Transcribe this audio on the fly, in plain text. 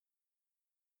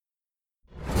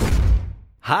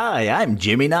Hi, I'm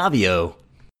Jimmy Navio.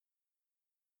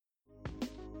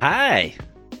 Hi,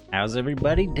 how's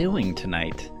everybody doing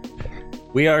tonight?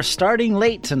 We are starting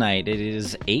late tonight. It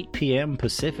is 8 p.m.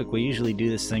 Pacific. We usually do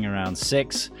this thing around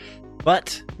 6,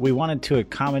 but we wanted to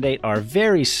accommodate our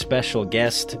very special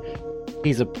guest.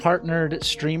 He's a partnered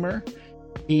streamer.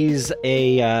 He's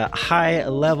a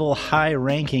high-level,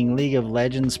 high-ranking League of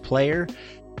Legends player,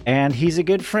 and he's a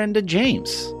good friend to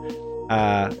James.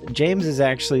 James is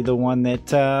actually the one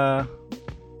that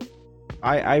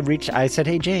I said,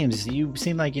 hey, James, you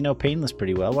seem like you know Painless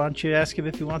pretty well. Why don't you ask him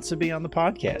if he wants to be on the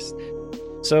podcast?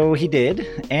 So he did,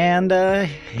 and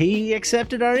he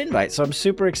accepted our invite. So I'm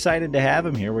super excited to have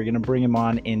him here. We're going to bring him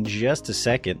on in just a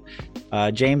second.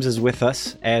 James is with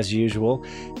us, as usual.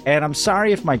 And I'm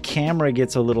sorry if my camera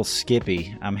gets a little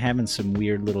skippy. I'm having some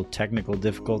weird little technical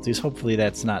difficulties. Hopefully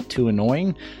that's not too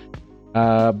annoying.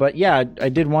 But yeah, I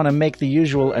did want to make the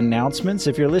usual announcements.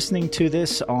 If you're listening to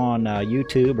this on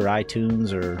YouTube or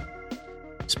iTunes or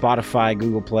Spotify,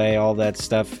 Google Play, all that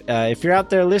stuff, if you're out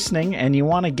there listening and you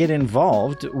want to get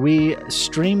involved, we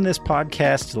stream this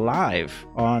podcast live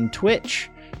on Twitch.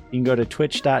 You can go to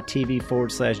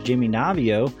twitch.tv/Jimmy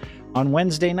Navio. On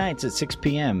Wednesday nights at 6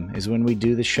 p.m. is when we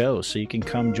do the show, so you can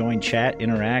come join, chat,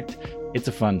 interact. It's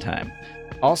a fun time.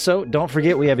 Also, don't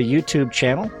forget we have a YouTube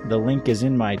channel. The link is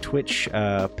in my Twitch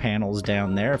panels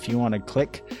down there. If you want to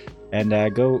click and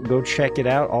go check it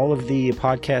out. All of the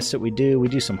podcasts that we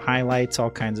do some highlights, all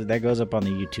kinds of that goes up on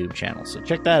the YouTube channel. So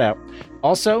check that out.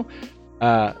 Also,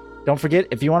 don't forget,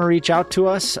 if you want to reach out to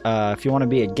us, if you want to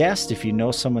be a guest, if you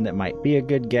know someone that might be a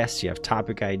good guest, you have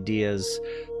topic ideas,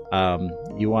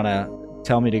 you want to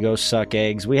tell me to go suck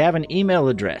eggs, we have an email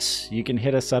address. You can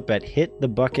hit us up at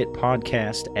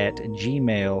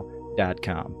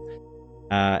hitthebucketpodcast@gmail.com.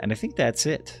 And I think that's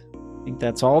it. I think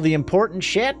that's all the important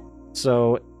shit.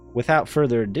 So without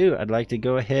further ado, I'd like to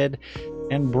go ahead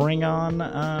and bring on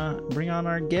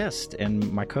our guest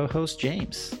and my co-host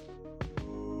James.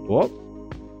 Whoop.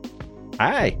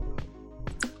 Hi.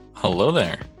 Hello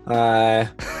there.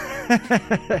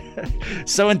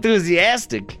 So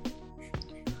enthusiastic.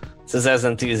 This is as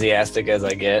enthusiastic as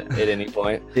I get at any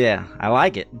point. Yeah, I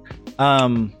like it.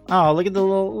 Oh, look at the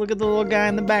little guy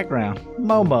in the background.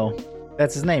 Momo.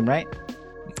 That's his name, right?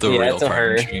 The real it's a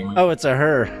her. streamer. Oh, it's a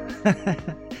her.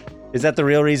 Is that the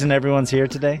real reason everyone's here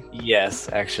today? Yes,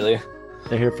 actually.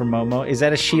 They're here for Momo. Is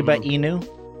that a Shiba Inu?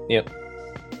 Yep.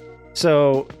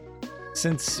 So,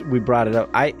 since we brought it up,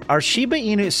 our Shiba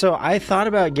Inu. So I thought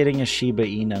about getting a Shiba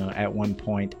Inu at one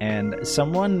point, and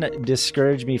someone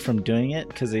discouraged me from doing it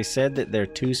because they said that they're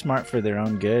too smart for their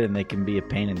own good and they can be a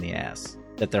pain in the ass.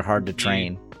 That they're hard to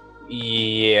train.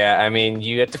 Yeah, I mean,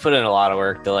 you have to put in a lot of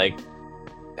work to like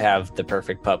have the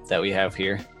perfect pup that we have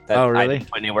here. That Oh, really? I didn't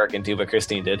put any work into, but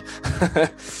Christine did.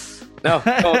 No,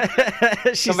 don't-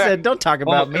 She come said, back. "Don't talk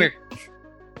about Come me." here.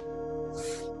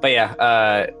 But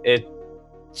yeah,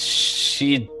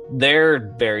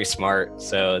 they're very smart,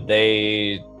 so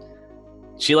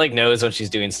she like knows when she's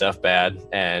doing stuff bad,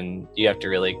 and you have to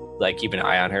really like keep an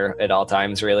eye on her at all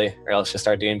times, really, or else she'll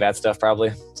start doing bad stuff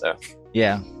probably. So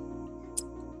Yeah.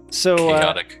 So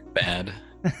Chaotic bad.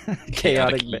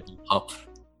 chaotic. Up.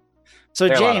 So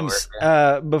They're a lot of James,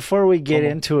 work, before we get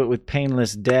into it with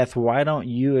Painless Death, why don't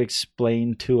you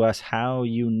explain to us how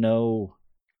you know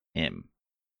him?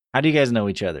 How do you guys know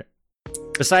each other?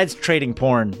 Besides trading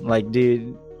porn, like,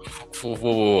 dude.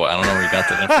 Whoa, I don't know where you got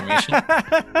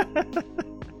that information.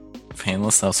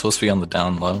 Painless, that was supposed to be on the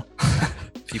down low.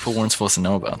 People weren't supposed to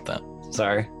know about that.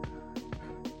 sorry.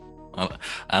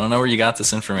 I don't know where you got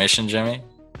this information, Jimmy.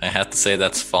 I have to say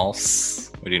that's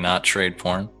false. We do not trade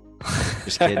porn.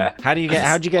 Just kidding. How'd you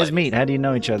guys meet? How do you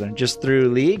know each other? Just through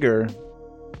League or?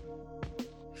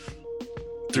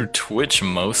 Through Twitch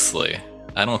mostly.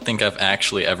 I don't think I've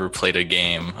actually ever played a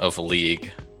game of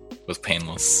League with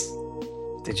Painless.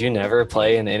 Did you never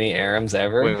play in any ARAMs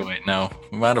ever? Wait, no.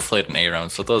 We might have played in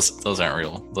ARAMs, but those aren't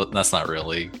real. That's not real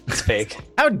League. It's fake.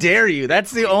 How dare you?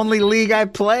 That's the only League I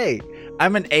play.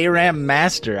 I'm an ARAM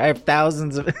master. I have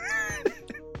thousands of.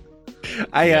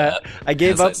 I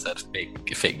gave up. As I said,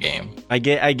 fake game. I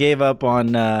gave up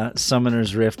on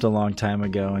Summoner's Rift a long time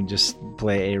ago and just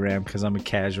play ARAM because I'm a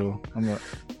casual.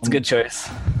 It's a good choice.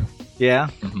 Yeah.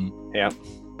 Mm-hmm. Yeah.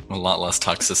 A lot less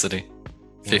toxicity.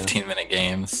 15-minute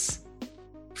games,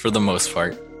 for the most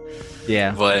part.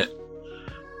 Yeah. But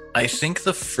I think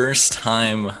the first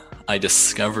time I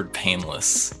discovered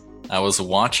Painless, I was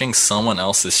watching someone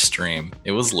else's stream.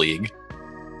 It was League.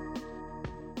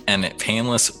 And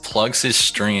Painless plugs his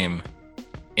stream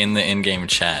in the in-game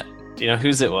chat. Do you know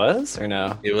whose it was or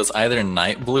no? It was either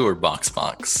Night Blue or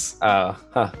BoxBox. Oh,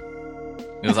 huh.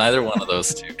 It was either one of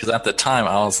those two. Because at the time,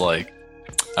 I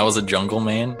was a jungle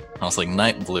man. I was like,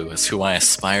 Night Blue is who I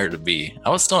aspire to be. I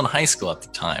was still in high school at the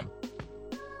time.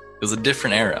 It was a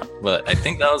different era, but I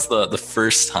think that was the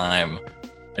first time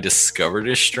I discovered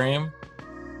his stream.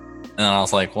 And I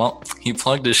was like, well, he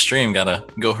plugged his stream, gotta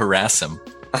go harass him.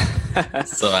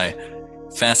 So I,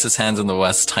 fastest hands in the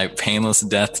West, typed Painless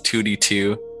Death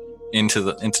 2D2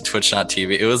 into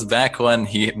Twitch.tv. It was back when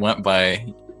he went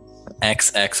by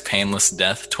XX Painless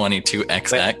Death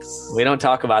 22XX. We don't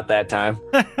talk about that time.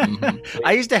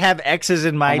 I used to have X's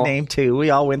in my name too. We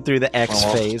all went through the X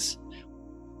phase.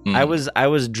 I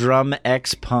was Drum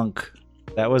X Punk.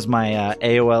 That was my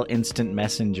AOL Instant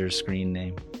Messenger screen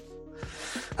name.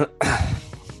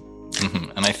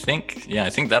 And I think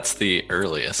that's the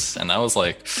earliest, and that was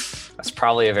like that's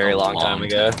probably a very long time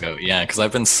ago. Yeah, because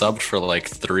I've been subbed for like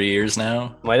 3 years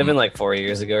now. Might have been like 4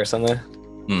 years ago or something.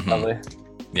 Probably.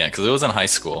 Yeah, because it was in high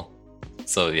school,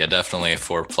 so yeah, definitely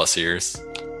 4+ years.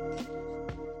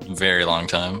 Very long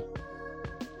time.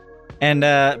 And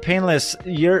Painless,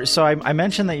 I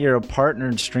mentioned that you're a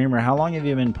partnered streamer. How long have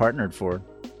you been partnered for?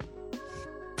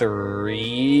 3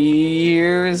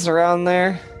 years around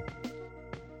there.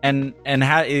 And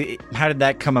how did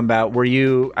that come about? Were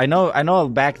you? I know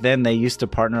back then they used to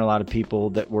partner a lot of people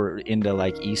that were into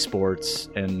like esports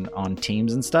and on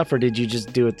teams and stuff. Or did you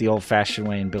just do it the old-fashioned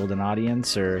way and build an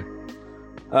audience? Or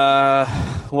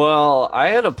well, I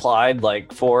had applied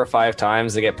like 4 or 5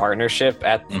 times to get partnership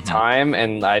at the time,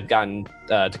 and I'd gotten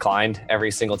declined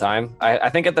every single time. I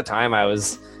think at the time I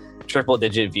was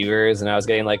triple-digit viewers, and I was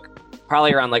getting like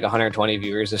probably around like 120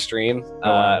 viewers a stream.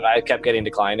 I kept getting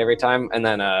declined every time, and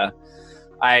then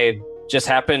I just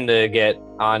happened to get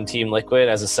on Team Liquid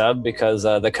as a sub because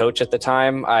the coach at the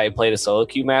time I played a solo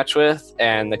queue match with,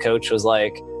 and the coach was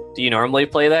like, "Do you normally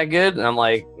play that good?" And I'm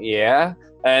like, "Yeah."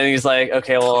 And he's like,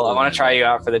 "Okay, well, I want to try you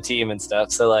out for the team and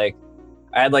stuff." So like,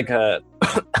 I had like a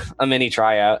a mini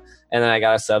tryout, and then I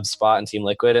got a sub spot in Team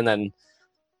Liquid, and then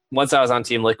once I was on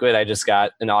Team Liquid, I just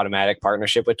got an automatic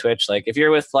partnership with Twitch. Like if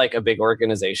you're with like a big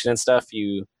organization and stuff,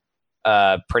 you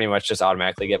pretty much just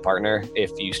automatically get partner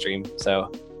if you stream.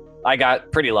 So I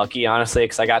got pretty lucky, honestly,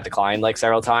 because I got declined like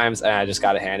several times and I just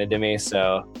got it handed to me.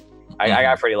 So I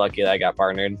got pretty lucky that I got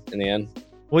partnered in the end.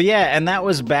 Well, yeah, and that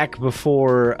was back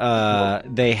before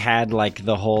they had like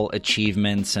the whole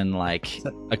achievements and like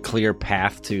a clear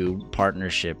path to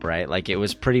partnership, right? Like it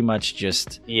was pretty much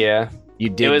just you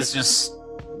did. It was just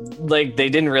like they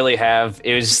didn't really have.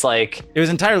 It was just like it was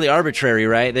entirely arbitrary,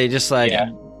 right? They just like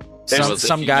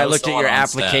some guy looked at your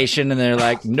application and they're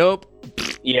like, "Nope."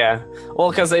 Yeah, well,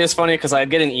 because it was funny because I'd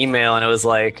get an email and it was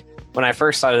like, when I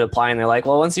first started applying, they're like,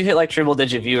 well, once you hit like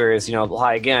triple-digit viewers,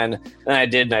 apply again. And I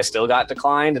did, and I still got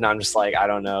declined. And I'm just like, I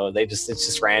don't know. It's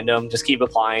just random. Just keep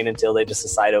applying until they just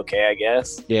decide, okay, I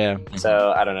guess. Yeah.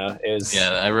 So I don't know. It was.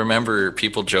 Yeah, I remember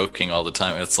people joking all the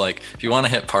time. It's like, if you want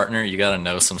to hit partner, you got to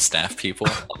know some staff people.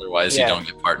 Otherwise, you don't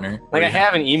get partner. Like I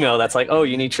have an email that's like, oh,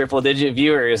 you need triple-digit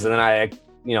viewers, and then I,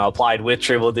 applied with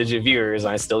triple-digit viewers,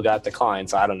 and I still got declined.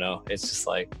 So I don't know. It's just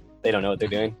like they don't know what they're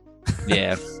doing.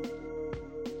 Yeah.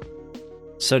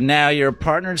 So now you're a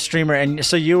partnered streamer, and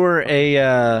so you were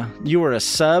a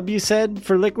sub, you said,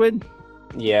 for Liquid?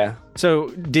 Yeah. So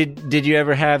did you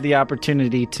ever have the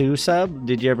opportunity to sub?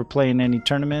 Did you ever play in any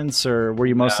tournaments, or were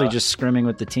you mostly just scrimming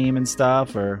with the team and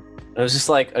stuff? Or it was just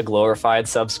like a glorified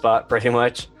sub spot, pretty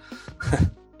much.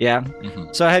 Yeah.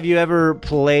 So have you ever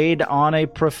played on a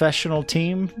professional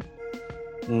team?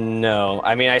 No.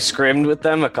 I mean, I scrimmed with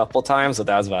them a couple times, but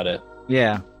that was about it.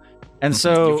 Yeah. And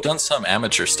so you've done some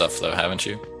amateur stuff though, haven't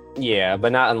you? Yeah,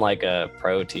 but not in like a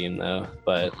pro team though.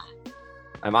 But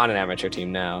I'm on an amateur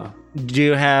team now. Do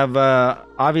you have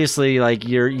obviously like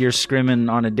you're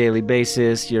scrimming on a daily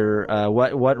basis? You're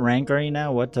what rank are you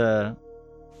now?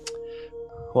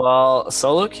 Well,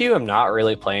 solo queue I'm not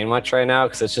really playing much right now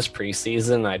because it's just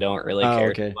preseason. I don't really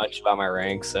care too much about my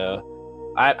rank,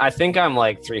 so I think I'm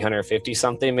like 350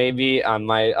 something maybe on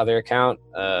my other account.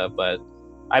 But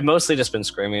I've mostly just been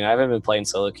scrimming. I haven't been playing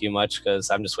solo queue much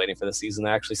because I'm just waiting for the season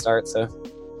to actually start.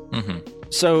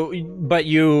 So, but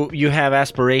you have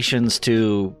aspirations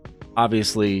to,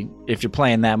 obviously, if you're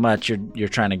playing that much, you're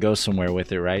trying to go somewhere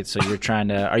with it, right? So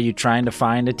are you trying to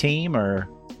find a team, or?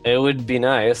 It would be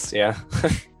nice, yeah.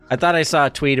 I thought I saw a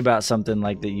tweet about something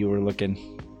like that you were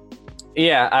looking.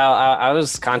 Yeah, I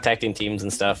was contacting teams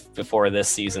and stuff before this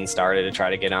season started to try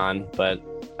to get on, but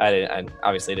I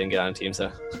obviously didn't get on a team,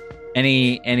 so. That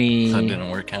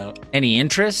didn't work out. Any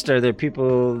interest? Are there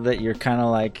people that you're kind of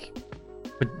like,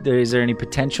 is there any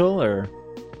potential, or?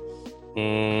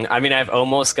 I mean, I've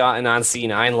almost gotten on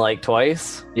C9 like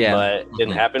twice, but it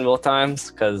didn't happen both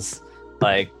times because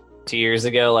like 2 years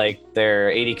ago, like their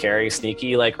 80 carry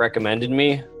Sneaky like recommended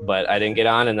me, but I didn't get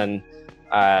on, and then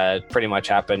pretty much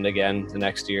happened again the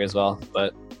next year as well.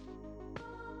 But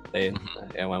I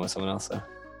went with someone else. So.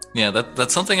 Yeah,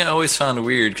 that's something I always found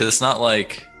weird, because it's not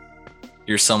like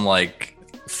you're some like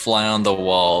fly on the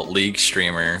wall league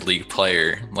streamer, league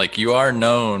player. Like, you are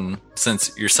known,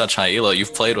 since you're such high elo,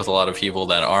 you've played with a lot of people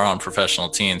that are on professional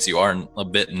teams. You are a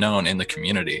bit known in the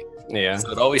community. Yeah.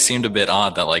 So it always seemed a bit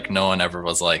odd that like no one ever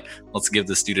was like, let's give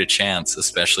this dude a chance,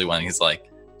 especially when he's like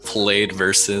played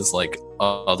versus like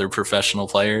other professional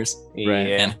players. Yeah.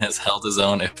 And has held his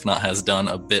own, if not has done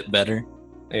a bit better.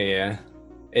 Yeah.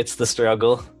 It's the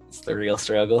struggle. It's the real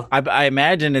struggle. I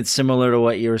imagine it's similar to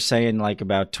what you were saying, like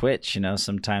about Twitch. You know,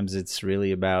 sometimes it's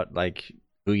really about like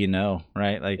who you know,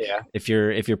 right? Like, if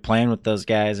you're playing with those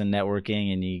guys and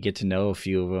networking, and you get to know a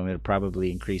few of them, it'll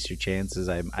probably increase your chances.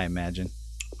 I imagine.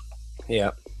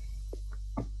 Yeah.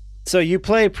 So you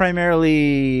play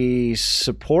primarily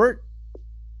support?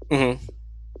 Mm-hmm.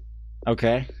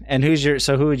 Okay. And who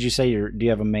would you say do you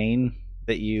have a main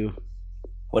that you?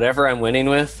 Whatever I'm winning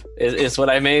with is what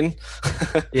I mean.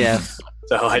 Yeah.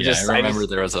 So I remember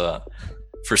there was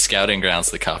for Scouting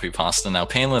Grounds, the copy pasta. Now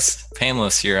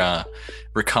Painless, your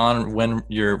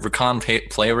recon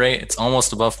play rate, it's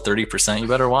almost above 30%. You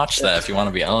better watch that if you want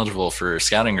to be eligible for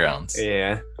Scouting Grounds.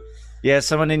 Yeah. Yeah,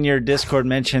 someone in your Discord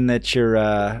mentioned that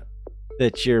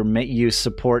you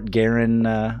support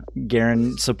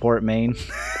Garen support main.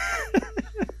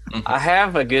 I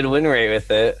have a good win rate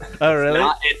with it. Oh, really?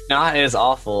 It's not as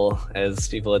awful as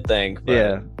people would think. But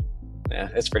yeah,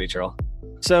 it's pretty troll.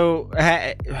 So,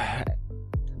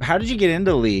 how did you get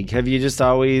into League? Have you just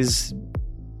always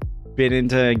been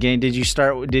into a game? Did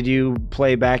you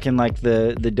play back in like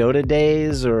the Dota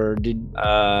days, or did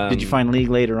you find League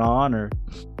later on, or?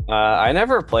 I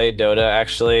never played Dota,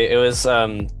 actually. It was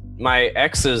my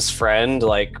ex's friend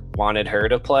like wanted her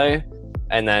to play,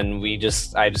 and then I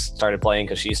just started playing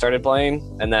because she started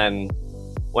playing. And then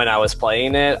when I was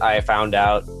playing it, I found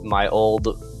out my old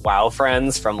WoW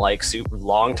friends from like super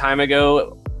long time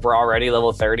ago were already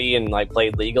level 30 and like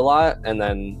played League a lot. And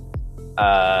then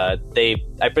I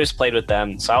just played with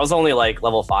them. So I was only like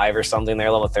level 5 or something.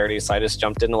 They're level 30, so I just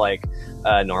jumped into like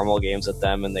normal games with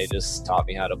them, and they just taught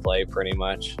me how to play pretty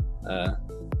much.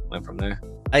 Went from there.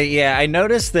 I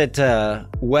noticed that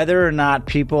whether or not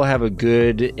people have a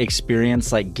good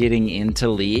experience like getting into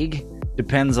League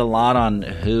depends a lot on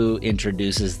who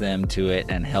introduces them to it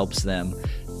and helps them.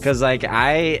 Because like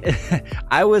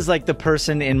I was like the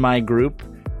person in my group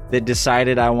that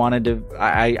decided I wanted to.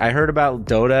 I heard about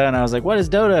Dota, and I was like, what is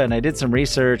Dota? And I did some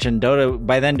research, and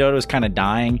by then Dota was kind of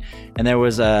dying, and there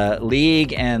was a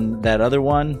League and that other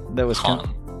one that was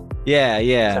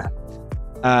yeah.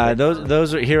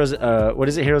 Those are Heroes. What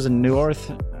is it? Heroes of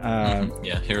Newerth.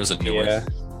 Yeah, Heroes of Newerth. Yeah.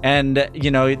 And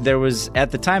there was, at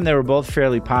the time, they were both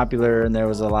fairly popular, and there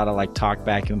was a lot of like talk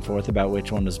back and forth about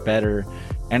which one was better.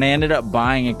 And I ended up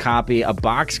buying a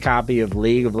box copy of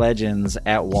League of Legends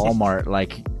at Walmart.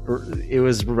 Like, it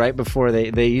was right before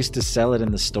they used to sell it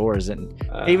in the stores, and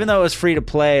even though it was free to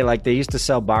play, like they used to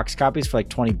sell box copies for like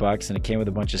 $20, and it came with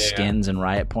a bunch of skins and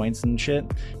riot points and shit.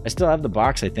 I still have the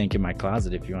box, I think, in my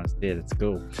closet if you want to see it. It's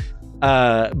cool.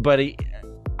 But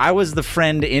I was the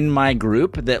friend in my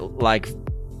group that like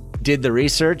did the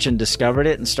research and discovered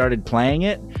it and started playing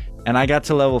it. And I got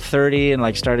to level 30 and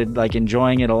like started like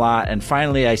enjoying it a lot. And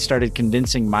finally I started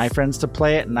convincing my friends to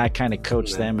play it, and I kind of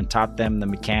coached them and taught them the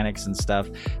mechanics and stuff.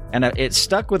 And it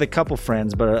stuck with a couple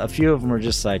friends, but a few of them were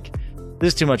just like,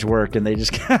 this is too much work, and they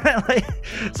just kind of like.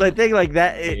 So I think like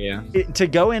that to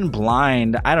go in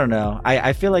blind, I don't know.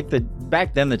 I feel like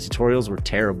back then the tutorials were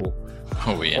terrible.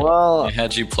 Oh yeah. Well, they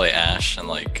had you play Ashe and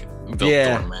like build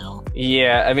Thornmail.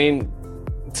 Yeah, I mean,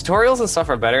 tutorials and stuff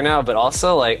are better now, but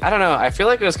also like I don't know, I feel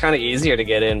like it was kind of easier to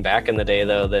get in back in the day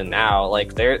though than now.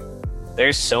 Like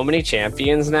there's so many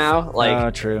champions now.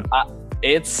 Like true.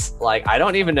 It's like I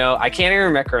don't even know. I can't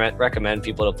even recommend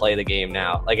people to play the game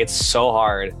now. Like it's so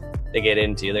hard to get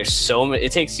into. There's so many.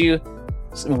 It takes you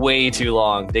way too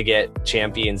long to get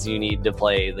champions you need to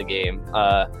play the game.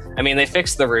 I mean, they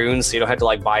fixed the runes, so you don't have to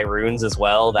like buy runes as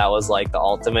well. That was like the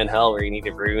ultimate hell, where you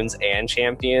needed runes and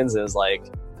champions. It was like,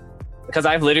 because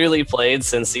I've literally played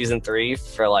since season 3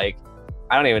 for like,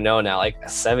 I don't even know now, like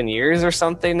 7 years or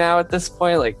something now at this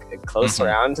point, like close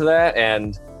around to that.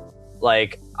 And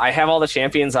like, I have all the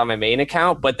champions on my main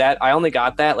account, but that I only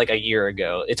got that like a year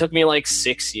ago. It took me like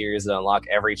 6 years to unlock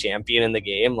every champion in the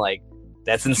game. Like,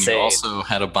 that's insane. You also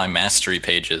had to buy mastery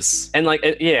pages. And like,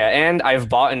 and I've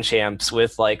bought in champs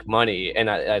with like money, and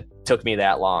it took me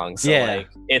that long. So like,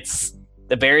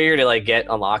 the barrier to like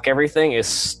unlock everything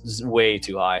is way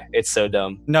too high. It's so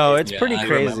dumb. No, it's Yeah, pretty I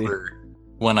crazy. remember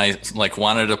when I like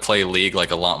wanted to play League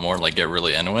like a lot more, like get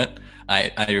really into it,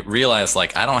 I realized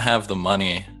like I don't have the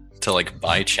money to like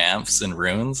buy champs and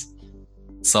runes,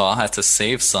 so I'll have to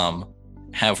save some,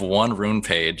 have one rune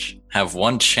page, have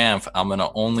one champ I'm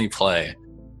gonna only play,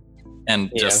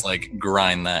 and just like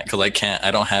grind that, because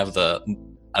I don't have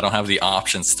the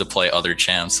options to play other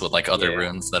champs with like other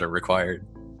runes that are required.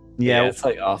 Yeah, it's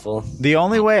like awful. the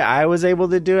only way I was able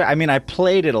to do it, I mean, I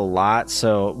played it a lot,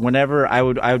 so whenever I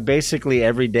would basically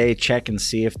every day check and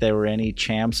see if there were any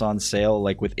champs on sale,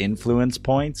 like with influence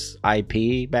points,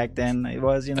 IP back then it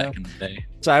was, Back in the day.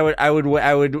 So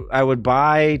I would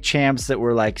buy champs that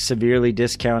were like severely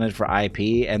discounted for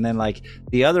IP, and then like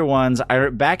the other ones,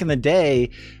 back in the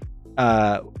day,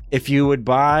 if you would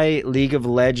buy League of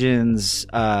Legends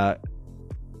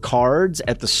cards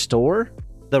at the store,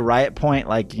 the Riot Point,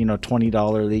 like,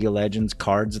 $20 League of Legends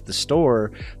cards at the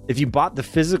store, if you bought the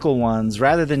physical ones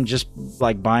rather than just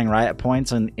like buying Riot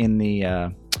Points in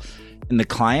the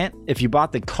client, if you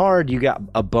bought the card, you got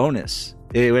a bonus.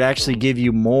 It would actually give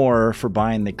you more for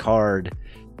buying the card.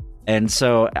 And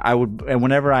so and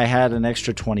whenever I had an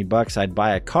extra $20, I'd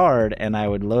buy a card and I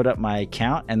would load up my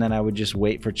account, and then I would just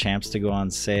wait for champs to go on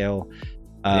sale,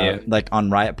 like on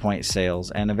Riot Point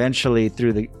sales. And eventually,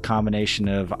 through the combination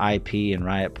of IP and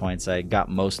Riot Points, I got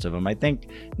most of them. I think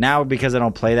now, because I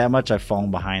don't play that much, I've fallen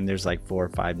behind. There's like 4 or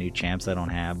 5 new champs I don't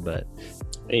have, but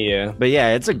yeah,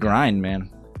 it's a grind, man.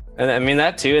 And I mean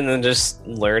that too, and then just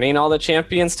learning all the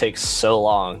champions takes so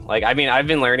long. Like, I mean, I've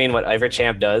been learning what every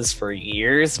champ does for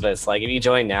years, but it's like if you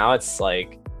join now, it's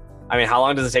like, I mean, how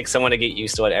long does it take someone to get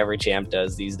used to what every champ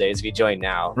does these days if you join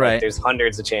now? Right. Like, there's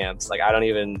hundreds of champs. Like, I don't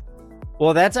even...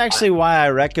 Well, that's actually why I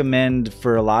recommend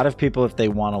for a lot of people, if they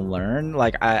want to learn,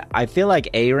 like I feel like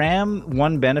ARAM,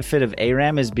 one benefit of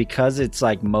ARAM is because it's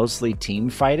like mostly team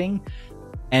fighting,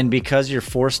 and because you're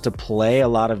forced to play a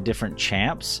lot of different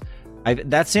champs.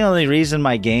 That's the only reason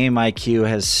my game IQ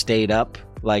has stayed up.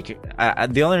 Like,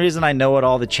 the only reason I know what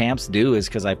all the champs do is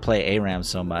because I play ARAM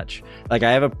so much. Like,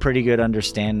 I have a pretty good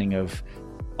understanding of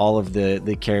all of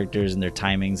the characters and their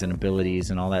timings and abilities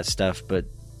and all that stuff, but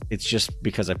it's just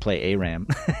because I play ARAM.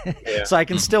 So I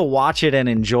can still watch it and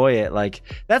enjoy it. Like,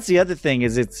 that's the other thing,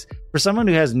 is it's for someone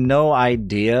who has no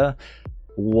idea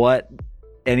what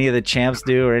any of the champs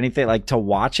do or anything, like, to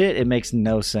watch it makes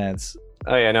no sense.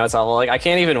 Oh yeah, no, it's awful. Like, I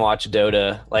can't even watch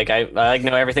Dota. Like, I like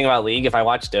know everything about League. If I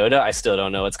watch Dota, I still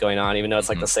don't know what's going on, even though it's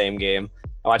like the same game.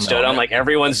 I watch Dota, I'm like,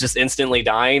 everyone's just instantly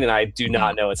dying, and I do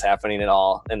not know what's happening at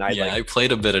all. And I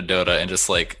played a bit of Dota and just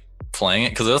like playing it,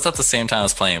 because it was at the same time I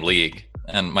was playing League,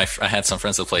 and I had some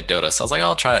friends that played Dota, so I was like,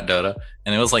 I'll try out Dota,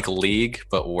 and it was like League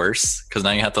but worse, because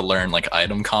now you have to learn like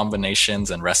item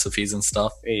combinations and recipes and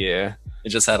stuff. Yeah, it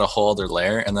just had a whole other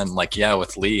layer. And then like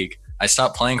with League, I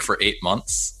stopped playing for 8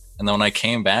 months. And then when I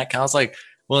came back, I was like,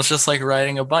 well, it's just like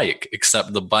riding a bike,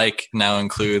 except the bike now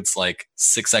includes like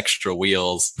 6 extra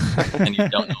wheels, and you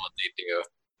don't know what they do.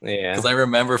 Yeah. Because I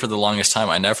remember for the longest time,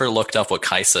 I never looked up what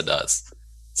Kai'Sa does.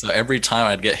 So every time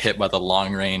I'd get hit by the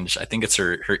long range, I think it's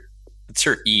her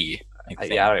E. I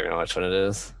don't even know which one it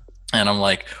is. And I'm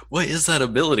like, what is that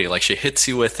ability? Like, she hits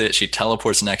you with it, she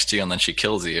teleports next to you, and then she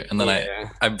kills you. And then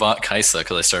I bought Kai'Sa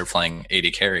because I started playing 80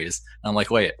 carries. And I'm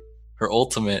like, wait, her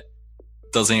ultimate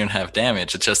doesn't even have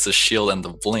damage. It's just a shield and the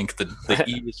blink. The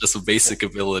E is just a basic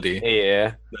ability.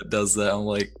 Yeah, that does that. I'm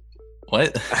like,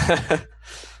 what?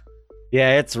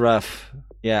 Yeah, it's rough.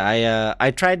 Yeah,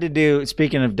 I tried to do,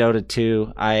 speaking of Dota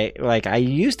 2, I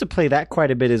used to play that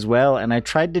quite a bit as well, and I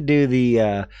tried to do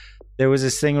there was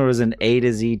this thing where it was an A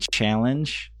to Z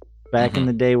challenge back in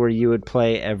the day where you would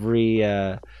play every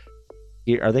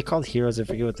are they called heroes? I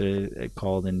forget what they're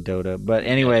called in Dota. But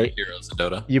anyway, heroes in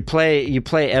Dota. You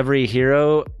play every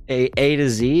hero A to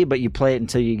Z, but you play it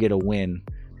until you get a win.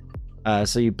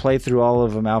 So you play through all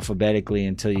of them alphabetically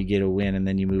until you get a win, and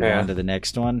then you move on to the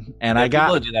next one. And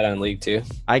people do that on League too.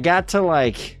 I got to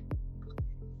like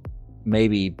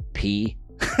maybe P,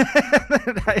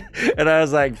 and I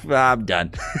was like, I'm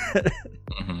done.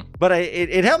 But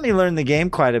it helped me learn the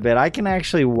game quite a bit. I can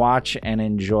actually watch and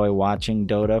enjoy watching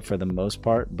Dota for the most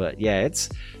part. But yeah, it's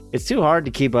too hard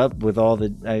to keep up with all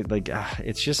the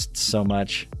it's just so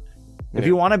much. If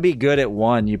you want to be good at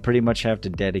one, you pretty much have to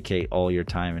dedicate all your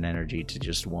time and energy to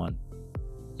just one.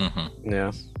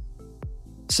 Yeah.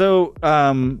 So,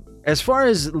 as far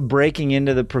as breaking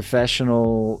into the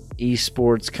professional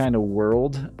esports kind of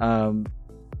world,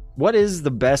 what is the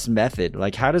best method?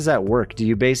 Like, how does that work? Do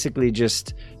you basically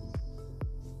just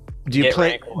do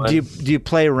you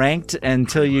play ranked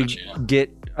until you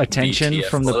get attention VTF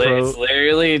from the play. pro? It's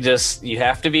literally just you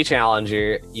have to be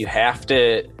challenger. You have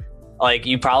to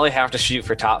you probably have to shoot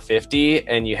for top 50,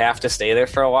 and you have to stay there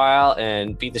for a while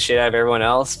and beat the shit out of everyone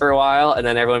else for a while, and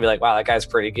then everyone will be like, "Wow, that guy's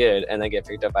pretty good," and then get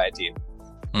picked up by a team.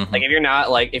 Mhm. Like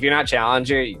if you're not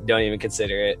challenger, you don't even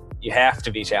consider it. You have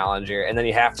to be challenger, and then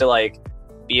you have to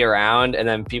be around, and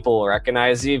then people will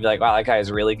recognize you, be like, "Wow, that guy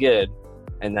is really good,"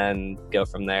 and then go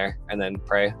from there, and then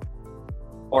pray.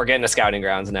 Or get into scouting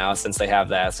grounds now since they have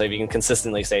that. So if you can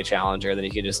consistently stay challenger, then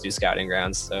you can just do scouting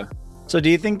grounds. So do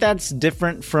you think that's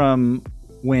different from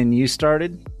when you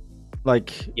started?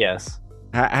 Yes.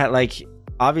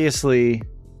 Obviously,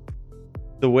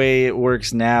 the way it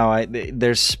works now,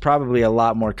 there's probably a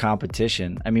lot more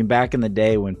competition. I mean, back in the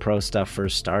day when pro stuff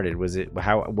first started,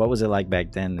 what was it like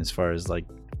back then as far as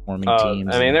forming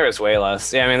teams? I mean, there was way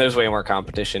less. Yeah, I mean, there's way more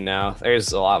competition now.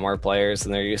 There's a lot more players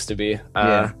than there used to be.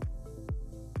 Yeah.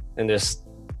 And just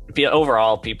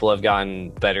overall, people have gotten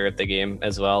better at the game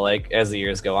as well. As the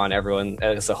years go on, everyone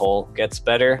as a whole gets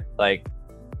better.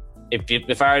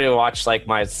 If I were to watch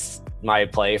my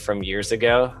play from years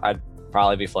ago, I'd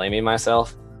probably be flaming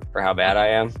myself for how bad I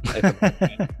am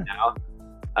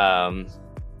now.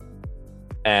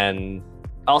 And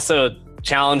also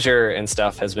Challenger and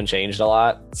stuff has been changed a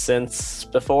lot since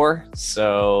before.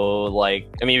 So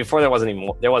before there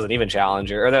wasn't even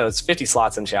Challenger, or there was 50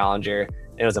 slots in Challenger.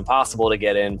 It was impossible to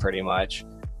get in pretty much.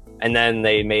 And then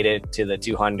they made it to the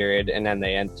 200, and then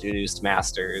they introduced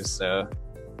Masters. So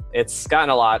it's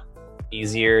gotten a lot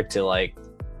easier to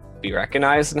be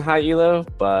recognized in high elo,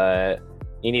 but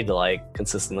you need to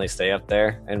consistently stay up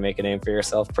there and make a name for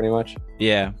yourself pretty much.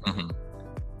 Yeah.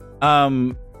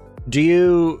 Mhm. Do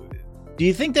you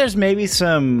think there's maybe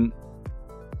some,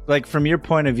 from your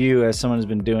point of view as someone who's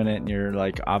been doing it and you're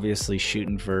obviously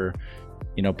shooting for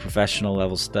professional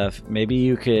level stuff, maybe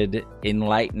you could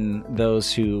enlighten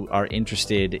those who are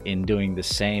interested in doing the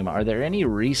same? Are there any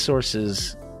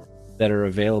resources that are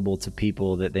available to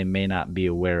people that they may not be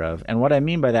aware of? And what I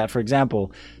mean by that, for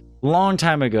example, a long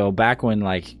time ago, back when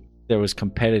there was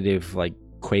competitive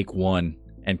Quake 1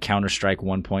 and Counter-Strike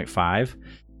 1.5,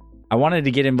 I wanted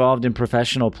to get involved in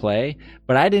professional play,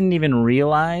 but I didn't even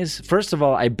realize, first of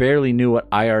all, I barely knew what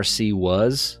IRC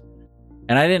was.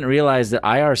 And I didn't realize that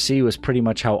IRC was pretty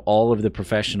much how all of the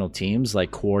professional teams,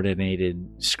 coordinated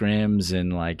scrims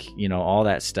and all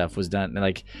that stuff was done.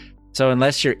 So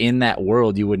unless you're in that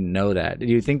world, you wouldn't know that. Do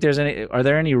you think are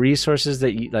there any resources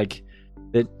that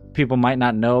that people might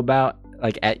not know about,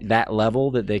 at that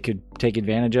level, that they could take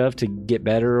advantage of to get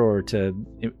better or to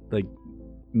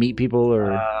meet people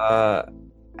or?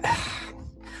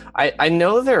 I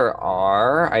know there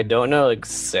are. I don't know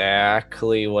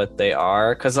exactly what they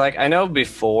are, because I know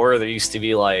before there used to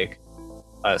be a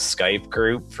Skype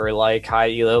group for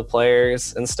high elo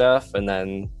players and stuff, and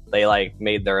then they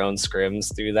made their own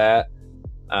scrims through that.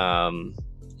 Now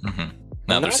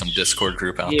there's some Discord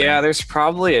group out there. Yeah, there's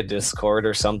probably a Discord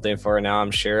or something for it now,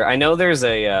 I'm sure. I know there's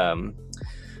a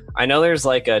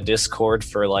a Discord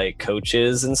for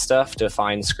coaches and stuff to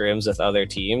find scrims with other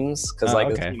teams, because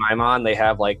the team I'm on, they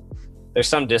have there's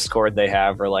some Discord they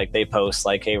have where they post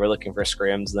hey, we're looking for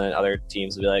scrims, and then other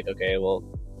teams will be okay, we'll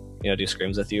do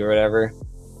scrims with you or whatever.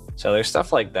 So there's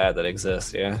stuff like that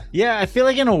exists. Yeah, I feel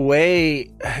in a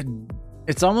way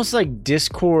it's almost like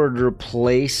Discord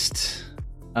replaced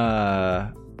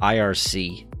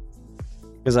IRC,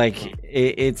 because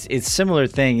it's similar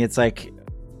thing. It's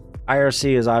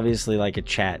IRC is obviously a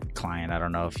chat client. I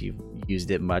don't know if you've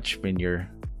used it much when you're...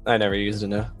 I never used it,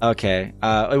 no. Okay.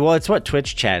 Well, it's what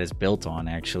Twitch chat is built on,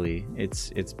 actually.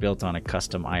 It's built on a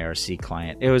custom IRC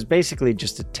client. It was basically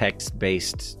just a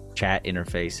text-based chat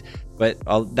interface, but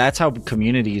that's how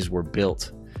communities were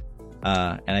built.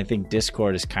 And I think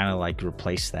Discord has kind of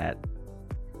replaced that.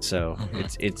 So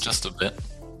it's just a bit.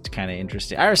 It's kind of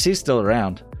interesting. IRC's still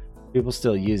around. People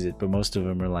still use it, but most of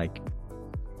them are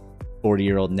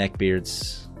 40-year-old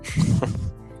neckbeards.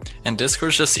 And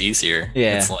Discord's just easier.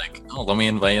 Yeah. It's let me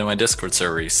invite you to my Discord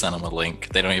server. You send them a link.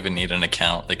 They don't even need an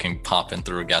account. They can pop in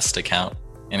through a guest account.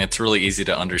 And it's really easy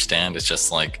to understand. It's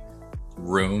just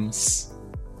rooms,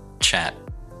 chat,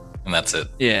 and that's it.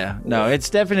 Yeah. No, it's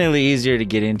definitely easier to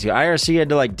get into. IRC, you had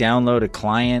to download a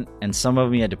client, and some of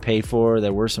them you had to pay for.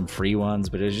 There were some free ones,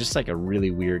 but it was just a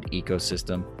really weird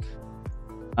ecosystem.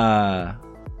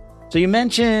 So you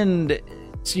mentioned...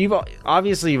 So you've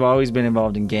always been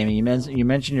involved in gaming. You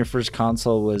mentioned your first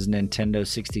console was Nintendo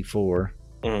 64.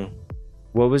 Mm.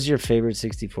 What was your favorite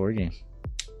 64 game?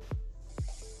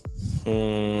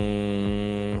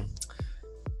 The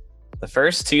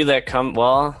first three that come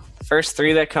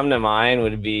to mind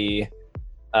would be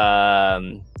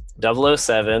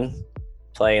 007,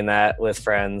 playing that with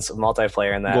friends,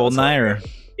 multiplayer in that. GoldenEye.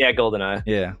 Yeah, GoldenEye.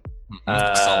 Yeah.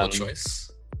 Solid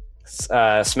choice.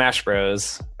 Smash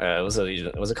Bros. Was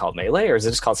it called Melee or is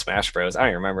it just called Smash Bros? I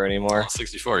don't remember anymore.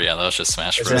 64. Yeah, that was just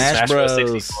Smash Is Bros. it Smash Bros.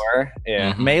 64.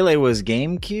 Yeah. Mhm. Melee was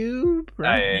GameCube,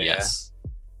 right? Yeah. Yes.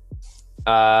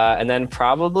 And then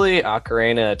probably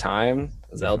Ocarina of Time,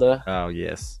 Zelda. Oh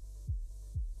yes.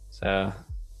 So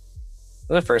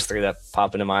the first three that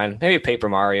pop into mind. Maybe Paper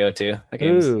Mario too. That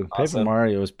game's Ooh, Paper awesome.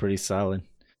 Mario was pretty solid.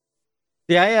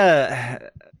 Yeah,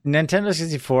 Nintendo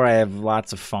 64. I have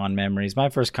lots of fond memories. My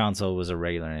first console was a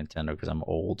regular Nintendo because I'm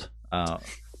old.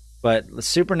 But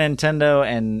Super Nintendo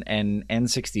and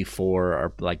N64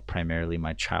 are like primarily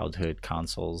my childhood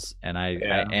consoles, and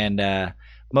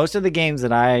most of the games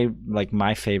that I like,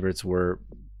 my favorites were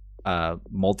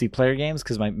multiplayer games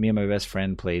because me and my best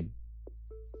friend played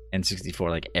N64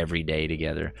 like every day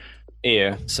together.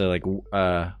 Yeah. So like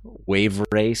Wave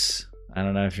Race. I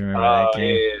don't know if you remember that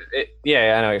game.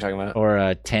 Yeah, I know what you're talking about. Or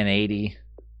 1080.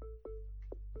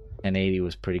 1080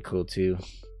 was pretty cool too.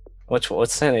 What's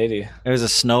 1080? It was a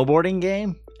snowboarding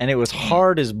game, and it was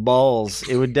hard as balls.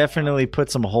 It would definitely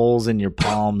put some holes in your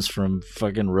palms from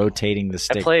fucking rotating the I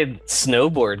stick. played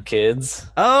Snowboard Kids.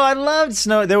 Oh, I loved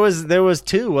snow. There was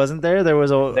two, wasn't there? There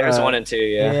was There's 1 and 2,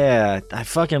 yeah. Yeah, I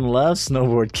fucking love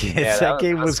Snowboard Kids. Yeah, that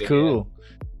game that was was good, cool.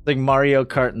 Like Mario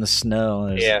Kart in the snow.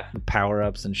 There's Yeah. power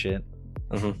ups and shit.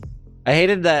 hmm I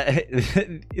hated that.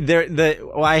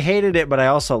 I hated it, but I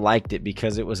also liked it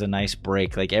because it was a nice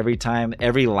break. Like every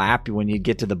lap, when you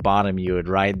get to the bottom, you would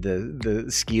ride the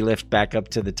ski lift back up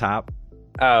to the top.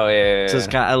 Oh, yeah. So it's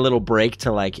got a little break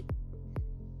to like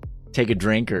take a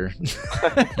drink or.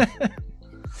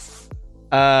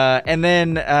 And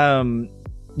then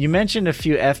you mentioned a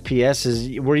few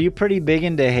FPSs. Were you pretty big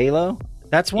into Halo?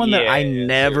 That's one that I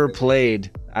never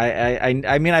played.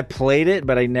 I mean, I played it,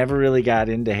 but I never really got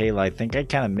into Halo. I think I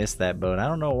kind of missed that boat. I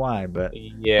don't know why, but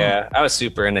Yeah, I was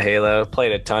super into Halo.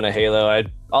 Played a ton of Halo. I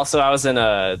was in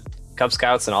Cub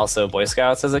Scouts and also Boy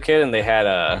Scouts as a kid, and they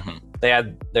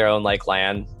had their own like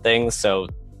LAN things. So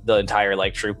the entire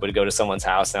like troop would go to someone's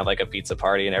house and have like a pizza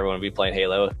party, and everyone would be playing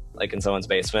Halo like in someone's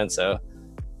basement. So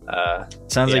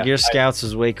sounds like your Scouts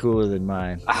is way cooler than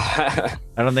mine. I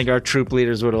don't think our troop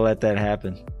leaders would have let that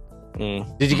happen.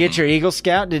 Did you get your Eagle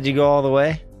Scout? Did you go all the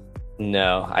way?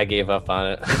 No, I gave up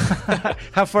on it.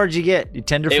 How far did you get? You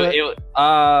tenderfoot?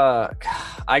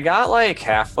 I got like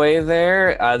halfway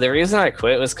there. The reason I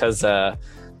quit was because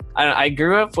I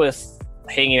grew up with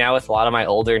hanging out with a lot of my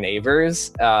older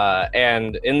neighbors,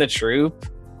 and in the troop,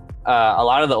 a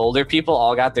lot of the older people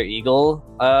all got their Eagle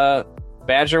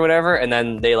badge or whatever, and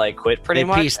then they like quit pretty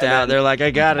much. They pieced out. They're like,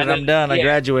 I got it. I'm done. I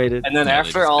graduated. And then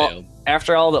after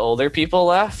all the older people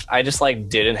left, I just like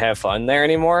didn't have fun there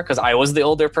anymore because I was the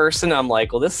older person. I'm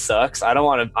like, well, this sucks. I don't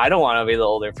want to be the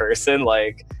older person.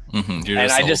 Like, You're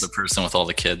just the older person with all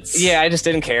the kids. Yeah, I just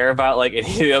didn't care about like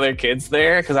any of the other kids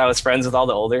there because I was friends with all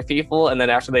the older people. And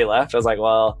then after they left, I was like,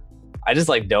 well, I just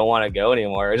like don't want to go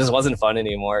anymore. It just wasn't fun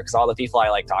anymore because all the people I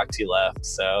like talked to left.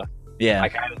 So yeah, I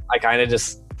kind of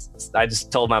just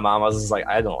told my mom, I was just like,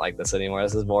 I don't like this anymore.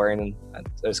 This is boring, and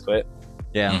I just quit.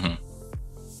 Yeah.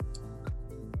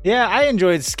 Yeah, I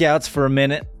enjoyed Scouts for a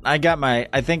minute. I got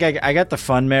the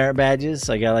fun merit badges.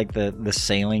 I got like the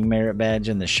sailing merit badge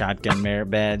and the shotgun merit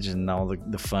badge and all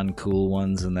the fun cool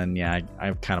ones. And then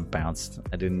I kind of bounced.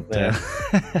 I didn't.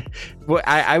 Well,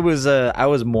 I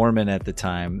was Mormon at the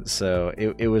time, so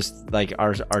it was like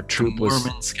our troop was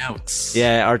Mormon Scouts.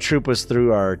 Yeah, our troop was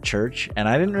through our church, and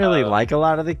I didn't really like a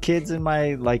lot of the kids in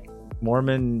my like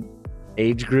Mormon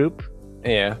age group.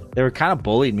 Yeah, they were kind of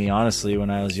bullied me, honestly, when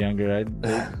I was younger.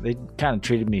 They kind of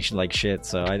treated me like shit,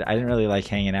 so I didn't really like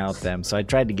hanging out with them. So I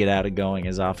tried to get out of going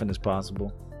as often as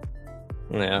possible.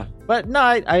 Yeah, but no,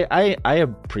 I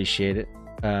appreciate it.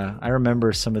 I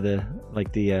remember some of the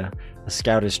a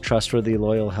scout is trustworthy,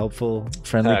 loyal, helpful,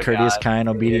 friendly, courteous, kind,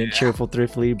 obedient, cheerful,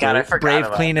 thrifty,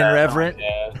 brave, clean, and reverent.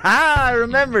 Yeah. I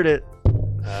remembered it.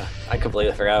 I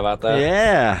completely forgot about that.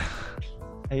 Yeah.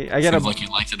 I got Seems like you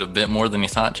liked it a bit more than you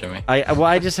thought, Jimmy.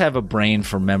 I just have a brain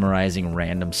for memorizing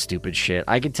random stupid shit.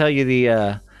 I could tell you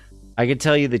the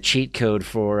cheat code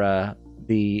for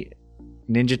the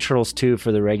Ninja Turtles 2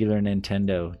 for the regular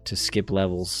Nintendo to skip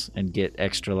levels and get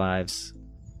extra lives.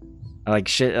 Like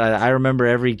shit, I remember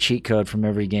every cheat code from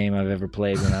every game I've ever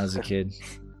played when I was a kid.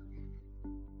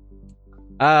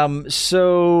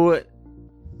 So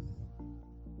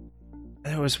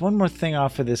there was one more thing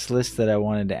off of this list that I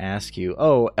wanted to ask you.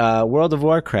 World of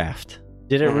Warcraft.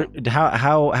 Did it?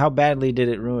 How badly did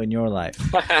it ruin your life?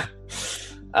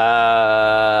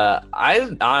 I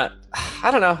don't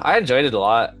know. I enjoyed it a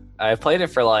lot. I played it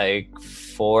for like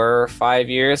 4 or 5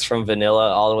 years from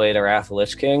vanilla all the way to Wrath of the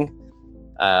Lich King.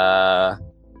 I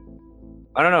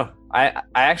don't know. I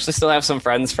actually still have some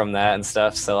friends from that and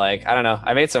stuff. So like, I don't know.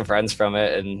 I made some friends from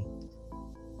it and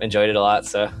enjoyed it a lot.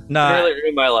 So No, it really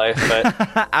ruined my life.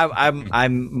 But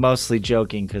I'm mostly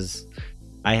joking because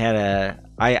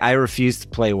I refused to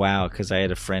play WoW because I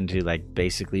had a friend who like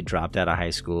basically dropped out of high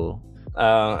school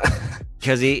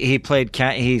because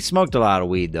he smoked a lot of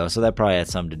weed though, so that probably had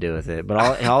something to do with it.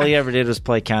 But all he ever did was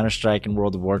play Counter-Strike and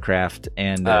World of Warcraft,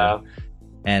 and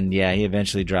yeah, he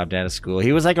eventually dropped out of school.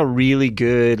 He was like a really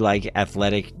good like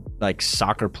athletic like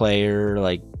soccer player,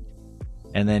 like,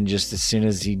 and then just as soon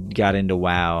as he got into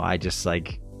WoW, I just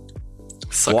like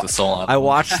Suck the soul out. I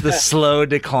watched the slow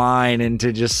decline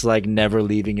into just like never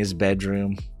leaving his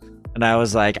bedroom. And I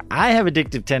was like, I have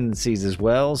addictive tendencies as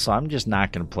well, so I'm just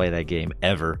not going to play that game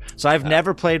ever. So I've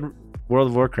never played World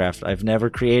of Warcraft. I've never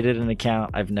created an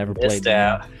account. I've never played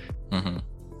that. Mm-hmm.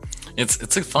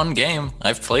 It's a fun game.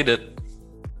 I've played it.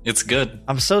 It's good.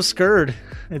 I'm so scared.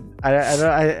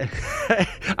 I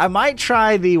might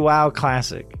try the WoW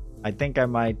Classic. I think I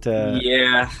might.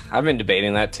 Yeah, I've been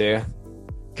debating that too.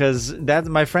 Because that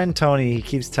my friend Tony, he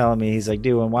keeps telling me, he's like,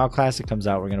 dude, when WoW Classic comes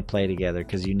out, we're gonna play together.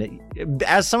 Because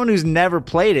as someone who's never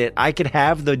played it, I could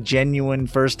have the genuine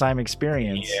first time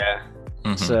experience. Yeah.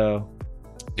 Mm-hmm. So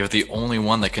you're the only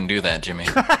one that can do that, Jimmy.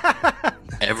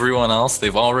 Everyone else,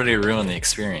 they've already ruined the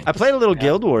experience. I played a little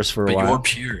Guild Wars for a while.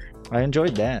 But you're pure. I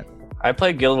enjoyed that. I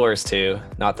played Guild Wars 2,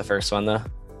 not the first one though.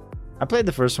 I played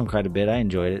the first one quite a bit. I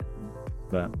enjoyed it,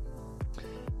 but.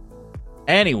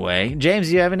 Anyway, James,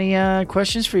 do you have any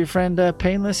questions for your friend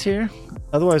Painless here?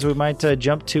 Otherwise, we might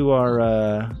jump to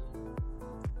our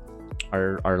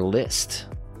list.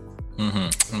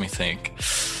 Let me think.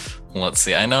 Let's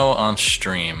see. I know on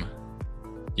stream,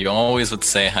 you always would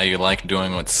say how you like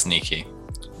doing with Sneaky.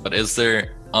 But is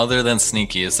there, other than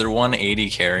Sneaky, is there one 80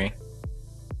 carry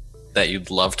that you'd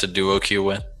love to duo queue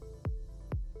with?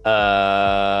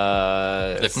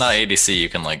 If not ADC, you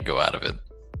can like go out of it.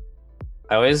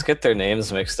 I always get their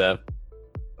names mixed up.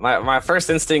 My first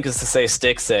instinct is to say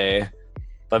Stixxay,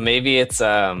 but maybe it's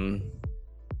oh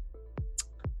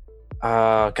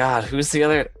god, who's the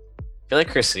other? I feel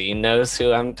like Christine knows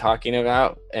who I'm talking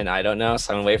about, and I don't know,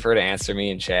 so I'm gonna wait for her to answer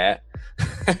me in chat.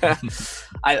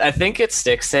 I think it's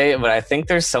Stixxay, but I think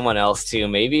there's someone else too.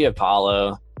 Maybe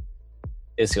Apollo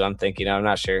is who I'm thinking of. I'm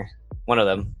not sure. One of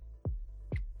them.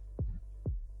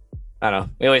 I don't know.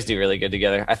 We always do really good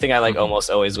together. I think I like almost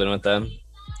always win with them.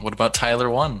 What about Tyler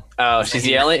 1? Oh, she's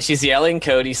yelling. She's yelling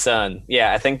Cody's son.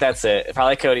 Yeah, I think that's it.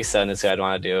 Probably Cody's son is who I'd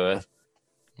want to do it with.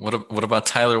 What about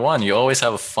Tyler 1? You always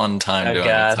have a fun time doing it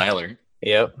with Tyler.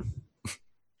 Yep.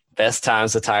 Best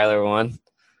times with Tyler 1.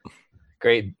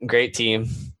 Great team.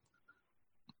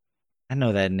 I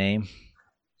know that name.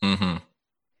 Mm-hmm.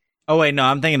 Oh wait, no,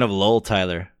 I'm thinking of Lol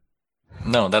Tyler.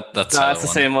 No, that's the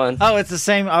same one. Oh, it's the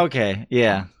same. Okay,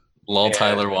 yeah. Lol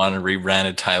Tyler 1,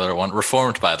 rebranded Tyler 1,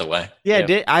 reformed by the way. Yeah,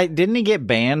 didn't he get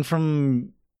banned for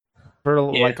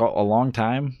like a long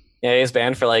time? Yeah, he was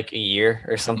banned for like a year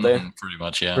or something. Pretty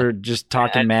much, yeah. For just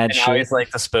talking mad shit. Now he's like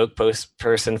the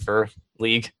spokesperson for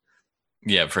League.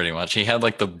 Yeah, pretty much. He had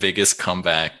like the biggest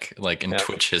comeback like in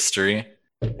Twitch history.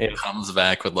 Yeah. Comes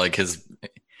back with like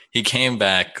he came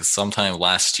back sometime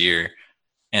last year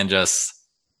and just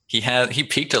he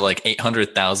peaked at like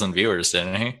 800,000 viewers,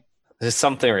 didn't he? It's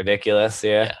something ridiculous,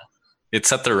 yeah. It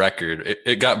set the record.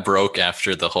 It got broke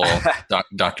after the whole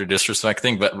Dr. Disrespect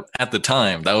thing, but at the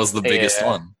time, that was the biggest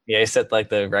one. Yeah, he set like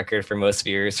the record for most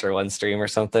viewers for one stream or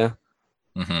something.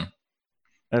 Mm-hmm.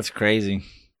 That's crazy.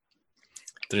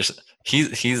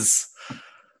 He's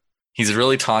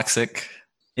really toxic.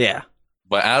 Yeah.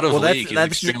 But out of League, he's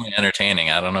extremely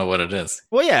entertaining. I don't know what it is.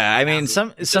 Well, yeah, I mean,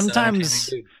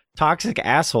 sometimes toxic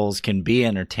assholes can be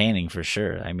entertaining for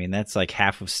sure. I mean, that's like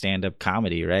half of stand-up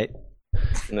comedy, right?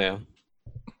 Yeah.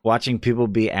 Watching people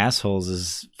be assholes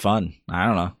is fun. I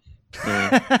don't know.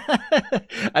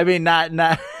 I mean,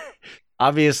 not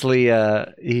obviously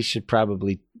he should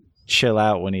probably chill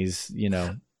out when he's,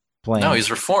 playing. No,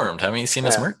 he's reformed. Haven't you seen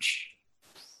his merch?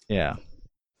 Yeah.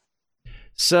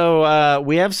 So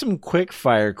we have some quick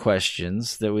fire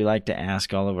questions that we like to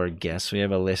ask all of our guests. We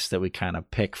have a list that we kind of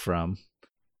pick from.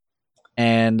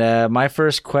 And my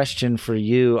first question for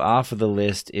you off of the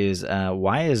list is,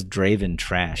 why is Draven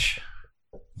trash?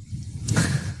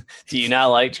 Do you not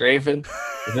like Draven?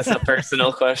 Is this a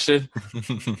personal question?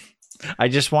 I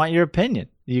just want your opinion.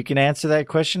 You can answer that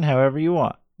question however you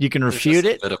want. You can refute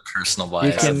it. A bit of personal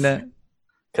bias.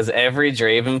 Because every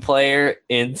Draven player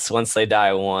ints once they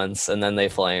die once, and then they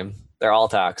flame. They're all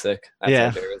toxic. That's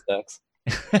yeah.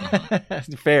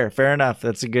 Fair enough.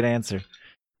 That's a good answer.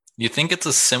 You think it's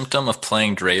a symptom of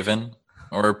playing Draven,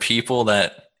 or are people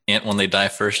that when they die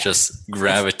first just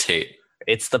gravitate?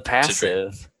 It's the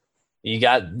passive. You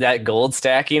got that gold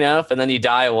stacking up, and then you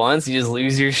die once, you just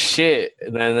lose your shit,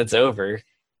 and then it's over.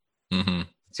 Mm-hmm.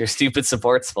 It's your stupid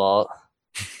support's fault.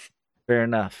 Fair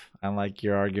enough. I like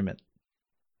your argument.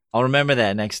 I'll remember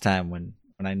that next time when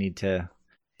I need to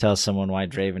tell someone why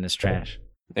Draven is trash.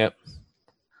 Yep.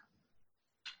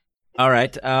 All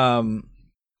right.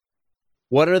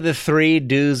 What are the 3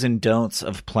 do's and don'ts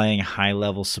of playing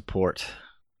high-level support?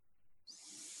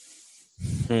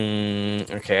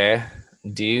 Okay.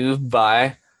 Do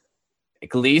buy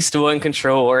at least 1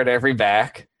 control ward every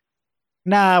back.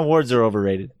 Nah, wards are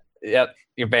overrated. Yep,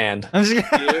 you're banned. I'm just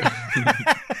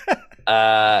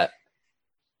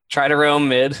Try to roam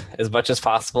mid as much as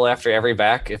possible after every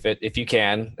back if you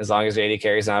can, as long as your AD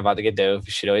carry's not about to get dove.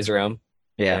 You should always roam.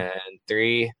 Yeah. And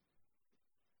 3,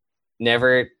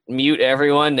 never mute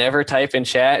everyone, never type in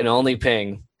chat, and only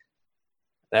ping.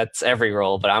 That's every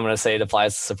role, but I'm gonna say it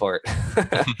applies to support.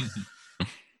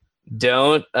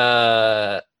 Don't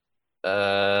type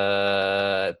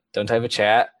a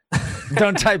chat.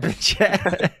 Don't type in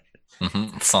chat.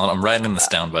 Mm-hmm. I'm writing this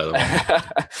down, by the way.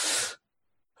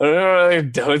 I don't know what other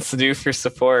don'ts to do for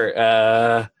support.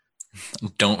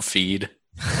 Don't feed.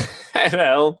 It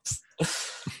helps.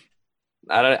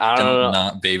 I don't know.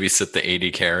 Not babysit the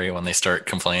AD carry when they start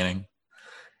complaining.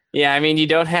 Yeah, I mean you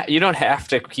don't have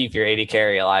to keep your AD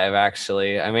carry alive.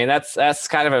 Actually, I mean that's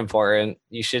kind of important.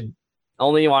 You should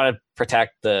only want to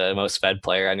protect the most fed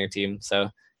player on your team, so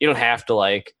you don't have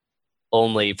to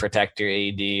only protect your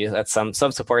AD. That's some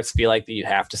supports feel like that you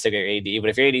have to stick with your AD, but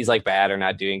if your AD is bad or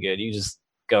not doing good, you just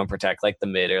go and protect the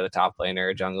mid or the top laner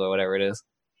or jungle or whatever it is.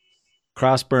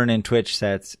 Crossburn in Twitch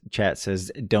chat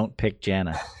says, "Don't pick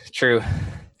Janna." True.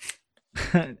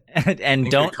 and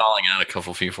don't you're calling out a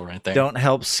couple people right there. Don't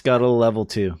help Scuttle level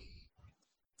 2.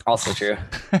 Also true.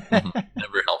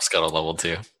 Never help Scuttle level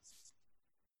 2.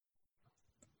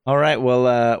 All right.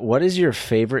 Well, what is your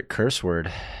favorite curse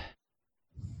word?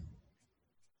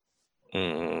 I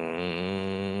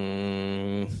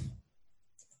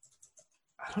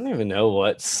don't even know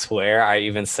what swear I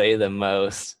even say the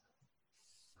most.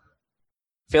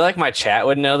 I feel like my chat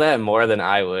would know that more than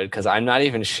I would, because I'm not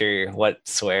even sure what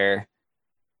swear.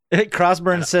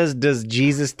 Crossburn says, "Does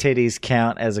Jesus titties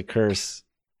count as a curse?"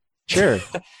 Sure.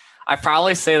 I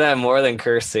probably say that more than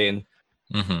cursing.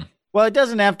 Mm-hmm. Well, it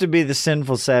doesn't have to be the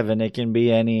sinful 7. It can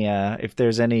be any, if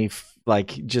there's any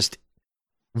just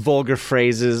vulgar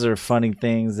phrases or funny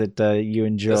things that you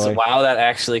enjoy. Does "wow, that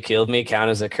actually killed me" count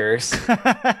as a curse?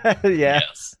 Yeah.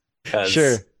 Yes.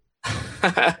 Sure.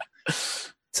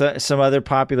 So some other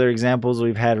popular examples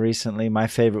we've had recently. My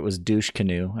favorite was douche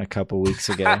canoe a couple weeks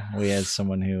ago. We had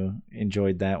someone who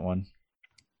enjoyed that one.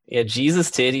 Yeah,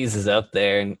 Jesus titties is up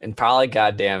there, and probably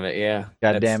God damn it. Yeah.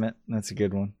 God damn it. That's a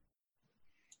good one.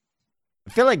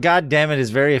 I feel like God damn it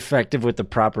is very effective with the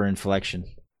proper inflection.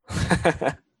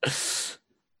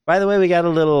 By the way, we got a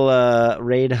little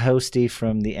raid hosty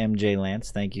from the MJ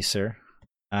Lance. Thank you, sir.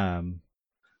 But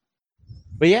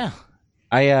yeah,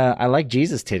 I like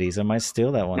Jesus titties. I might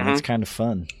steal that one. Mm-hmm. That's kind of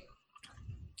fun.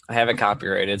 I have it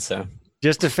copyrighted, so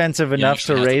just offensive enough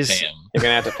to raise. You're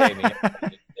gonna have to pay me. To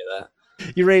do that.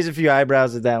 You raise a few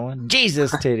eyebrows at that one.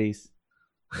 Jesus titties.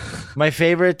 My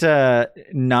favorite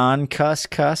non-cuss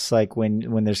cuss, like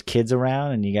when there's kids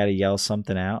around and you got to yell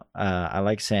something out. I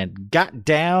like saying "got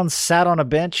down, sat on a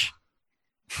bench."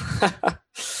 I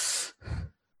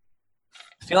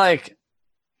feel like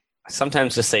I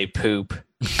sometimes just say "poop"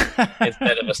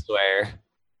 instead of a swear,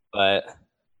 but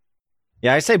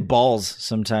yeah, I say balls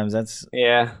sometimes. That's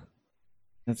a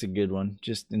good one.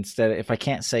 Just instead, if I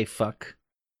can't say fuck,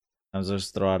 I'll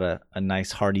just throw out a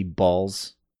nice hearty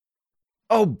balls.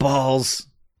 Oh, balls.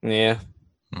 Yeah.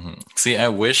 Mm-hmm. See, I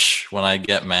wish when I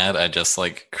get mad, I just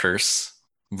curse.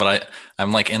 But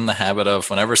I'm in the habit of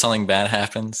whenever something bad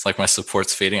happens, my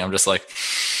support's fading, I'm just I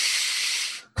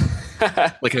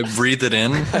breathe it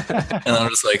in and I'm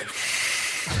just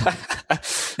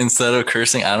instead of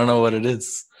cursing, I don't know what it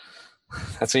is.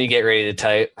 That's when you get ready to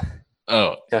type.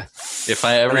 Oh, if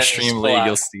I ever stream League,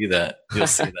 you'll see that. You'll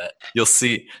see that. You'll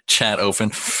see chat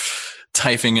open.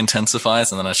 Typing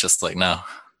intensifies, and then it's just no.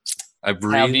 I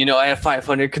breathe. How do you know I have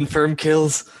 500 confirmed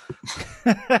kills?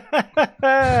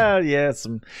 Yeah,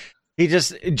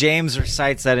 James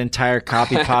recites that entire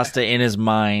copy pasta in his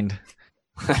mind.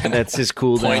 And that's his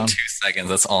cooldown. 0.2 seconds.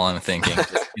 That's all I'm thinking,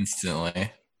 just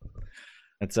instantly.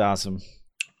 That's awesome.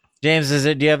 James,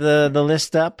 do you have the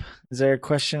list up? Is there a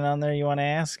question on there you want to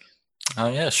ask? Oh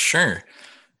yeah, sure.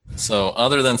 So,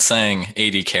 other than saying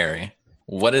AD carry,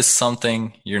 what is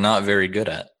something you're not very good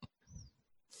at?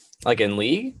 Like in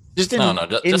League? Just in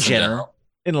just in general,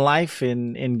 in life,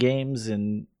 in games,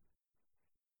 and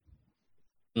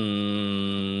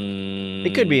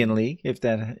it could be in League if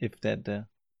that.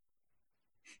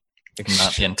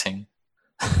 Not hinting.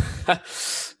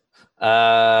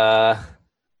 Trying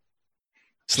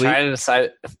to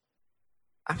decide.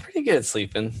 I'm pretty good at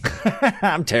sleeping.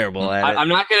 I'm terrible at it. I'm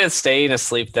not good at staying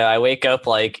asleep though. I wake up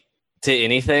like to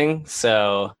anything,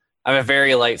 so I'm a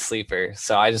very light sleeper.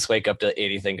 So I just wake up to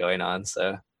anything going on.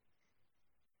 So,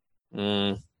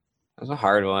 that's a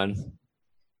hard one.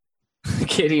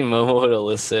 Getting Momo to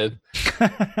listen.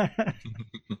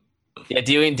 Yeah,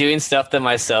 doing stuff that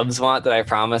my subs want that I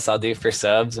promise I'll do for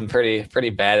subs. I'm pretty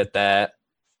bad at that.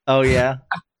 Oh yeah.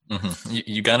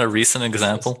 You got a recent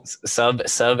example? Sub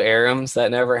Arams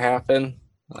that never happen.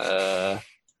 I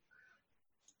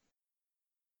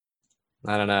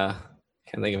don't know.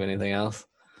 Can't think of anything else.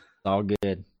 All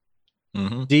good.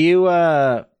 Mm-hmm. Do you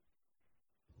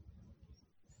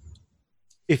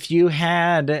if you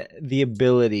had the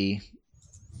ability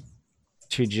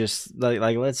to just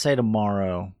like let's say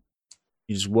tomorrow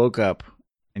you just woke up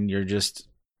and you're just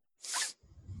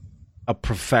a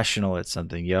professional at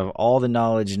something. You have all the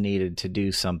knowledge needed to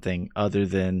do something other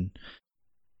than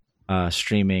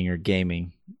streaming or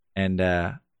gaming, and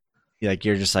like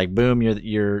you're just like boom,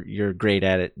 you're great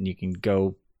at it, and you can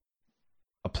go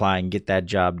apply and get that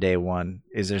job day one.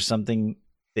 Is there something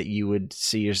that you would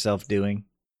see yourself doing?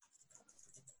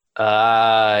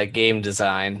 Game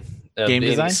design. Game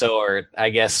design? So, I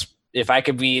guess if I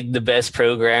could be the best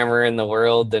programmer in the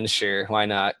world, then sure, why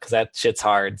not? Because that shit's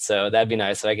hard. So that'd be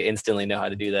nice if I could instantly know how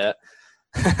to do that.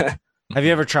 Have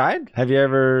you ever tried? Have you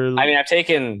ever? I mean, I've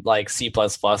taken like C++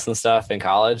 and stuff in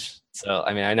college. So,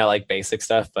 I mean, I know like basic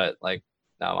stuff, but like,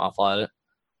 no, I'm awful at it.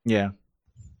 Yeah.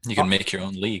 You can make your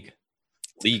own league.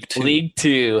 League 2. League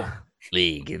 2.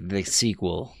 League, the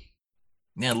sequel.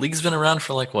 Yeah, League's been around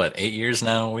for like, what, 8 years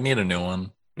now? We need a new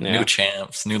one. Yeah. New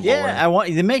champs, new lore. Yeah,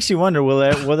 it makes you wonder, will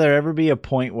there ever be a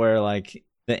point where like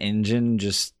the engine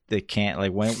just they can't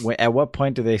like when at what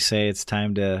point do they say it's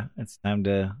time to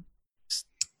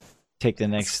take the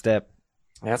next step?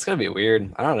 Yeah, it's gonna be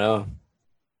weird. I don't know.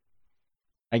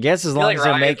 I guess as long as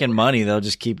they're making money, they'll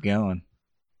just keep going.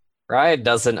 Riot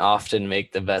doesn't often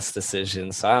make the best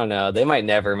decisions, so I don't know. They might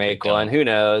never make one. Who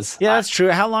knows? Yeah, that's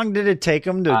true. How long did it take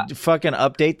them to fucking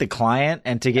update the client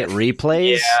and to get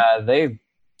replays? Yeah,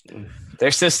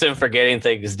 their system for getting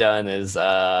things done is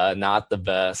not the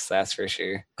best. That's for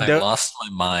sure. I lost my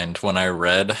mind when I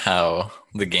read how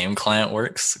the game client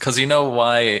works, because you know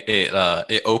why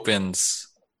it opens,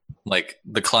 like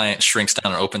the client shrinks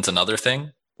down and opens another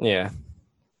thing. Yeah.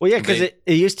 Well, yeah, because it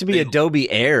used to be Adobe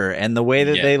Air, and the way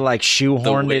that they like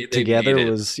shoehorned it together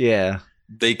was,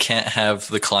 They can't have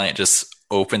the client just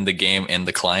open the game in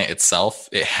the client itself.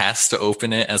 It has to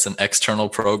open it as an external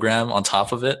program on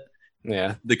top of it.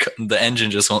 Yeah. The engine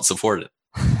just won't support it.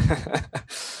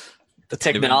 The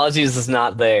technology is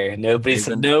not there. Nobody's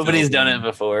done it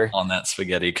before. On that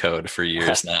spaghetti code for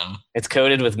years now. It's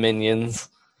coded with minions.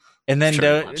 And then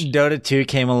Dota 2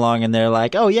 came along and they're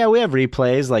like, oh, yeah, we have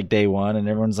replays like day one. And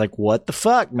everyone's like, what the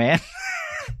fuck, man?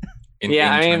 We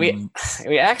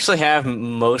actually have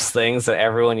most things that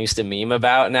everyone used to meme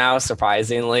about now,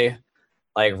 surprisingly.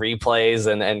 Like replays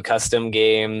and custom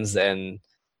games and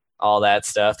all that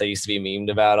stuff that used to be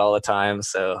memed about all the time.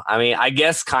 So, I mean, I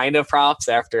guess kind of props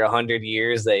after 100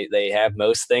 years. They have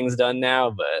most things done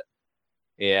now. But,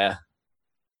 yeah.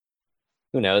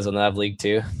 Who knows when they'll have League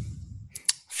 2?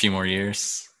 Few more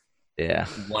years. Yeah.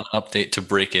 One update to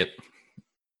break it.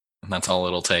 And that's all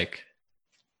it'll take.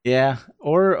 Yeah.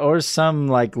 Or some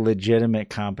like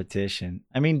legitimate competition.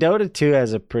 I mean, Dota 2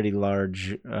 has a pretty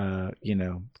large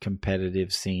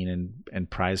competitive scene and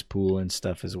prize pool and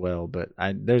stuff as well, but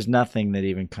there's nothing that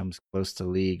even comes close to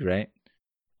League, right?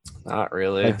 Not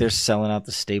really. Like they're selling out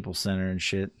the Staples Center and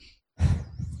shit.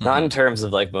 Not in terms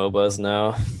of like MOBAs,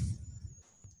 no.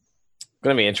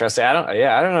 Gonna be interesting. I don't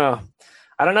know.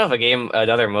 I don't know if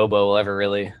another MOBA will ever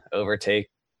really overtake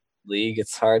League.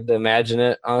 It's hard to imagine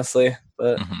it, honestly.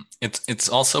 But it's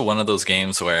also one of those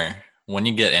games where when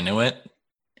you get into it,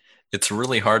 it's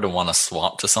really hard to want to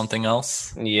swap to something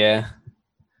else. Yeah.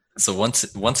 So once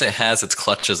it has its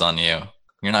clutches on you,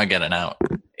 you're not getting out.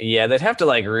 Yeah, they'd have to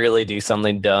like really do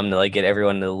something dumb to like get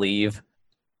everyone to leave.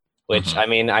 Which I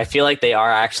mean, I feel like they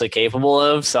are actually capable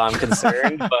of, so I'm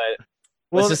concerned, but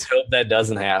let's just hope that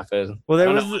doesn't happen. Well,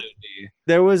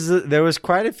 there was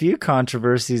quite a few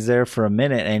controversies there for a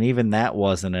minute, and even that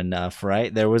wasn't enough,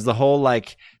 right? There was the whole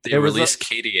like they released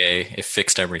KDA, it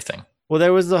fixed everything. Well,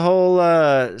 there was the whole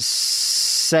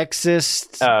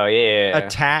sexist Oh yeah.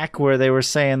 attack where they were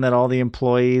saying that all the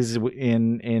employees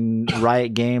in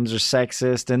Riot Games are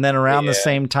sexist, and then around the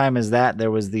same time as that,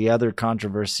 there was the other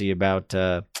controversy about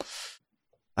what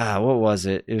was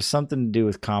it? It was something to do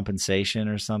with compensation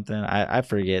or something. I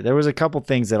forget. There was a couple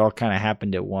things that all kind of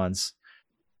happened at once,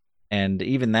 and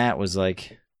even that was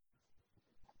like,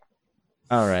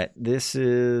 all right, this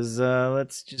is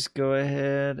let's just go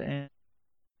ahead and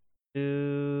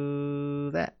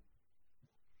do that.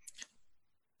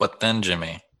 But then,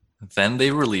 Jimmy, then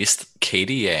they released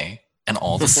KDA and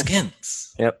all the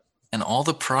skins. Yep. And all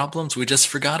the problems, we just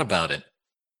forgot about it.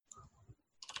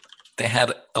 They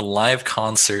had a live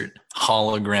concert,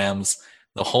 holograms,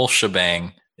 the whole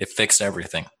shebang. It fixed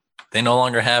everything. They no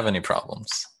longer have any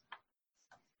problems.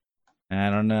 I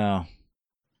don't know.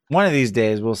 One of these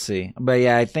days, we'll see. But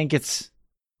yeah, I think it's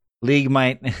League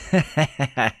might.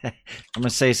 I'm going to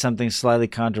say something slightly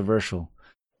controversial.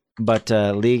 But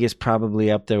League is probably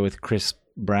up there with Chris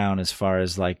Brown as far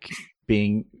as like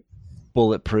being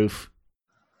bulletproof.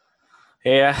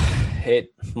 Yeah,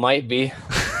 it might be.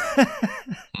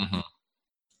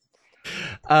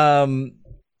 All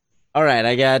right,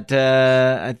 I got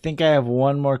I think I have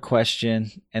one more question,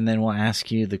 and then we'll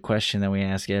ask you the question that we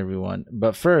ask everyone.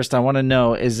 But first, I want to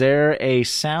know, is there a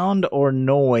sound or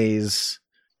noise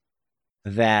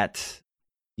that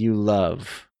you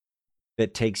love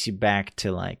that takes you back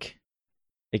to, like,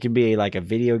 it can be like a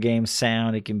video game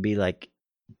sound, it can be like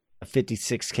a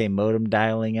 56K modem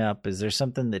dialing up. Is there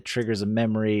something that triggers a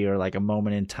memory or like a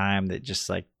moment in time that just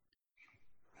like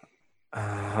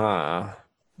It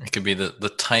could be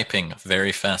the typing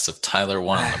very fast of Tyler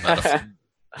 1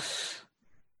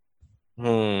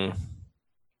 about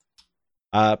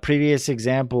previous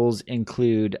examples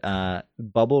include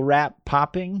bubble wrap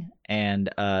popping and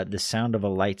the sound of a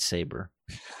lightsaber.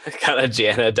 Got a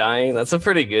Janna dying. That's a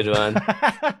pretty good one.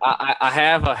 I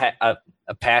have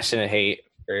a passionate hate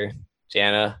for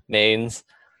Janna mains.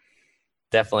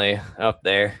 Definitely up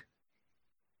there.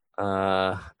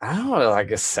 I don't know,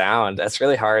 like a sound. That's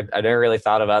really hard. I never really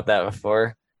thought about that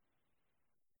before.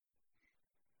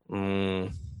 For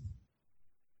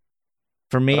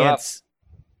me, it's...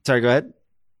 Sorry, go ahead.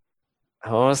 I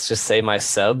almost just say my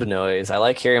sub noise. I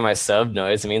like hearing my sub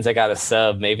noise. It means I got a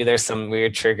sub. Maybe there's some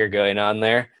weird trigger going on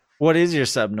there. What is your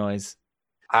sub noise?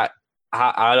 How do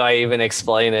I even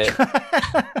explain it?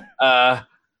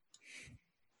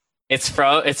 It's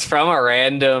from a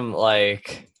random,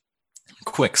 like...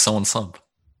 Quick, someone sub.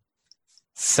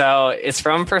 So it's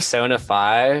from Persona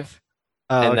 5.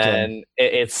 And okay. then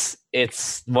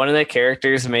it's one of the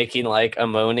characters making like a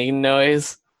moaning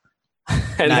noise.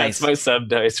 And Nice. That's my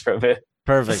sub noise from it.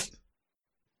 Perfect.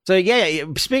 So yeah,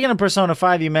 speaking of Persona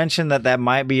 5, you mentioned that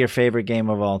might be your favorite game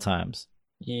of all times.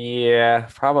 Yeah,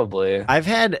 probably. I've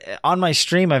had on my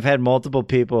stream, I've had multiple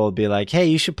people be like, "Hey,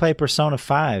 you should play Persona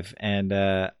 5,"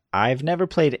 and I've never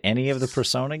played any of the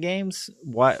Persona games.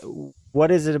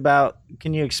 What is it about?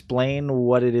 Can you explain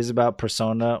what it is about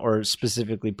Persona, or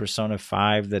specifically Persona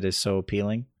 5, that is so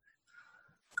appealing?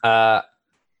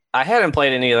 I hadn't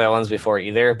played any of the ones before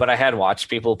either, but I had watched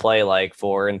people play like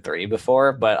 4 and 3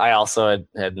 before, but I also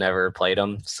had never played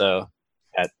them, so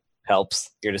that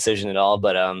helps your decision at all.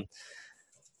 But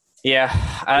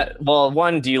yeah. Well,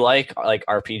 one, do you like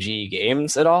RPG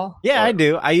games at all? Yeah, I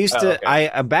do. I used to. Okay.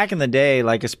 I back in the day,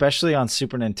 like especially on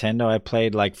Super Nintendo, I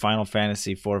played like Final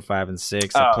Fantasy 4, 5, and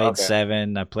 6. I played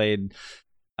 7. I played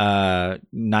 9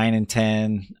 and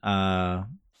 10.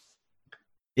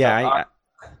 Yeah.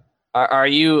 Are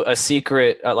you a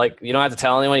secret? Like, you don't have to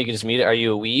tell anyone. You can just meet it. Are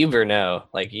you a weeb or no?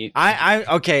 Like you.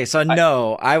 Okay. So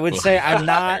no, I would say I'm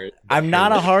not. I'm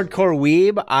not a hardcore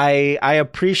weeb. I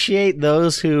appreciate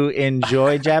those who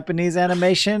enjoy Japanese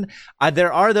animation.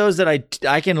 There are those that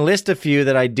I can list a few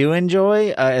that I do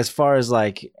enjoy. As far as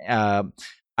like,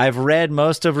 I've read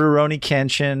most of Rurouni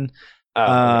Kenshin.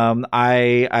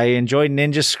 I enjoyed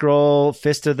Ninja Scroll,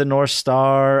 Fist of the North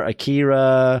Star,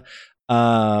 Akira.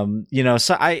 So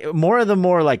more of the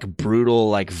more like brutal,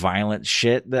 like violent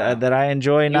shit that I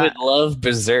enjoy. You would love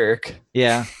Berserk.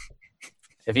 Yeah.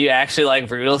 If you actually like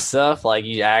brutal stuff, like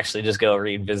you actually just go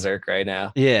read Berserk right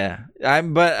now. Yeah.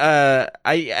 But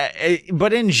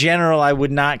in general, I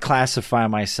would not classify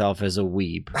myself as a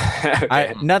weeb.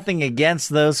 Okay. Nothing against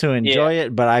those who enjoy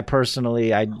it, but I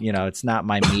personally, it's not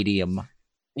my medium.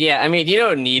 Yeah, I mean, you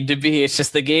don't need to be. It's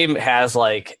just the game has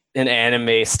like an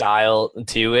anime style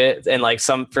to it, and like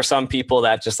for some people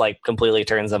that just like completely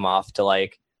turns them off to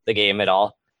like the game at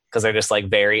all, because they're just like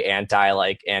very anti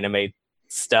like anime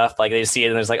stuff. Like they see it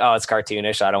and there's like, oh, it's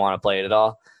cartoonish, I don't want to play it at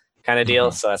all, kind of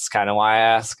deal. So that's kind of why I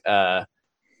ask.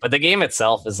 But the game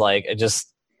itself is like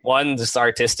just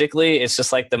artistically, it's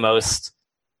just like the most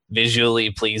visually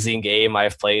pleasing game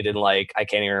I've played in like I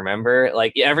can't even remember.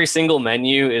 Like every single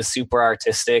menu is super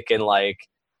artistic and like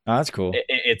Oh, that's cool.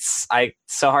 It's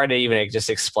so hard to even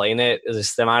just explain it. It's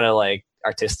just the amount of like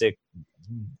artisticness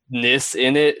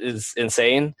in it is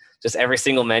insane. Just every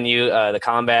single menu, the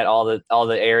combat, all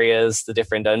the areas, the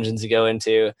different dungeons you go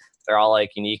into, they're all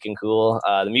like unique and cool.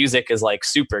 The music is like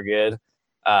super good.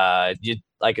 You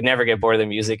like never get bored of the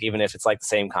music, even if it's like the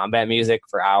same combat music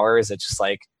for hours. It's just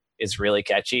like is really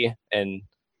catchy, and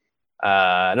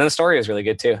then the story is really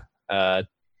good too.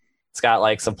 It's got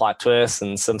like some plot twists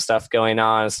and some stuff going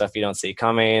on, stuff you don't see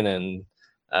coming, and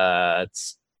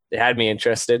it had me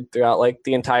interested throughout like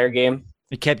the entire game.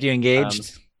 It kept you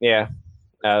engaged. Yeah,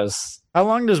 that was. How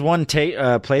long does one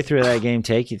playthrough of that game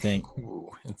take? You think?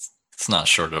 Ooh, it's not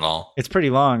short at all. It's pretty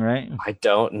long, right? I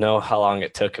don't know how long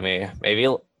it took me. Maybe.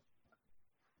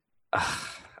 I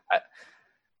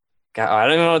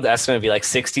don't know. That's going to be like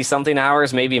 60-something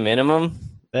hours, maybe minimum.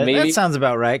 That sounds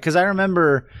about right. Because I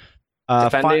remember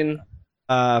depending.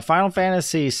 Final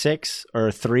Fantasy 6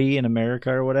 or 3 in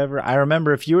America or whatever. I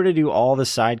remember if you were to do all the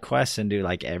side quests and do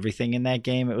like everything in that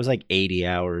game, it was like 80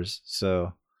 hours.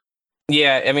 So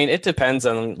yeah, I mean, it depends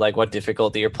on like what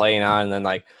difficulty you're playing on, and then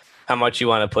like how much you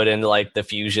want to put into like the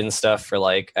fusion stuff for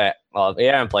like. Well,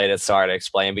 yeah, I haven't played it, so hard to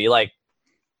explain. But you like.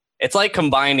 It's like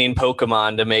combining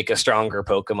Pokemon to make a stronger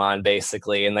Pokemon,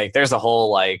 basically, and like there's a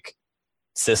whole like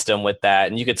system with that,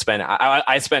 and you could spend.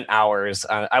 I spent hours.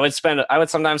 I would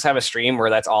sometimes have a stream where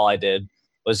that's all I did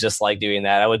was just like doing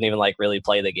that. I wouldn't even like really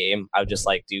play the game. I would just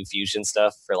like do fusion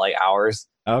stuff for like hours.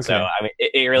 Okay. So I mean,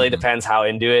 it really depends how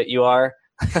into it you are.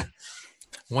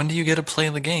 When do you get to play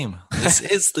the game? This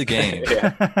is the game.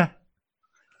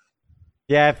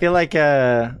 Yeah, I feel like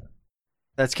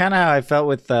that's kind of how I felt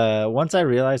with once I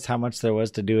realized how much there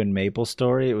was to do in Maple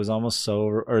Story. It was almost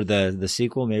or the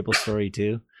sequel Maple Story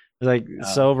 2. It was like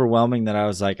so overwhelming that I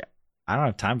was like, I don't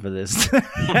have time for this.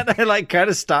 And I like kind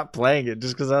of stopped playing it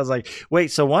just because I was like,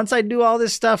 wait, so once I do all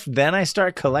this stuff, then I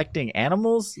start collecting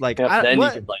animals? Like, then you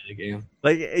can play the game.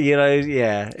 Like, you know,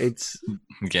 yeah, it's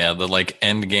yeah, the like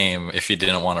end game if you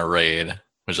didn't want to raid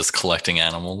was just collecting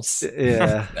animals.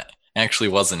 Yeah. Actually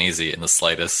wasn't easy in the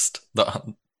slightest.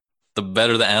 The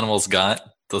better the animals got,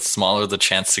 the smaller the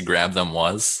chance to grab them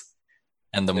was,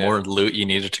 and the more loot you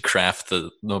needed to craft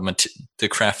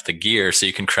the gear, so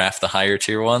you can craft the higher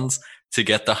tier ones to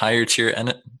get the higher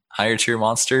tier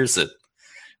monsters. It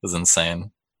was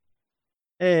insane.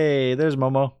 Hey, there's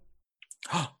Momo.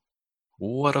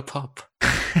 What a pup!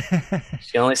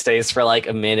 She only stays for like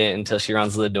a minute until she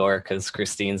runs to the door because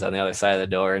Christine's on the other side of the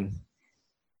door and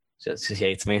she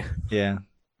hates me. Yeah.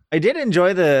 I did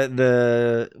enjoy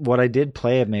the what I did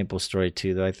play of Maple Story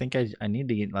 2, though. I think I need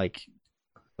to like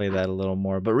play that a little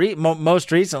more. But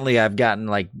most recently, I've gotten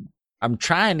like I'm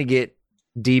trying to get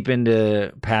deep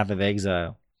into Path of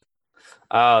Exile.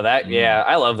 Oh,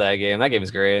 I love that game. That game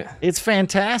is great. It's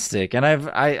fantastic, and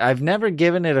I've never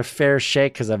given it a fair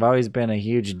shake because I've always been a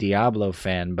huge Diablo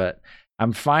fan. But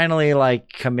I'm finally like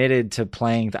committed to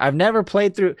playing. I've never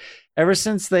played through. Ever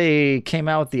since they came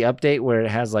out with the update where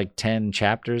it has like 10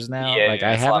 chapters now, like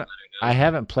I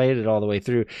haven't played it all the way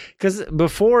through because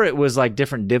before it was like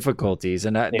different difficulties,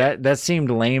 and that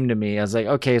seemed lame to me. I was like,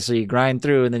 okay, so you grind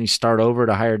through and then you start over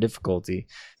to higher difficulty.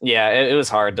 Yeah, it was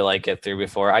hard to like get through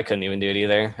before. I couldn't even do it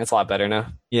either. It's a lot better now.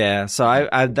 Yeah, so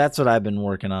I that's what I've been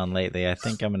working on lately. I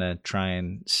think I'm gonna try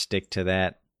and stick to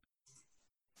that.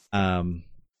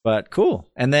 But cool.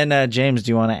 And then James,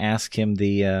 do you want to ask him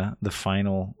the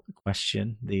final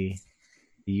question, the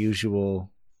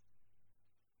usual,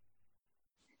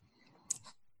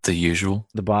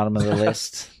 the bottom of the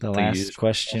list, the last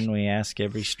question we ask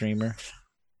every streamer?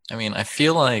 I mean, I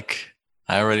feel like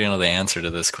I already know the answer to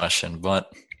this question,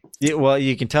 but yeah, well,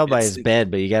 you can tell by his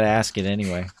bed, but you got to ask it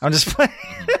anyway. I'm just playing.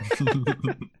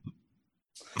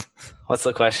 What's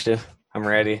the question? I'm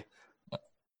ready.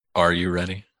 Are you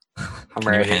ready? I'm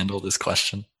ready. Can you handle this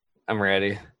question? I'm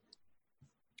ready.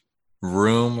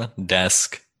 Room,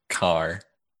 desk, car.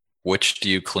 Which do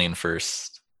you clean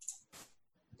first?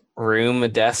 Room,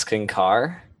 desk, and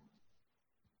car?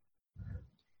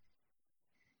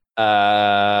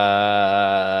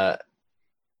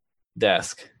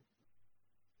 Desk.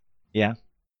 Yeah.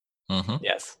 Mm-hmm.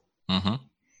 Yes. Mm-hmm.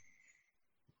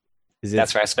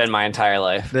 That's where I spend my entire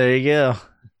life. There you go.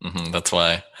 Mm-hmm. That's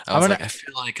why I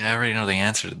feel like I already know the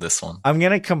answer to this one. I'm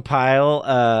going to compile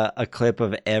a clip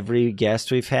of every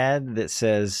guest we've had that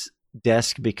says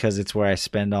desk because it's where I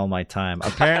spend all my time.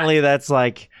 Apparently that's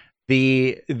like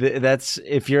that's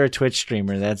if you're a Twitch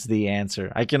streamer, that's the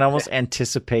answer. I can almost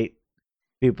anticipate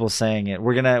people saying it.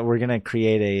 We're gonna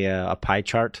create a pie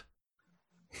chart,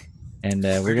 and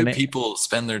we're Where gonna do people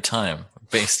spend their time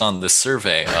based on the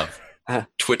survey of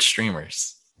Twitch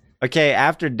streamers? Okay,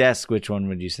 after desk, which one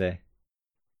would you say?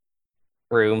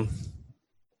 Room.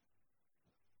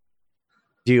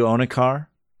 Do you own a car?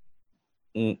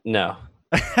 No.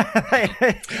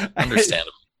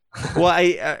 Understandable. Well,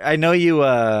 I know you.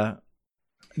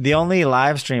 The only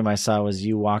live stream I saw was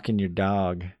you walking your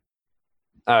dog.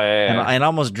 Oh yeah. And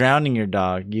almost drowning your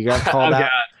dog. You got called Oh, out.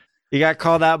 God. You got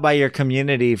called out by your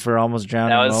community for almost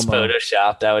drowning. That was Momo.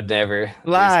 photoshopped. I would never.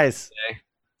 Lies.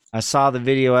 I saw the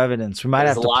video evidence. We might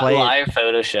have to play live it.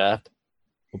 photoshopped.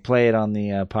 We'll play it on the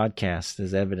podcast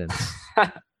as evidence.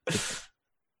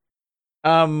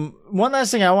 One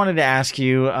last thing I wanted to ask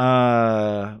you,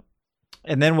 and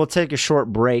then we'll take a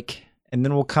short break, and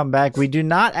then we'll come back. We do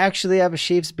not actually have a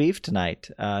Chiefs beef tonight.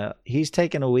 He's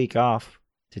taking a week off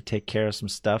to take care of some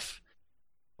stuff,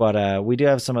 but we do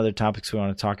have some other topics we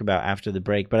want to talk about after the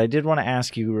break. But I did want to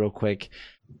ask you real quick,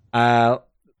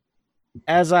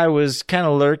 as I was kind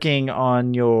of lurking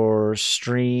on your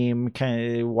stream,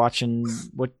 kind of watching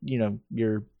what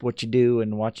what you do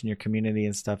and watching your community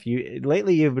and stuff.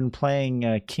 Lately you've been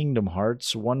playing Kingdom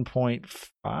Hearts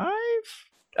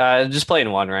 1.5. Just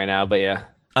playing one right now, but yeah.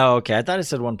 Oh, okay. I thought it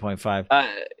said 1.5.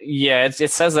 Yeah,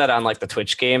 it says that on like the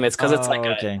Twitch game. It's because it's like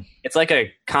it's like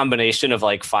a combination of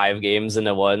like 5 games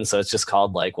into one, so it's just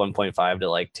called like 1.5 to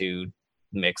like 2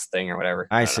 mixed thing or whatever.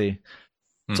 I see.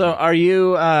 So are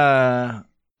you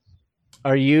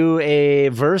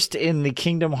versed in the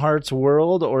Kingdom Hearts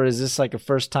world, or is this like a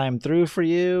first time through for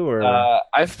you? Or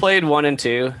I've played 1 and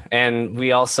 2, and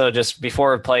we also just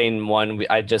before playing 1,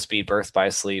 I just beat Birth by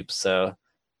Sleep, so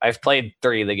I've played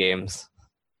 3 of the games.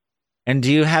 And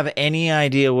do you have any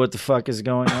idea what the fuck is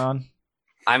going on?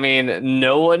 I mean,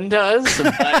 no one does,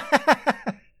 but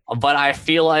I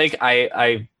feel like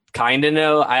I kind of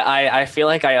know. I feel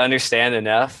like I understand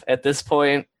enough at this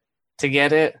point to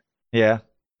get it. Yeah.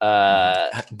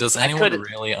 Does anyone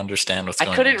really understand what's going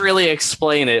on? I couldn't really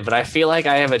explain it, but I feel like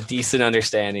I have a decent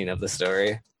understanding of the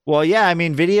story. Well, yeah, I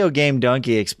mean, Video Game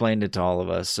Donkey explained it to all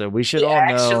of us, so we should all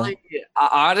know. Actually,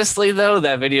 honestly, though,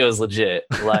 that video is legit.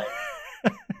 Like,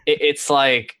 it's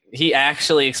like he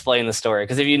actually explained the story.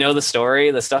 Because if you know the story,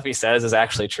 the stuff he says is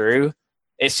actually true.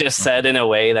 It's just said in a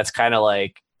way that's kind of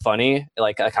like funny,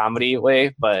 like a comedy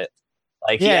way, but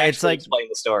like he actually explained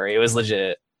the story. It was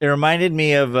legit. It reminded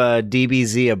me of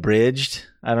DBZ Abridged.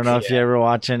 I don't know if you ever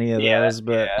watch any of those,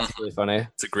 but it's really funny.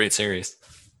 It's a great series.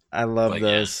 I love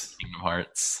those. Kingdom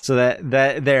Hearts. So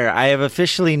that there, I have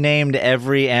officially named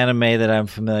every anime that I'm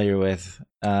familiar with.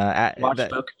 Watch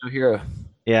Boku no Hero.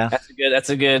 Yeah, that's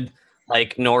a good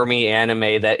like normie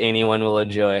anime that anyone will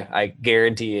enjoy. I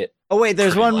guarantee it. Oh wait,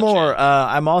 there's one more.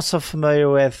 I'm also familiar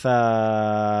with. So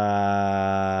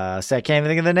I can't even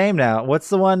think of the name now. What's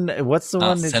the one?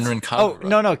 Senran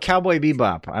Kagura. Oh no, Cowboy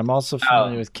Bebop. I'm also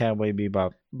familiar with Cowboy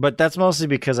Bebop, but that's mostly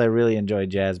because I really enjoy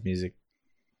jazz music.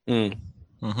 So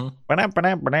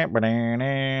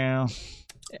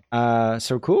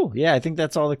cool. Yeah, I think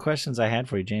that's all the questions I had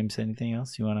for you, James. Anything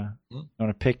else you wanna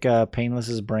pick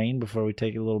Painless's brain before we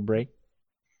take a little break?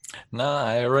 No,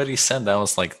 I already said that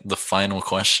was like the final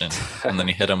question, and then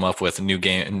you hit him up with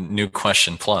new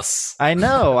question plus. I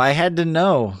know. I had to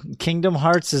know. Kingdom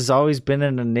Hearts has always been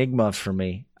an enigma for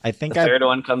me. I think the third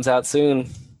one comes out soon.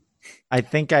 I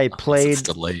think I played. It's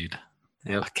delayed.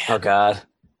 Yep. Oh God.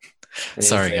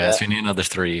 Sorry, guys. We need another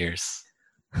 3 years.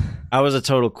 I was a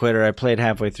total quitter. I played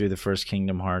halfway through the first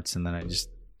Kingdom Hearts, and then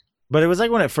but it was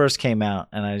like when it first came out,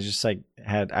 and I just like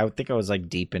I think I was like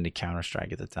deep into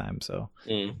Counter-Strike at the time, so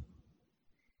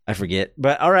I forget.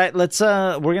 But all right,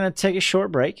 we're gonna take a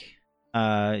short break.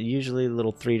 Usually a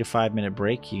little 3 to 5 minute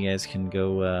break. You guys can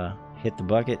go hit the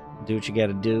bucket, do what you got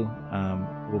to do.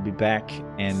 We'll be back,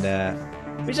 and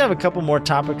we just have a couple more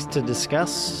topics to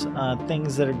discuss.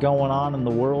 Things that are going on in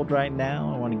the world right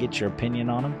now. I want to get your opinion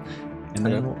on them, and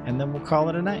then we'll call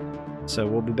it a night. So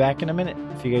we'll be back in a minute.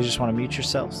 If you guys just want to mute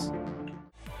yourselves.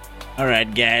 All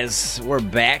right, guys, we're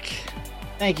back.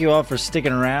 Thank you all for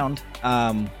sticking around.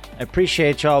 I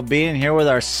appreciate y'all being here with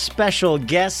our special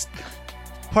guest,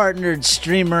 partnered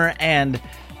streamer and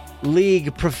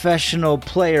league professional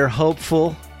player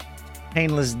hopeful,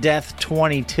 Painless Death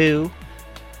 22.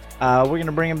 We're going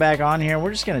to bring him back on here.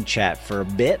 We're just going to chat for a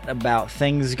bit about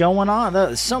things going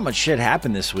on. So much shit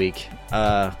happened this week.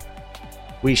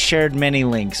 We shared many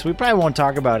links. We probably won't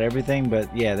talk about everything,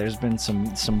 but yeah, there's been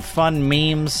some fun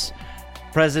memes.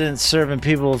 Presidents serving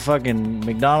people fucking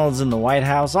McDonald's in the White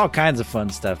House. All kinds of fun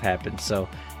stuff happened. So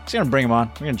just going to bring him on.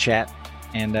 We're going to chat.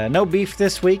 And no beef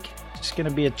this week. Just going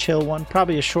to be a chill one.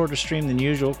 Probably a shorter stream than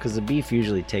usual because the beef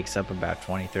usually takes up about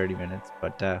 20-30 minutes.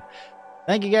 But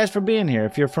thank you guys for being here.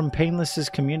 If you're from Painless's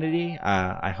community,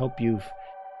 I hope you've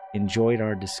enjoyed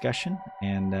our discussion.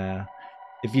 And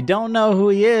if you don't know who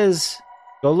he is,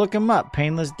 go look him up.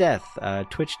 Painless Death.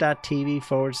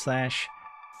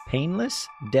 Twitch.tv/Painless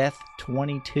Death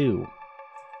 22.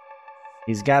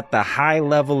 He's got the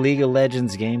high-level League of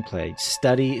Legends gameplay.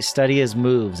 Study his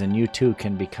moves, and you too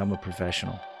can become a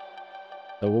professional.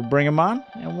 So we'll bring him on,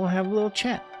 and we'll have a little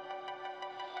chat.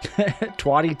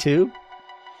 Twatty 2?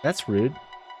 That's rude.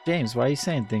 James, why are you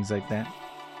saying things like that?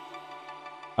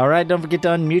 All right, don't forget to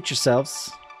unmute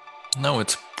yourselves. No,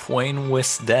 it's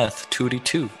Painless Death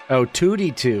 2D2. Oh,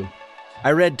 2D2.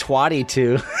 I read Twatty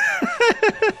 2.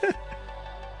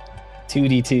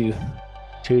 2D2.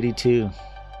 2D2.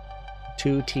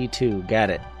 2T2.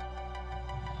 Got it.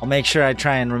 I'll make sure I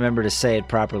try and remember to say it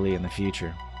properly in the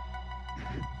future.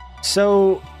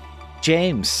 So,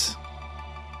 James.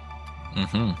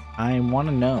 I want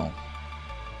to know.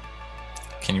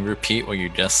 Can you repeat what you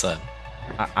just said?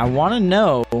 I want to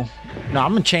know. No,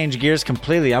 I'm going to change gears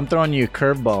completely. I'm throwing you a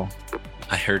curveball.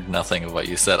 I heard nothing of what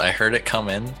you said. I heard it come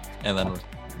in, and then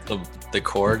the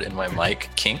cord in my mic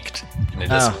kinked, and it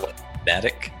just went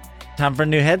static. Time for a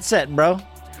new headset, bro.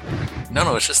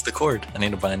 No, it's just the cord. I need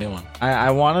to buy a new one.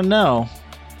 I want to know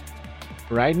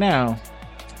right now.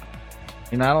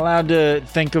 You're not allowed to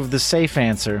think of the safe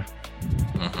answer.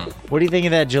 What do you think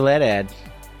of that Gillette ad?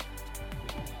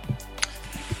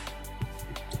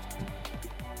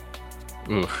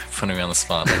 Ooh, putting me on the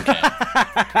spot. Okay.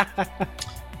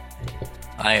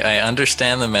 I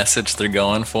understand the message they're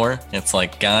going for. It's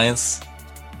like, guys,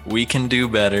 we can do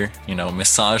better. You know,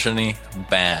 misogyny,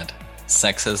 bad.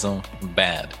 Sexism,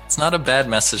 bad. It's not a bad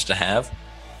message to have.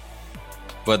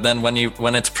 But then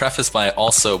when it's prefaced by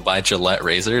also by Gillette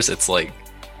razors, it's like,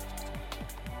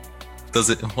 does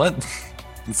it, what?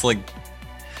 It's like,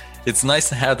 it's nice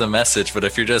to have the message, but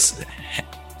if you're just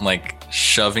like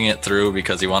shoving it through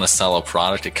because you want to sell a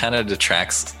product, it kind of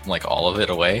detracts like all of it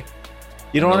away.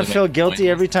 You don't want to feel guilty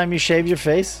every time you shave your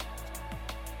face?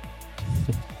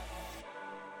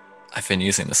 I've been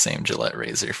using the same Gillette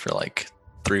razor for like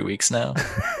 3 weeks now.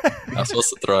 I was supposed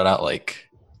to throw it out like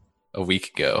a week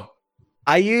ago.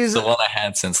 I use the one I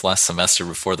had since last semester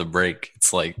before the break.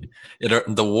 It's like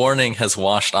the warning has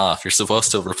washed off. You're supposed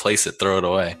to replace it, throw it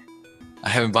away. I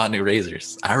haven't bought new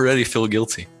razors. I already feel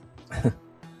guilty.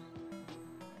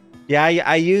 Yeah,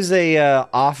 I use a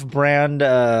off-brand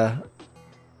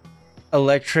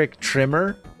electric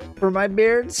trimmer for my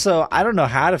beard, so I don't know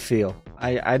how to feel.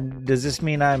 Does this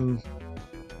mean I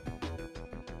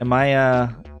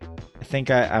think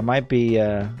I might be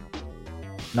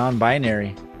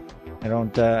non-binary. I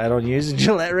don't use a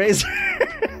Gillette razor.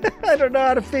 I don't know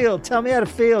how to feel. Tell me how to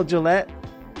feel, Gillette.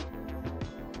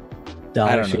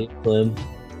 Dollar Shave Club.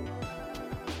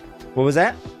 What was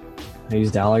that? I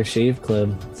use Dollar Shave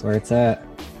Club. That's where it's at.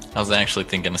 I was actually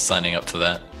thinking of signing up to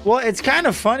that. Well, it's kind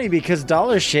of funny because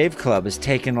Dollar Shave Club has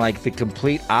taken like the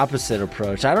complete opposite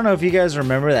approach. I don't know if you guys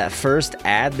remember that first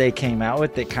ad they came out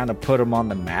with that kind of put them on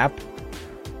the map.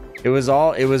 It was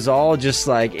all just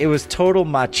like, it was total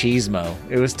machismo.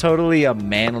 It was totally a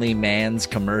manly man's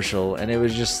commercial, and it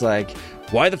was just like,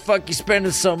 why the fuck you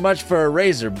spending so much for a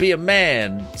razor? Be a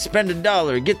man. Spend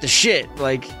 $1. Get the shit.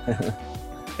 Like,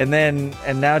 and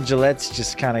now Gillette's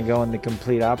just kind of going the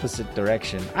complete opposite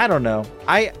direction. I don't know.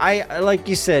 I like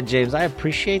you said, James, I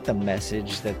appreciate the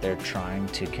message that they're trying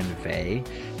to convey,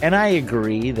 and I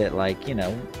agree that, like, you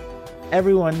know,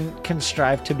 everyone can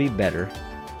strive to be better.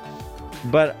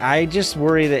 But I just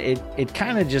worry that it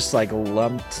kind of just like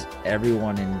lumped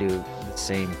everyone into the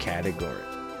same category.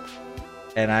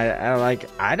 And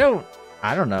I don't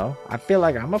know. I feel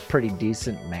like I'm a pretty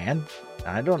decent man.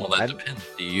 Well, that depends.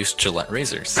 Do you use Gillette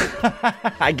razors?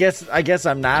 I guess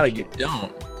I'm not. If you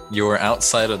don't, you're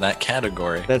outside of that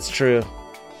category. That's true.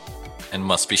 And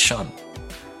must be shunned.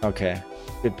 Okay,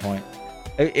 good point.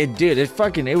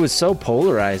 It was so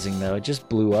polarizing though. It just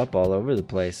blew up all over the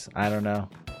place. I don't know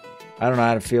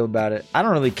how to feel about it. I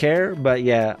don't really care, but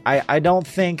yeah, I don't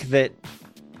think that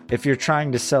if you're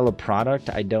trying to sell a product,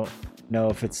 I don't know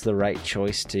if it's the right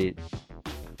choice to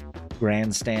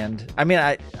grandstand. I mean,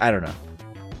 I don't know.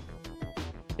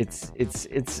 It's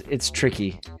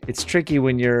tricky. It's tricky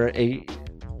when you're a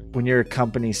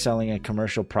company selling a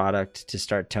commercial product to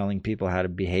start telling people how to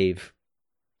behave.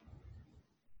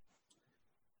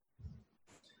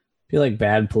 I feel like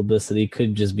bad publicity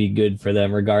could just be good for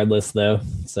them regardless, though.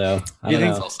 So I don't know.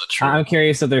 That's also true. I'm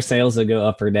curious if their sales will go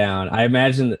up or down. I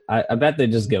imagine, I bet they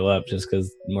just go up just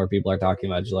because more people are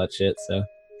talking about Gillette shit. So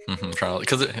Probably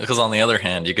because on the other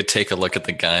hand, you could take a look at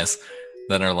the guys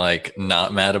that are like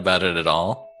not mad about it at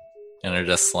all, and are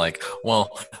just like,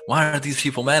 well, why are these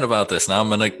people mad about this? Now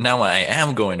I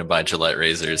am going to buy Gillette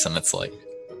razors, and it's like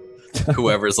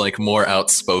whoever's like more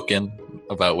outspoken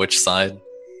about which side.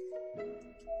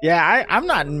 Yeah, I'm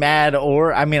not mad,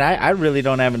 or I really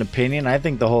don't have an opinion. I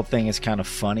think the whole thing is kind of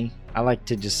funny. I like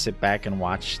to just sit back and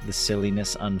watch the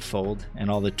silliness unfold and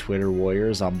all the Twitter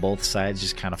warriors on both sides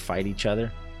just kind of fight each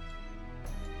other.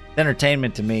 It's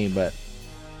entertainment to me, but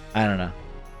I don't know.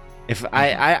 If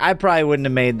I probably wouldn't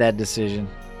have made that decision.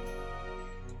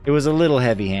 It was a little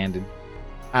heavy-handed.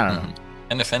 I don't know.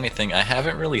 And if anything, I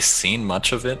haven't really seen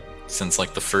much of it since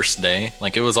like the first day.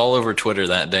 Like it was all over Twitter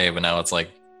that day, but now it's like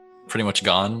pretty much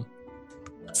gone.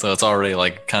 So it's already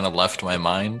like kind of left my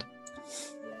mind.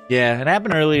 Yeah, it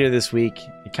happened earlier this week.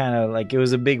 It kind of like it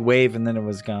was a big wave and then it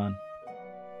was gone.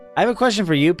 I have a question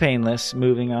for you, Painless,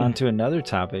 moving on to another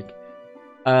topic.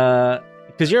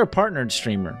 Because you're a partnered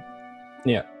streamer.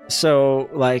 Yeah. So,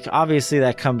 like, obviously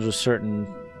that comes with certain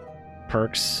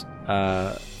perks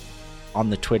on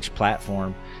the Twitch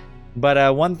platform.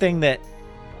 But one thing that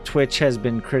Twitch has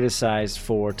been criticized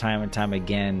for time and time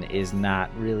again is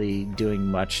not really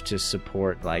doing much to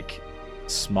support, like,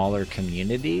 smaller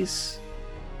communities.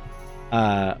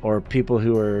 Or people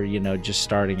who are, just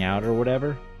starting out or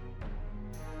whatever.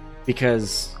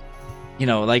 Because,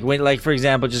 like for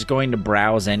example, just going to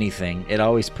browse anything, it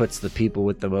always puts the people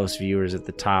with the most viewers at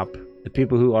the top. The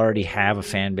people who already have a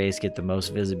fan base get the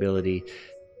most visibility.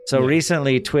 So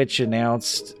recently Twitch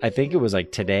announced, I think it was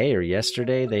like today or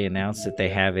yesterday, they announced that they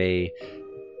have a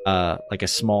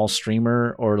small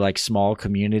streamer or like small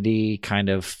community kind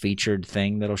of featured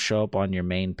thing that'll show up on your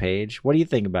main page. What do you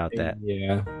think about that?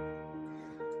 Yeah.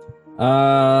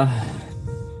 I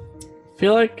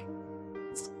feel like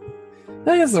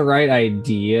it's the right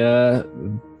idea,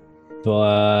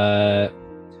 but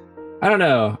I don't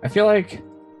know. I feel like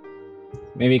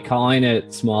maybe calling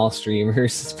it small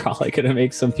streamers is probably going to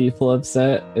make some people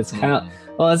upset. It's kind of,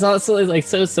 it's also like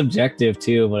so subjective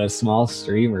too, what a small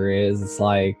streamer is. It's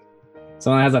like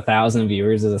someone has 1,000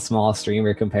 viewers is a small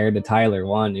streamer compared to Tyler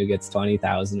One, who gets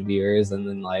 20,000 viewers. And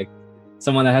then like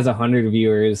someone that has 100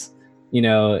 viewers,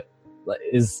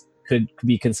 could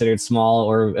be considered small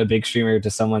or a big streamer to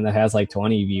someone that has like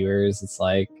 20 viewers. It's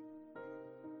like,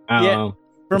 I don't know.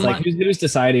 It's like who's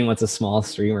deciding what a small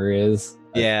streamer is?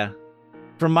 Yeah.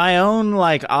 From my own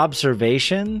like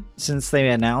observation, since they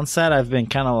announced that, I've been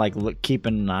kind of like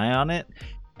keeping an eye on it,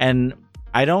 and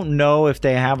I don't know if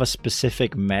they have a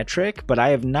specific metric, but I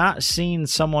have not seen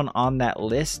someone on that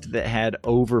list that had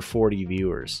over 40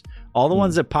 viewers. All the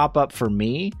ones that pop up for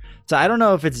me, so I don't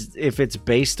know if it's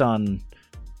based on,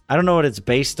 I don't know what it's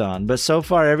based on, but so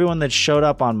far everyone that showed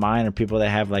up on mine are people that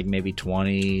have like maybe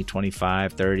 20,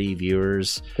 25, 30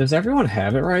 viewers. Does everyone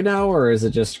have it right now, or is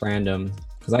it just random?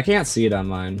 Because I can't see it on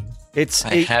mine.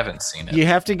 I haven't seen it. You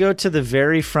have to go to the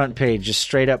very front page, just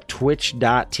straight up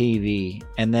twitch.tv.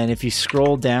 And then if you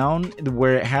scroll down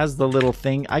where it has the little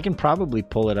thing, I can probably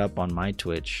pull it up on my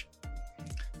Twitch.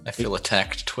 I feel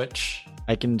attacked, Twitch.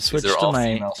 I can switch to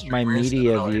my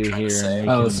media view here.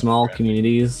 Oh, small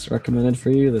communities recommended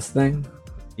for you, this thing?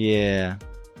 Yeah.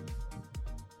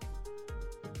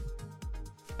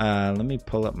 Let me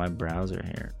pull up my browser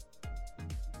here.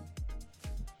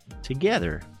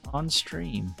 Together on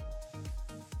stream.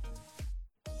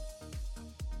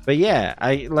 But yeah,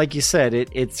 like you said,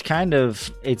 it's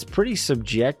pretty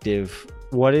subjective.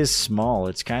 What is small?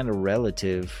 It's kind of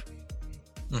relative.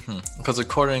 Because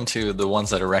according to the ones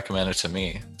that are recommended to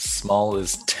me, small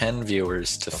is 10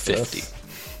 viewers to 50.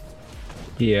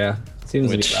 Yeah,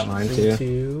 seems to be about mine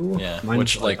too. Yeah,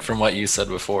 which like from what you said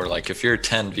before, like if you're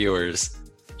 10 viewers,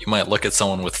 you might look at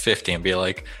someone with 50 and be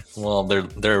like, well,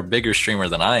 they're a bigger streamer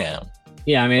than I am.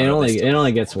 Yeah, I mean, it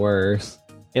only gets worse.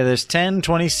 Yeah, there's 10,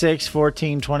 26,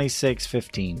 14, 26,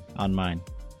 15 on mine.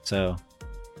 So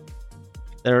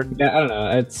I don't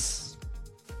know. It's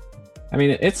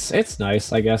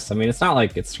nice, I guess. I mean, it's not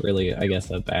like it's really, I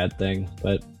guess, a bad thing,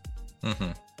 but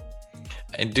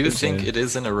I do think it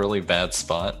is in a really bad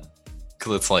spot.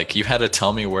 Because it's like you had to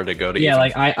tell me where to go to. Yeah,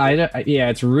 like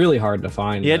it's really hard to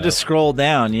find. You had to scroll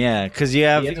down, yeah, because you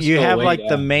have like down.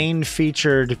 The main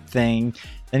featured thing,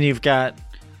 then you've got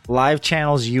live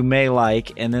channels you may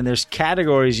like, and then there's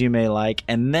categories you may like,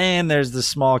 and then there's the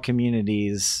small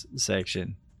communities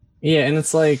section. Yeah, and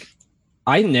it's like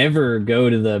I never go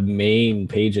to the main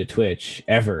page of Twitch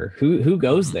ever. Who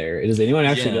goes there? Does anyone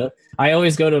actually go? I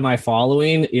always go to my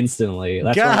following instantly.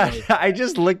 That's God, I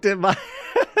just looked at my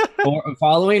or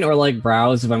following or like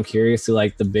browse if I'm curious who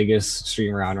like the biggest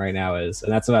streamer on right now is,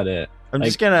 and that's about it. I'm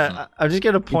just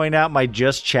gonna point out my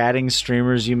just chatting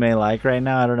streamers you may like right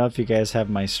now. I don't know if you guys have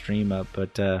my stream up,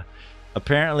 but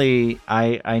apparently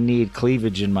I need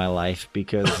cleavage in my life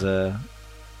because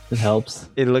It helps.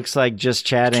 it looks like just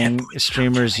chatting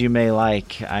streamers you may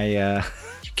like. You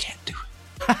can't do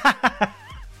it.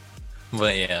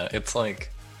 But yeah, it's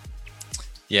like,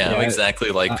 I'm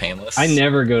exactly like Painless. I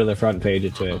never go to the front page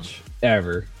of Twitch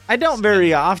ever. I don't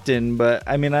very often, but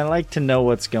I mean I like to know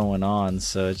what's going on.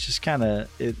 So it's just kind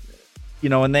of it. You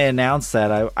know, when they announced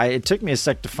that, it took me a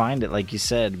sec to find it, like you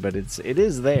said, but it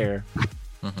is there.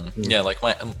 Yeah, like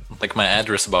my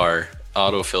address bar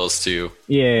autofills to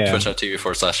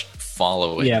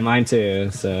twitch.tv/following. Yeah, mine too.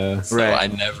 So Right. I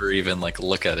never even like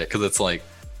look at it because it's like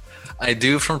I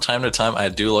do from time to time. I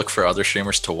do look for other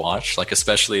streamers to watch, like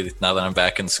especially now that I'm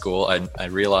back in school. I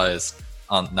realize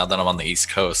now that I'm on the East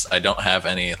Coast, I don't have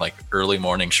any like early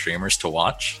morning streamers to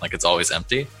watch. Like it's always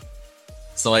empty.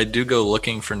 So I do go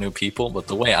looking for new people, but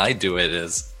the way I do it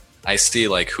is I see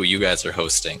like who you guys are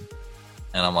hosting,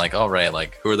 and I'm like, all right,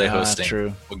 like who are they hosting?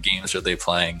 True. What games are they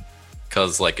playing?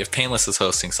 Because like if Painless is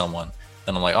hosting someone,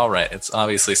 then I'm like, all right, it's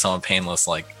obviously someone Painless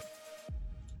like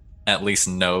at least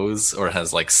knows or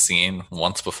has like seen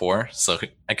once before. So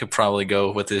I could probably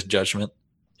go with his judgment,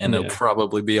 and it'll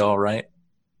probably be all right.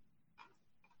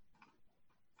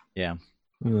 Yeah.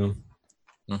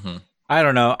 Mm-hmm. I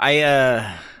don't know.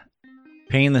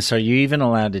 Painless, are you even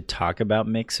allowed to talk about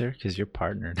Mixer? Because you're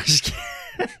partnered. Just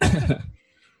kidding.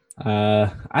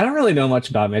 I don't really know much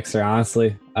about Mixer,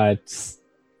 honestly.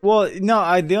 Well,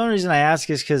 no, the only reason I ask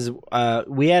is because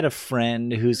we had a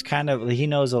friend who's he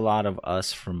knows a lot of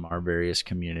us from our various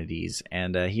communities,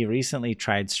 and he recently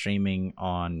tried streaming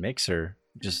on Mixer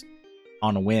just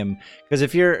on a whim. Because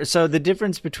the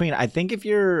difference between, I think if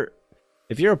you're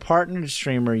a partnered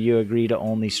streamer, you agree to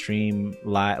only stream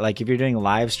live. Like if you're doing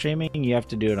live streaming, you have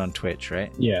to do it on Twitch,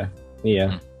 right? Yeah.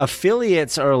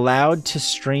 Affiliates are allowed to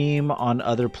stream on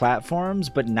other platforms,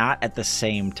 but not at the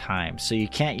same time. So you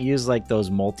can't use like those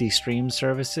multi-stream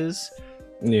services.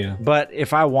 Yeah. But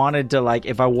if I wanted to, like,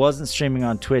 if I wasn't streaming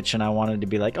on Twitch and I wanted to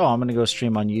be like, oh, I'm going to go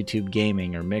stream on YouTube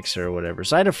Gaming or Mixer or whatever.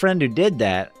 So I had a friend who did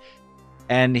that.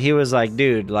 And he was like,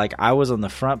 dude, like I was on the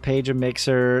front page of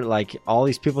Mixer, like all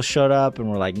these people showed up and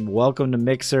were like, welcome to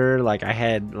Mixer. Like I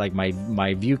had like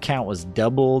my view count was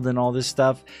doubled and all this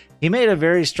stuff. He made a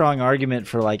very strong argument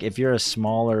for like if you're a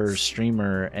smaller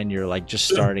streamer and you're like just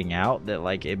starting out, that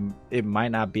like it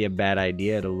might not be a bad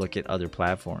idea to look at other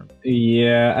platforms.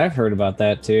 Yeah, I've heard about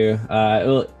that too.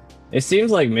 It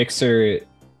seems like Mixer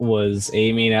was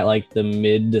aiming at like the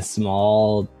mid to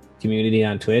small community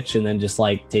on Twitch and then just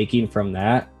like taking from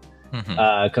that,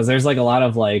 because there's like a lot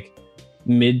of like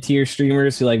mid-tier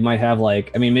streamers who like might have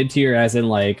like, I mean mid-tier as in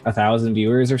like 1,000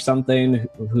 viewers or something,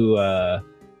 who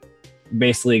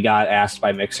basically got asked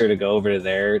by Mixer to go over to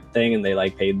their thing and they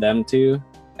like paid them to.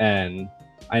 And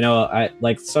I know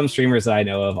like some streamers that I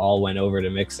know of all went over to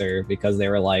Mixer because they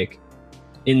were like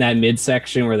in that mid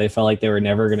section where they felt like they were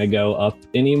never going to go up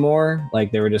anymore.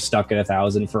 Like they were just stuck at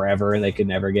 1,000 forever and they could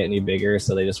never get any bigger.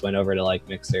 So they just went over to like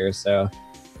Mixer. So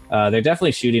they're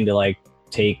definitely shooting to like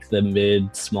take the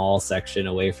mid small section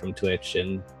away from Twitch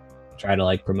and try to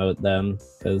like promote them.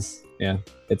 Cause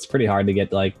it's pretty hard to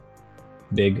get like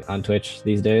big on Twitch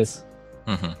these days.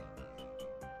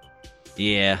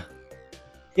 Yeah.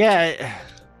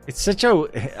 It's such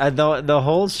the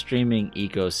whole streaming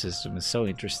ecosystem is so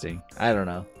interesting. I don't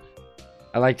know.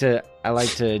 I like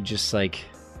to just like,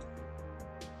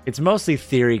 it's mostly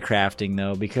theory crafting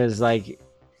though, because like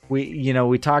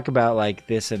we talk about like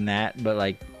this and that, but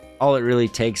like all it really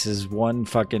takes is one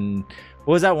fucking,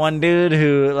 what was that one dude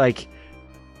who like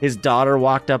his daughter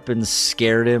walked up and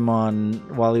scared him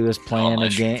while he was playing a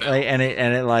game, like, and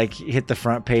it like hit the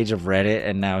front page of Reddit,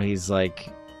 and now he's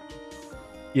like,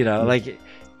 like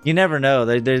you never know.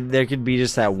 There could be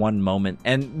just that one moment,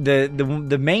 and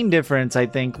the main difference I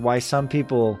think why some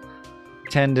people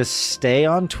tend to stay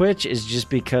on Twitch is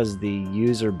just because the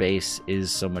user base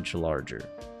is so much larger.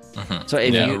 So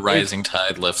rising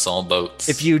tide lifts all boats.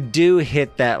 If you do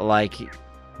hit that, like,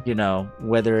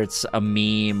 whether it's a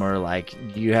meme or like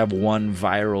you have one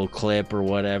viral clip or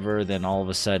whatever, then all of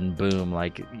a sudden, boom,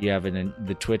 like you have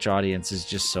the Twitch audience is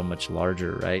just so much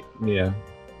larger, right? Yeah.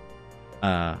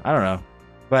 I don't know,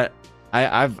 but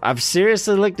I've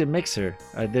seriously looked at Mixer.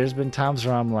 There's been times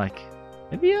where I'm like,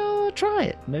 maybe I'll try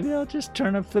it. Maybe I'll just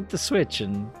flip the switch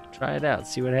and try it out,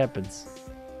 see what happens.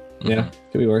 Yeah,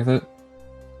 could be worth it.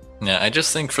 Yeah, I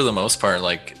just think for the most part,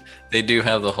 like, they do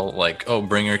have the whole, like, oh,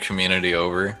 bring your community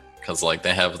over, because, like,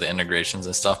 they have the integrations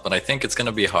and stuff, but I think it's going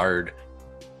to be hard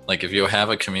Like if you have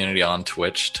a community on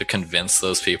Twitch, to convince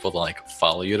those people to like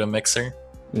follow you to Mixer.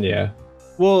 Yeah.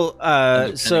 Well,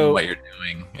 Depending so on what you're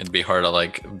doing, it'd be hard to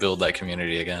like build that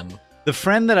community again. the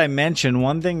friend that I mentioned,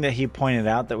 one thing that he pointed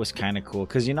out that was kind of cool,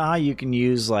 because you know how you can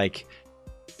use like,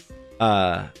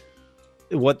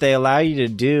 what they allow you to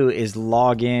do is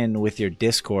log in with your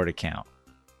Discord account.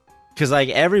 Because like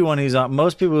everyone who's on,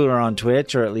 most people who are on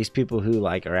Twitch, or at least people who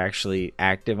like are actually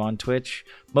active on Twitch,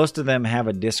 most of them have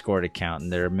a Discord account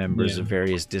and they're members of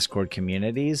various Discord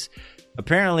communities.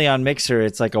 Apparently on Mixer,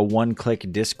 it's like a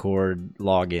one-click Discord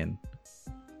login.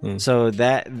 So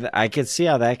that I could see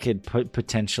how that could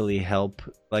potentially help.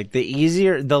 Like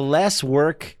the less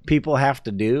work people have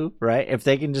to do, right? If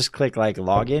they can just click like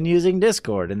login using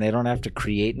Discord and they don't have to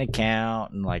create an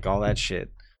account and like all that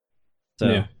shit. So,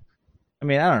 Yeah. I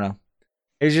mean, I don't know.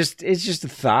 It's just a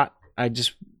thought.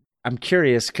 I'm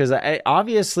curious because I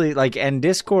obviously like, and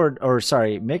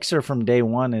Mixer from day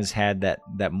one has had that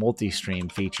multi-stream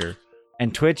feature,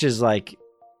 and Twitch is like,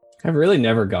 I've really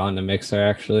never gone to Mixer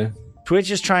actually.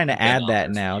 Twitch is trying to add on that it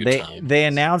a now. few They times.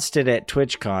 announced it at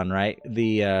TwitchCon, right?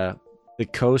 The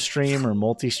co-stream or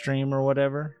multi-stream or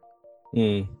whatever.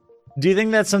 Hmm. Do you think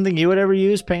that's something you would ever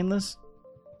use, Painless?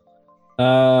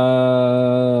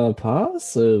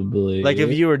 Possibly. Like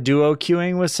if you were duo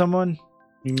queuing with someone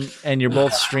and you're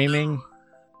both streaming?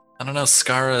 I don't know,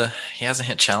 Skara, he hasn't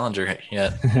hit Challenger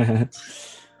yet.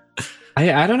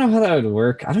 I don't know how that would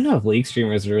work. I don't know if League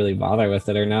streamers would really bother with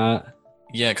it or not.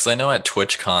 Yeah, because I know at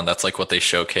TwitchCon, that's like what they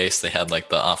showcased. They had like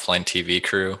the offline TV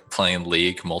crew playing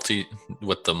League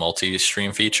with the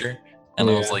multi-stream feature. And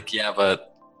I was Yeah. like, yeah,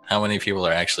 but how many people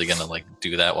are actually going to like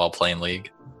do that while playing League?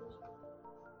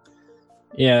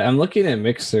 Yeah, I'm looking at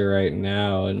Mixer right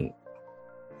now, and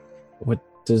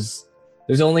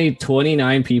there's only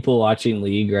 29 people watching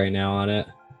League right now on it.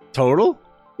 Total?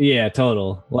 Yeah,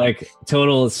 total. Like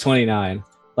total is 29.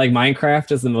 Like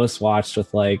Minecraft is the most watched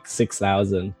with like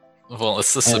 6,000. Well,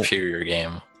 it's the superior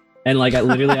game. And like I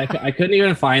literally I couldn't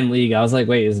even find League. I was like,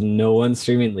 wait, is no one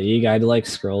streaming League? I had to like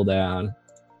scroll down.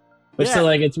 But Yeah. so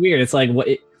like it's weird. It's like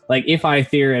like if I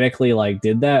theoretically like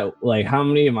did that, like how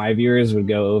many of my viewers would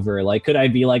go over? Like could I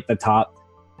be like the top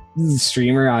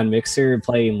streamer on Mixer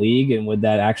playing League, and would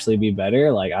that actually be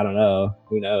better? Like I don't know.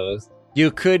 Who knows?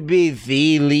 You could be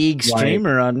the League Like-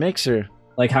 streamer on Mixer.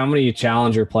 Like how many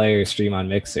Challenger players stream on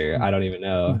Mixer? I don't even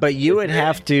know. But you would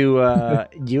have to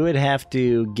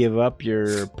give up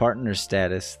your partner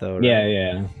status though, right?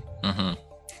 Yeah. Hmm.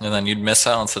 And then you'd miss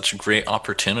out on such great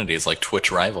opportunities like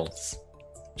Twitch Rivals.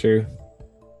 True.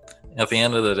 At the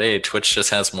end of the day, Twitch just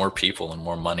has more people and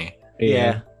more money.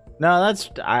 Yeah. No,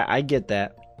 I get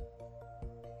that.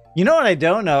 You know what I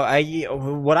don't know?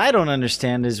 What I don't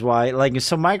understand is why, like,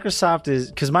 so Microsoft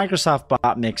because Microsoft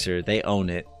bought Mixer, they own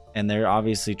it, and they're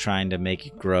obviously trying to make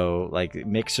it grow. Like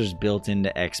Mixer's built into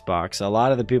Xbox. A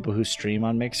lot of the people who stream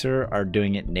on Mixer are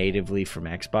doing it natively from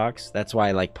Xbox. That's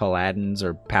why like Paladins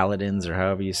or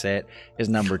however you say it is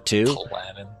number 2,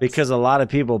 Paladin. because a lot of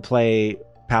people play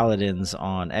Paladins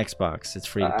on Xbox. It's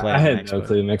free to play. I on had no Xbox.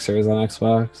 clue Mixer was on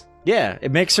Xbox. Yeah,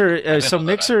 Mixer. didn't So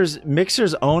know that.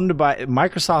 Mixer's owned by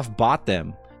Microsoft. Bought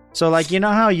them. So like, you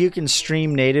know how you can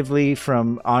stream natively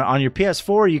from on your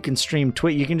PS4. You can stream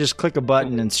Twitch. You can just click a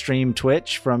button and stream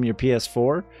Twitch from your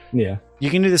PS4. Yeah.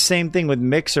 You can do the same thing with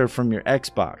Mixer from your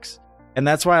Xbox, and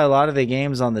that's why a lot of the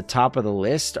games on the top of the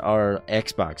list are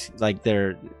Xbox. Like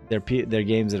they're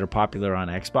games that are popular on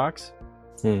Xbox.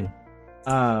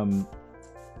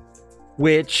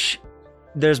 Which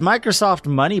there's Microsoft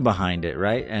money behind it,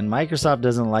 right? And Microsoft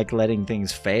doesn't like letting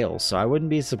things fail, so I wouldn't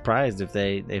be surprised if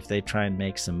they try and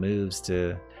make some moves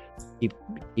to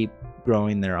keep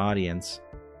growing their audience.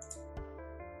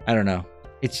 I don't know.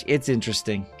 It's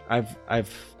interesting. I've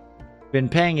been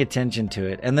paying attention to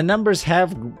it, and the numbers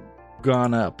have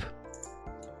gone up.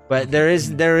 But there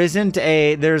isn't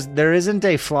a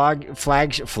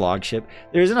flagship.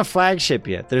 There isn't a flagship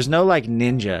yet. There's no like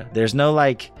Ninja.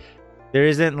 There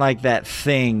isn't like that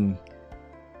thing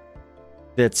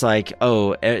that's like,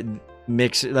 oh,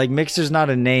 Mixer's not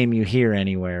a name you hear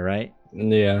anywhere, right?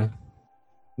 Yeah.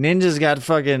 Ninja's got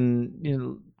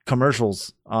fucking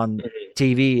commercials on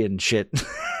TV and shit.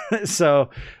 So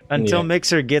until Yeah.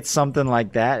 Mixer gets something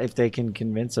like that, if they can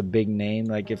convince a big name,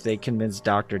 like if they convince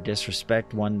Dr.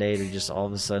 Disrespect one day to just all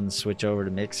of a sudden switch over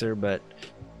to Mixer, but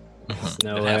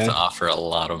No They'd way. have to offer a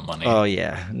lot of money. oh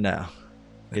yeah, no.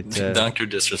 It's Dr.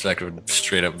 Disrespect would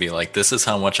straight up be like, this is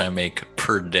how much I make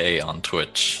per day on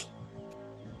Twitch.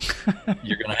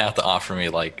 You're going to have to offer me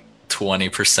like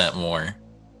 20% more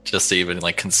just to even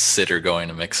like consider going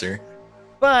to Mixer.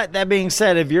 But that being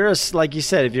said, if you're like you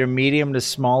said, if you're a medium to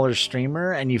smaller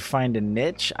streamer and you find a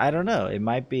niche, I don't know. It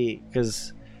might be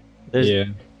because there's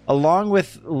along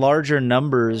with larger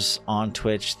numbers on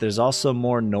Twitch, there's also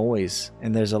more noise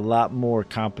and there's a lot more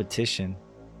competition.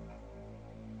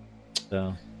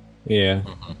 So Yeah.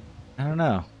 I don't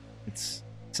know. It's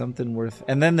something worth.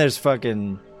 And then there's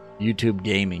fucking YouTube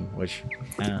Gaming, which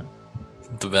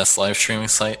The best live streaming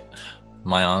site,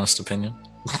 my honest opinion.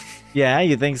 yeah,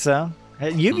 you think so?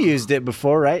 You've used it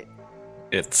before, right?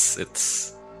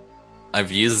 It's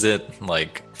I've used it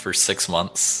like for 6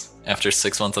 months. After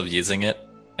 6 months of using it,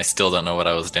 I still don't know what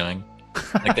I was doing.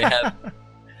 Like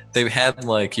they had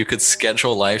like you could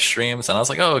schedule live streams, and I was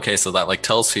like, oh, okay, so that like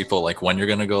tells people like when you're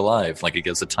gonna go live. Like it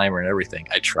gives a timer and everything.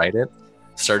 I tried it,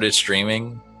 started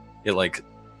streaming, it like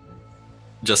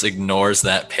just ignores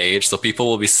that page, so people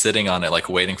will be sitting on it like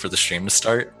waiting for the stream to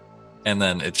start, and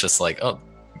then it's just like, oh,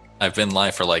 I've been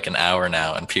live for like an hour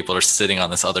now, and people are sitting on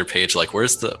this other page like, where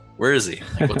is he?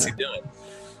 Like, what's he doing?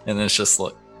 And it's just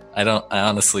like, I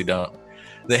honestly don't.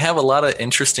 They have a lot of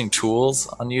interesting tools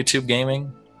on YouTube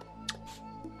Gaming.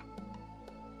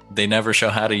 They never show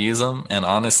how to use them, and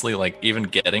honestly, like even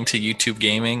getting to YouTube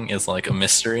Gaming is like a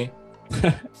mystery.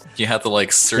 You have to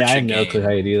like search. I have no clue how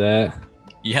you do that.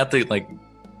 You have to like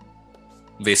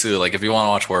basically like if you want to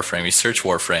watch Warframe, you search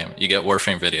Warframe, you get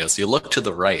Warframe videos. You look to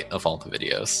the right of all the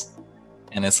videos,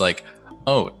 and it's like,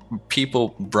 oh,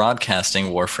 people broadcasting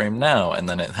Warframe now, and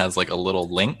then it has like a little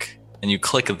link, and you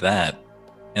click that,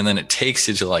 and then it takes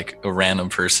you to like a random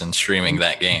person streaming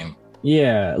that game.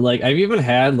 Yeah, like I've even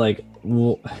had like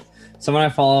someone I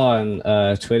follow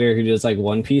on Twitter who does like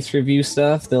One Piece review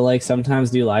stuff. They'll like sometimes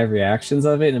do live reactions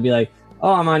of it and it'll be like,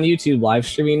 oh, I'm on YouTube live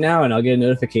streaming now, and I'll get a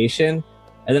notification,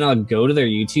 and then I'll go to their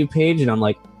YouTube page and I'm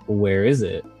like, where is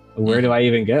it? Where do I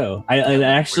even go? I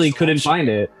actually couldn't find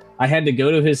it. I had to go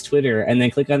to his Twitter and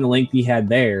then click on the link he had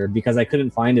there because I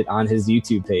couldn't find it on his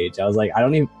YouTube page. I was like,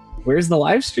 where's the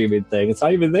live streaming thing? It's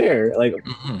not even there. Like,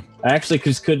 I actually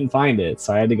just couldn't find it,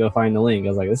 so I had to go find the link. I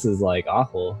was like, this is like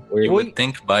awful. You would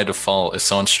think by default if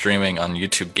someone's streaming on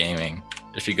YouTube Gaming,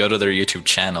 if you go to their YouTube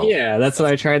channel. Yeah, that's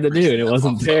what I tried to do, and it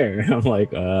wasn't there. I'm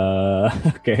like,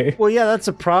 okay. Well, yeah, that's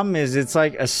the problem. Is it's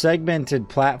like a segmented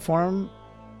platform,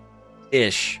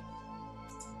 ish.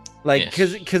 Like,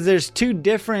 because there's two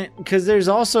different. Because there's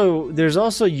also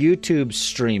YouTube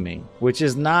streaming, which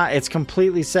is not. It's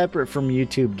completely separate from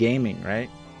YouTube Gaming, right?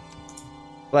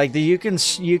 Like you can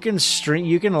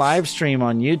live stream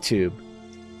on YouTube,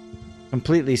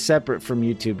 completely separate from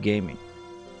YouTube Gaming.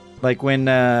 Like when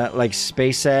like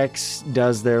SpaceX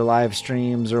does their live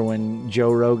streams, or when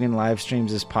Joe Rogan live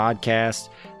streams his podcast,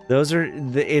 those are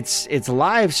it's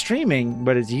live streaming,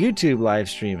 but it's YouTube live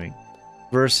streaming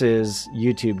versus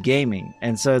YouTube Gaming,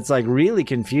 and so it's like really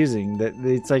confusing. That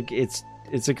it's like it's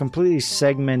a completely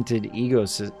segmented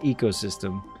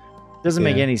ecosystem. Doesn't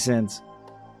make any sense.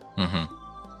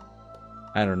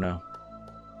 I don't know.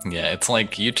 Yeah, it's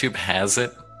like YouTube has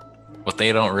it, but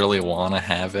they don't really want to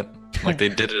have it. Like they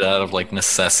did it out of like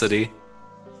necessity.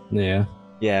 Yeah.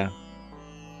 Yeah.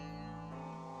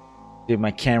 Dude,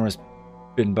 my camera's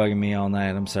been bugging me all night.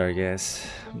 I'm sorry, guys.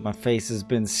 My face has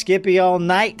been skippy all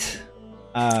night.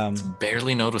 It's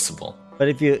barely noticeable. But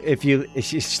it's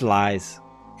just lies.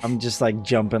 I'm just like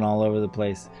jumping all over the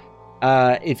place.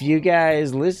 If you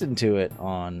guys listen to it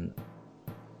on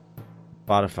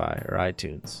Spotify or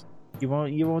iTunes, you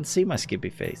won't see my skippy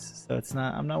face. So it's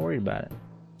not. I'm not worried about it.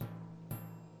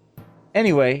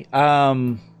 Anyway,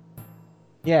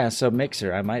 yeah. So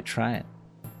Mixer, I might try it,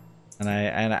 and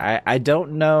I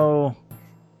don't know.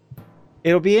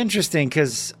 It'll be interesting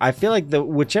because I feel like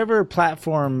whichever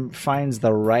platform finds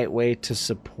the right way to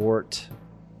support,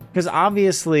 because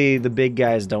obviously the big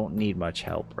guys don't need much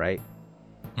help, right?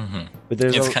 But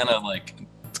it's kind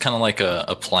of like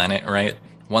a planet, right?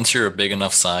 Once you're a big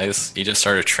enough size, you just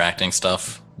start attracting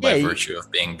stuff by virtue of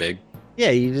being big. Yeah,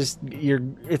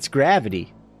 it's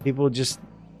gravity. People just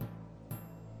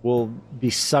will be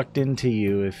sucked into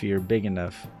you if you're big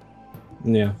enough.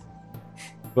 Yeah.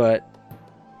 But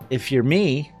if you're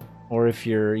me, or if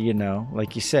you're,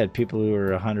 like you said, people who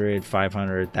are 100,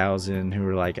 500, 1,000, who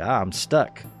are like, I'm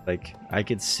stuck. Like, I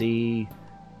could see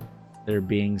there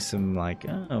being some like,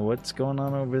 oh, what's going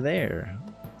on over there?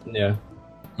 Yeah.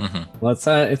 Well,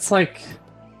 it's like,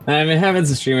 I mean, it happens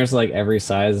to streamers like every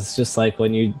size. It's just like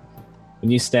when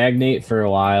you stagnate for a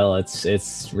while,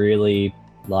 it's really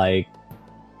like,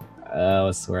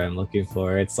 what's the word I'm looking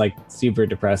for? It's like super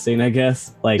depressing, I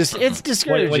guess. Like it's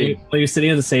discouraging when you're sitting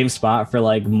in the same spot for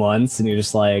like months, and you're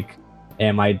just like,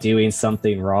 am I doing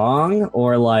something wrong?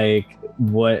 Or like,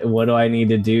 what do I need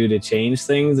to do to change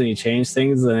things? And you change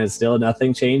things and it's still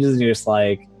nothing changes. And you're just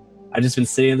like, I've just been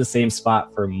sitting in the same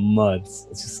spot for months.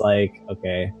 It's just like,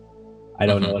 okay, I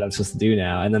don't know what I'm supposed to do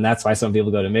now. And then that's why some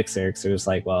people go to Mixer, because they're just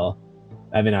like, well,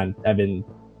 I've been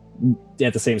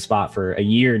at the same spot for a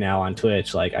year now on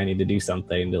Twitch. Like, I need to do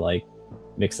something to like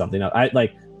mix something up. I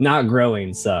like, not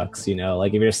growing sucks, you know,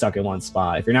 like if you're stuck in one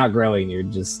spot, if you're not growing, you're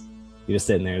just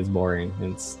sitting there. It's boring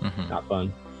and it's not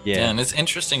fun. Yeah, and it's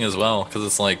interesting as well because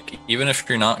it's like, even if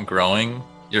you're not growing,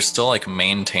 you're still like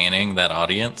maintaining that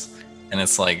audience, and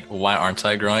it's like, why aren't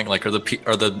I growing? Like,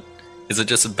 is it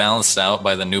just balanced out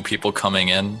by the new people coming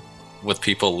in with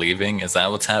people leaving? Is that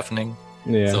what's happening?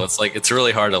 Yeah. So it's like, it's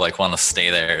really hard to like want to stay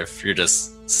there if you're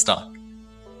just stuck.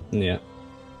 Yeah.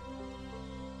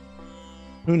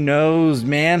 Who knows,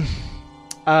 man?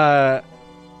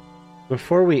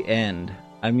 Before we end,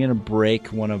 I'm gonna break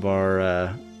one of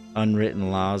our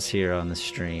unwritten laws here on the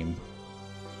stream.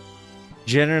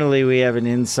 Generally, we have an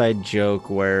inside joke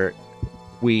where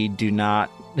we do not.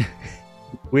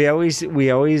 we always,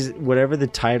 whatever the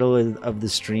title of the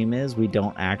stream is, we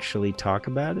don't actually talk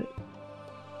about it.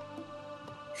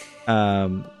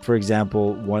 For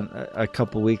example, a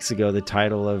couple weeks ago, the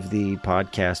title of the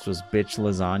podcast was Bitch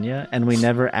Lasagna, and we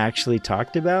never actually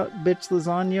talked about Bitch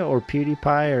Lasagna or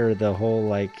PewDiePie or the whole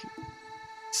like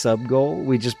sub goal.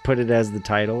 We just put it as the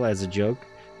title as a joke.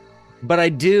 But I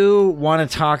do want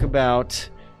to talk about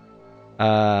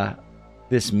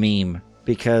this meme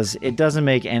because it doesn't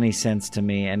make any sense to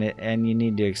me, and you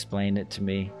need to explain it to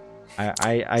me.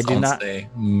 I do not say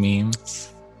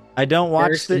memes. I don't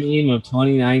watch First meme of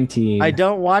 2019. I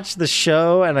don't watch the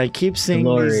show, and I keep seeing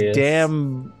these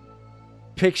damn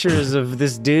pictures of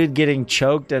this dude getting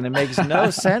choked, and it makes no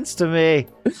sense to me.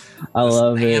 I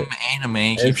love it. it.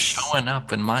 Anime keeps showing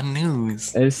up in my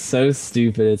news. It's so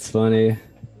stupid. It's funny.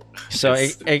 So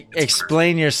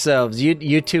explain yourselves.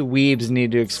 You two weebs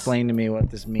need to explain to me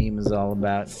what this meme is all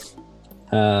about.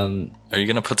 Are you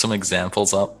gonna put some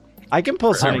examples up? I can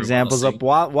pull some examples up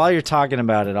while you're talking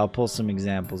about it. I'll pull some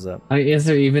examples up. Is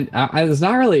there even? There's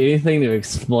not really anything to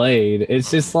explain. It's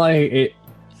just like it.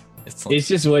 It's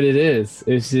just what it is.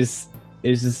 It's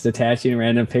just attaching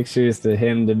random pictures to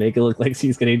him to make it look like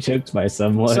he's getting choked by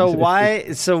someone. So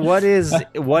why? So what is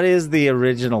the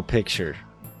original picture?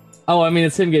 Oh, I mean,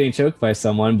 it's him getting choked by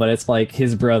someone, but it's like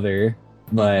his brother.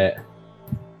 But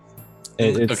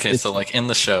so like in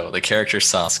the show, the character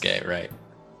Sasuke, right?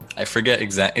 I forget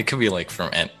exact. It could be like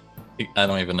from. I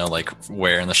don't even know like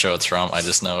where in the show it's from. I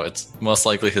just know it's most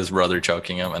likely his brother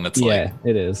choking him, and it's like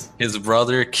it is. His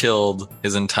brother killed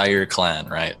his entire clan,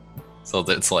 right? So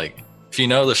it's like, if you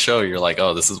know the show, you're like,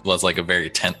 oh, was like a very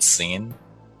tense scene.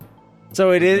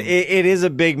 So it is a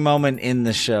big moment in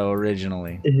the show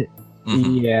originally.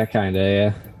 Yeah, kind of.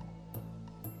 Yeah.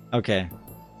 Okay.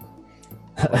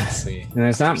 Let's see. And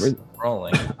it's not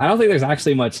rolling. I don't think there's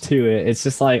actually much to it. It's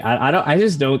just like I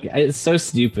just don't. It's so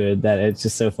stupid that it's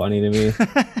just so funny to me.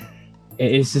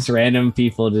 It's just random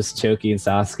people just choking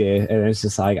Sasuke, and it's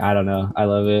just like, I don't know. I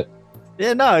love it.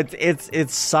 Yeah, no,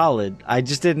 it's solid. I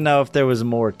just didn't know if there was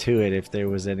more to it. If there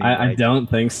was any, I don't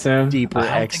think so. Deeper I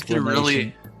don't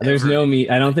explanation. There's no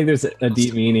I don't think there's a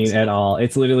deep meaning at all.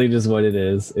 It's literally just what it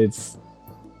is.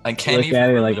 I can't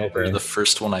even remember the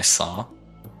first one I saw.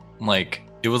 Like,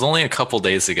 it was only a couple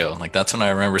days ago. Like, that's when I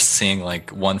remember seeing like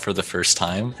one for the first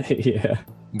time. Yeah.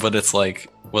 But it's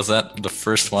like, was that the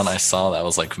first one I saw that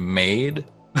was like made?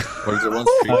 Or is it one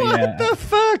What the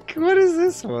fuck? What is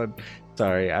this one?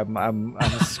 Sorry, I'm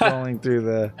scrolling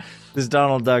through this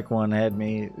Donald Duck one had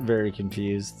me very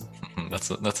confused. That's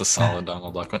a solid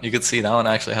Donald Duck one. You can see that one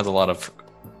actually has a lot of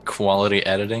quality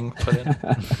editing put in.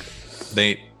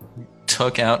 They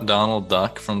took out Donald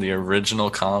Duck from the original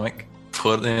comic,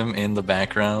 put him in the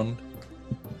background,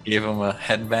 gave him a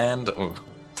headband. Oh,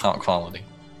 top quality.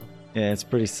 Yeah, it's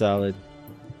pretty solid.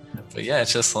 But yeah,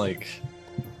 it's just like,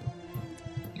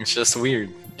 it's just weird.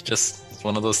 It's just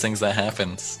one of those things that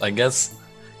happens. I guess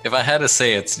if I had to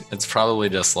say, it's probably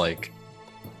just like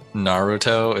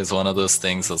Naruto is one of those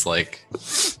things that's like,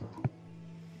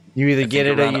 you either get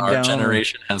it or you our don't. Our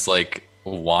generation has like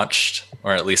watched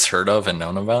or at least heard of and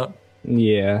known about.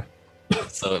 Yeah.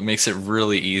 So it makes it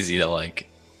really easy to like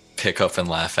pick up and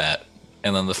laugh at.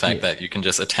 And then the fact that you can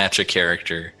just attach a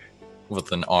character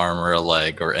with an arm or a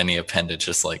leg or any appendage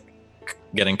just like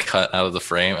getting cut out of the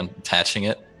frame and attaching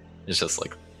it is just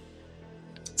like,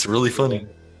 it's really funny.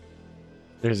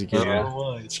 There's a good I don't know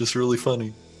why. It's just really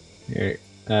funny. Here,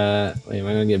 wait, am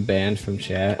I gonna get banned from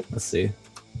chat? Let's see.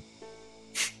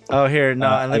 Oh, here, no,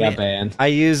 I got banned. I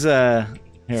use here,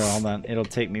 hold on. It'll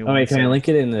take me. Oh wait, can I link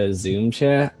it in the Zoom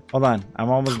chat? Hold on, I'm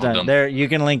almost Hold done. on. There, you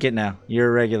can link it now. You're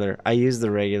a regular. I use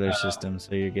the regular system,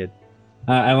 so you're good.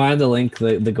 I wanted to link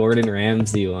the Gordon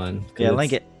Ramsay one. 'cause Yeah, it's-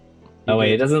 link it. Oh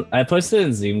wait, it doesn't. I posted it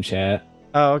in Zoom chat.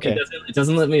 Oh, okay. It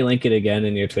doesn't let me link it again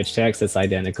in your Twitch chat 'cause it's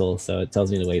identical, so it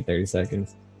tells me to wait 30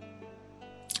 seconds.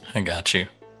 I got you.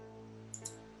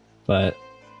 But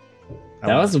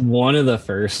that was one of the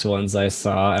first ones I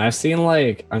saw, and I've seen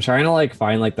like I'm trying to like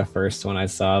find like the first one I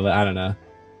saw, but I don't know.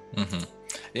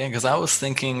 Yeah, because I was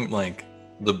thinking like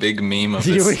the big meme of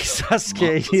You this. eat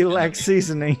Sasuke, you lack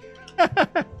seasoning.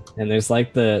 And there's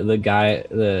like the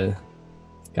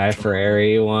Guy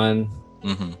Ferrari one.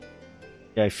 Mm-hmm.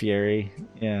 Guy Fieri.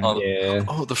 Yeah. Oh, Yeah.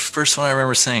 oh, the first one I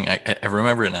remember saying, I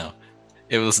remember it now.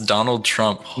 It was Donald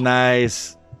Trump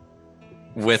Nice.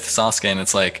 with Sasuke, and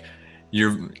it's like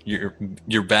your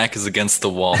back is against the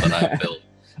wall that I built.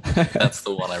 That's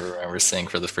the one I remember saying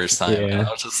for the first time. And Yeah.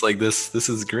 I was just like, this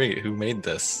is great. Who made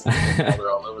this? Now they're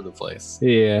all over the place.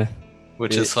 Yeah.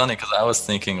 Which is funny because I was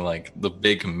thinking like the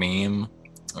big meme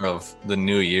of the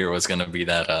new year was gonna be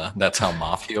that that's how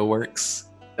Mafia works.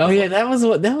 Oh yeah, that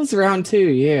was round 2.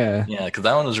 Yeah. Yeah, because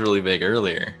that one was really big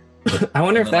earlier. I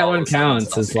wonder if And then that all of one a sudden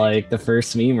counts as Sasuke. like the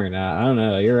first meme or not. I don't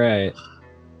know. You're right.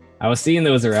 I was seeing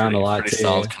those around Pretty- a lot pretty too.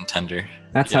 solid contender.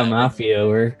 That's Yeah. how Mafia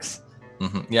works.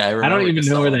 Yeah, I don't even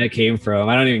know where that came from.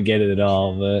 I don't even get it at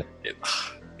all. But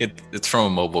It's from a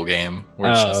mobile game. Where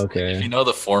Oh, it's just, okay. If you know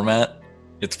the format,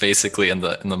 it's basically in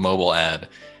the mobile ad.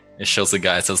 It shows the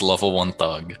guy, it says level 1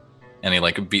 thug, and he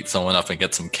like beats someone up and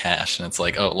gets some cash, and it's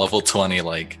like, oh, level 20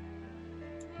 like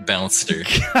bouncer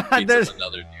God, beats there's, up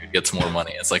another dude, gets more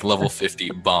money. It's like level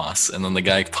 50 boss, and then the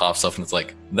guy pops up and it's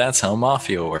like, that's how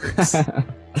Mafia works.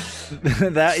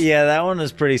 that one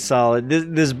was pretty solid.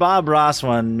 This Bob Ross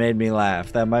one made me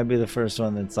laugh. That might be the first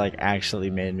one that's like actually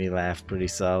made me laugh pretty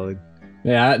solid.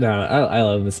 yeah, I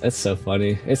love this. It's so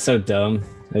funny. It's so dumb.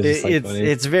 It's just, like, funny.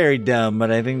 It's very dumb, but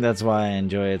I think that's why I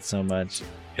enjoy it so much.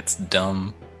 It's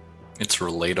dumb. It's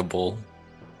relatable.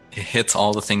 It hits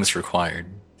all the things required.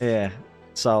 Yeah,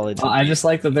 solid. Well, I just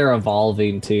like that they're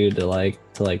evolving too to like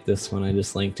this one I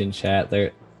just linked in chat.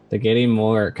 They're getting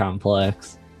more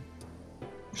complex.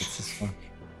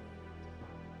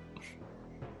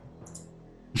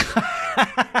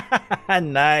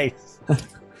 Nice.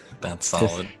 That's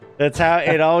solid. That's how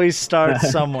it always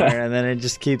starts somewhere, and then it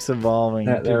just keeps evolving.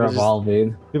 They're People just-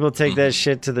 evolving. People take that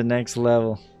shit to the next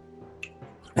level.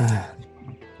 All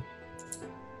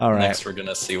right. Next, we're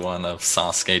gonna see one of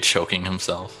Sasuke choking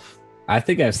himself. I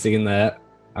think I've seen that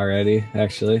already.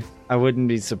 Actually, I wouldn't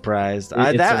be surprised.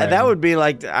 It's That around. would be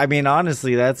like. I mean,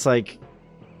 honestly, that's like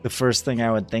the first thing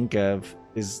I would think of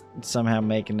is somehow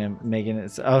making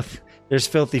it. Oh, there's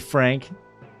Filthy Frank.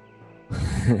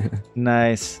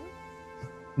 Nice.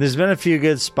 There's been a few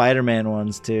good Spider-Man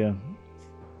ones too.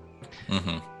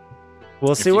 Mm-hmm.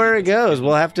 We'll see where it goes.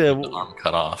 We'll have The to. arm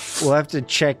cut off. We'll have to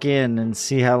check in and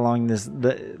see how long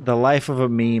the life of a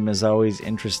meme is always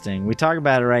interesting. We talk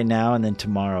about it right now, and then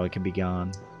tomorrow it could be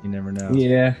gone. You never know.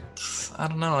 yeah, I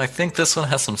don't know. I think this one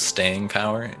has some staying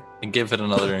power. And give it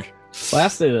another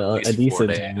lasted at a least 4 decent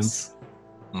time. days.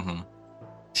 Mm-hmm.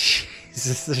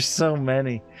 Jesus, there's so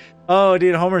many. Oh,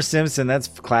 dude, Homer Simpson. That's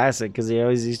classic because he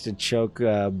always used to choke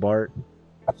Bart.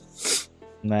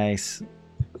 Nice.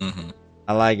 Mm-hmm.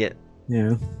 I like it.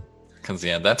 Yeah. Because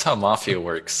yeah, that's how Mafia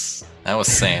works. I was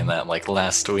saying that like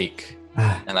last week,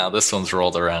 and now this one's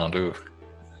rolled around. Ooh.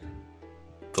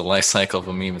 The life cycle of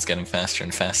a meme is getting faster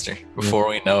and faster. Before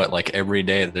we know it, like every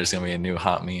day there's gonna be a new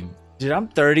hot meme. Dude, I'm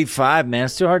 35, man.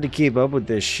 It's too hard to keep up with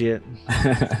this shit.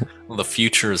 Well, the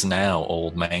future is now,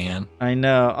 old man. I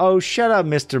know. Oh, shut up,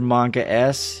 Mr. Monka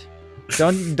S.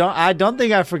 I don't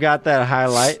think I forgot that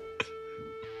highlight.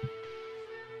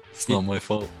 It's not my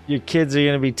fault. Your kids are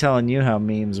gonna be telling you how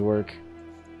memes work.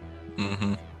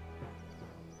 Mm-hmm.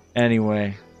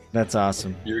 Anyway, that's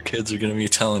awesome. Your kids are gonna be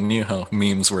telling you how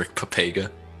memes work, Papega.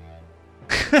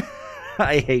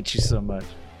 I hate you so much.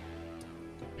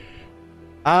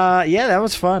 Yeah, that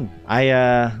was fun.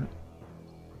 I'll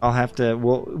have to.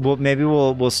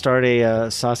 We'll start a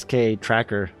Sasuke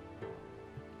tracker,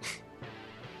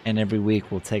 and every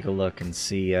week we'll take a look and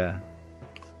see if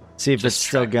Just it's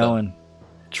still track the- going.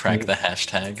 Track the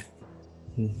hashtag.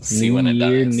 See when it New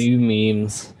year, dies. new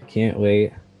memes. Can't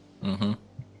wait. Mm-hmm.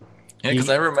 Yeah, because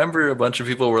I remember a bunch of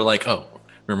people were like, "Oh,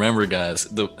 remember, guys,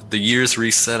 the year's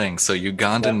resetting, so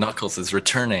Ugandan Knuckles is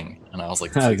returning." And I was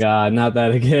like, Oh please. god, not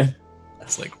that again. I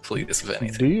was like, please, if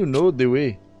anything, Do you know the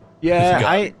way? Yeah, God.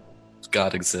 I. if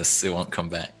God exists, it won't come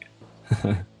back.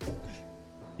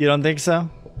 You don't think so?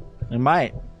 It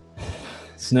might.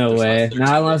 There's no There's way. like 13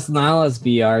 Not unless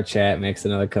VR chat makes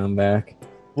another comeback.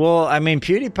 Well, I mean,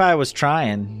 PewDiePie was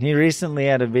trying. He recently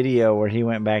had a video where he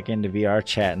went back into VR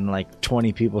chat and like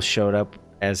 20 people showed up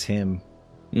as him.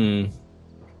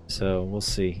 So we'll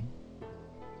see.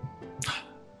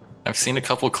 I've seen a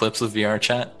couple clips of VR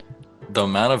chat. The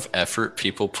amount of effort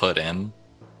people put in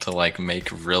to like make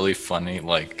really funny,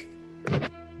 like,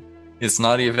 it's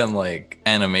not even like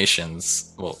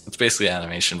animations. Well, it's basically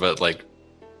animation, but like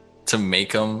to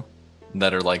make them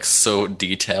that are like so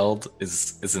detailed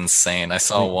is insane. I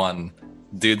saw one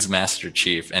dude's Master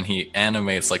Chief, and he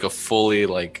animates like a fully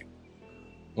like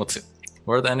what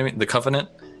are the Covenant?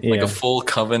 Yeah. Like a full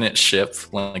Covenant ship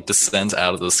like descends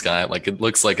out of the sky. Like it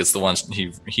looks like it's the one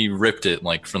he ripped it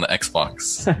like from the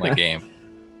Xbox like game,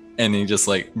 and he just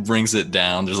like brings it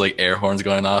down. There's like air horns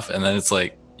going off, and then it's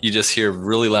like you just hear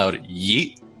really loud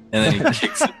yeet, and then he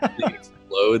kicks it, and it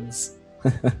explodes.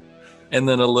 And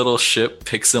then a little ship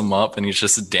picks him up, and he's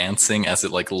just dancing as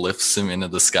it like lifts him into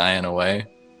the sky in a way.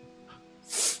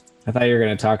 I thought you were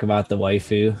going to talk about the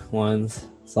waifu ones.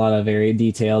 It's a lot of very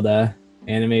detailed anime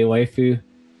waifu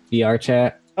VR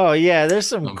chat. Oh yeah, there's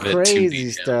some A bit too crazy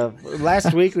detailed. stuff.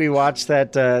 Last week we watched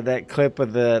that clip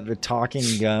of the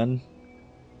talking gun.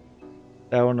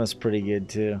 That one was pretty good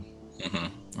too.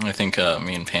 I think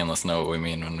me and Painless know what we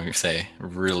mean when we say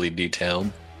really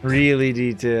detailed. Really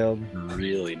detailed.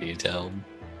 Really detailed.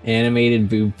 Animated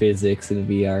boob physics in a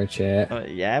VR chat.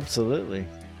 Yeah, absolutely.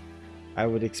 I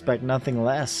would expect nothing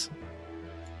less.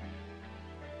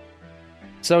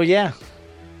 So yeah,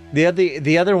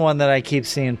 the other one that I keep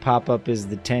seeing pop up is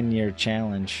the 10-year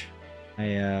challenge.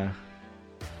 I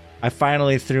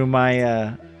finally threw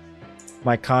my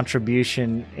my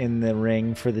contribution in the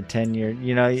ring for the 10-year.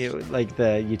 You know,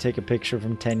 you take a picture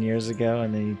from 10 years ago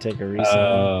and then you take a recent one.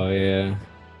 Oh yeah.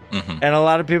 And a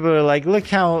lot of people are like, look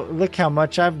how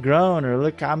much I've grown, or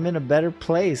look, I'm in a better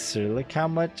place, or look how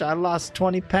much I lost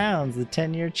 20 pounds, the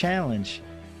 10-year challenge.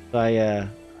 So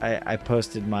I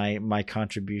posted my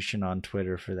contribution on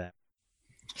Twitter for that.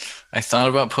 I thought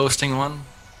about posting one,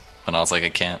 but I was like, I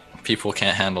can't. People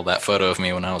can't handle that photo of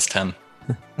me when I was 10.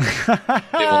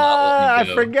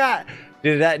 I forgot.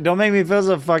 Dude, don't make me feel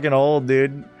so fucking old,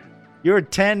 dude. You were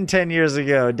 10 years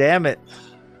ago. Damn it.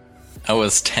 I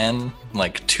was 10,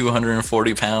 like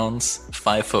 240 pounds,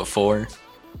 5'4".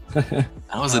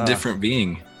 I was a different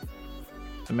being.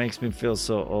 It makes me feel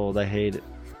so old. I hate it.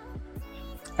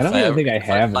 I don't even think I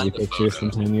have any find a pictures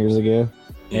photo. from 10 years ago.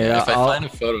 Yeah, if I find a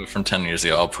photo from 10 years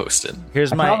ago, I'll post it.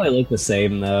 Here's I my probably look the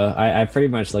same though. I pretty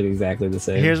much look exactly the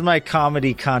same. Here's my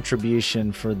comedy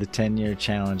contribution for the 10-year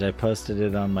challenge. I posted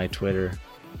it on my Twitter.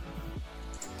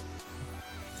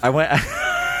 I went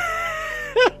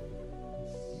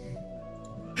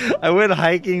I went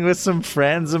hiking with some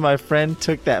friends, and my friend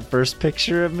took that first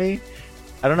picture of me.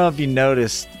 I don't know if you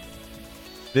noticed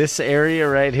this area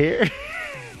right here.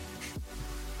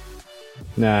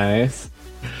 Nice.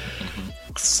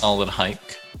 Solid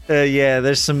hike. Yeah,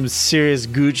 there's some serious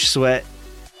gooch sweat.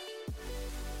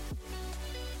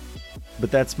 But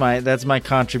that's my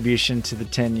contribution to the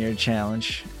 10-year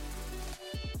challenge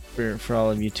for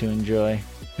all of you to enjoy.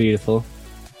 Beautiful.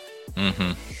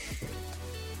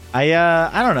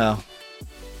 I don't know.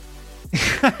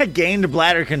 I gained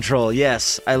bladder control.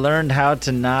 Yes, I learned how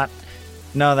to not.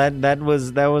 No, that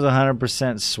was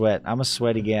 100% sweat. I'm a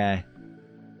sweaty guy.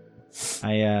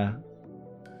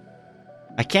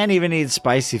 I can't even eat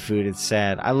spicy food. It's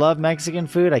sad. I love Mexican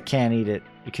food. I can't eat it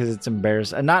because it's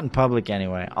embarrassing. Not in public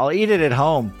anyway. I'll eat it at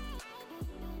home,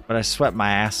 but I sweat my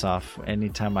ass off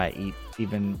anytime I eat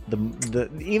even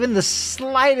the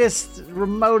slightest,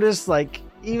 remotest, like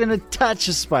even a touch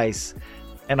of spice.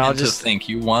 And I'll just think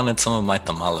you wanted some of my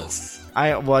tamales.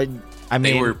 I mean,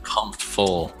 They were pumped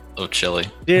full of chili.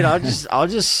 dude, I'll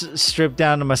just strip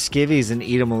down to my skivvies and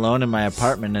eat them alone in my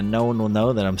apartment, and no one will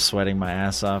know that I'm sweating my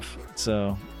ass off.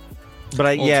 So, but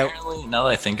Apparently, now that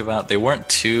I think about it, they weren't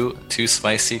too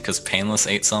spicy because Painless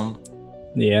ate some.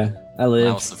 Yeah, I I was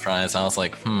lived. surprised. I was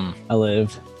like, I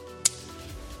lived.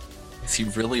 is he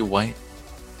really white?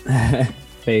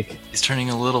 Fake. He's turning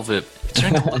a little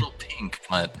pink,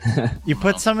 but you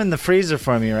put some in the freezer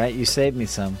for me, right? You saved me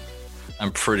some.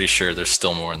 I'm pretty sure there's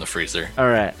still more in the freezer. All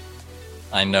right.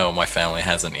 I know my family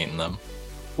hasn't eaten them.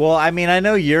 Well, I mean, I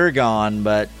know you're gone,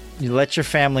 but you let your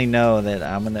family know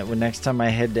that when next time I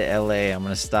head to LA, I'm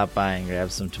gonna stop by and grab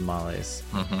some tamales.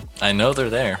 I know they're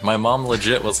there. My mom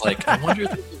legit was like, I wonder if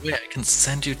there's a way I can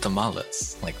send you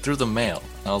tamales, like through the mail.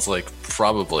 I was like,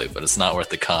 probably, but it's not worth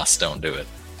the cost. Don't do it.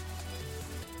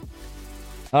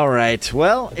 All right.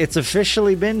 Well, it's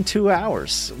officially been 2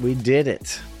 hours. We did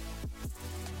it.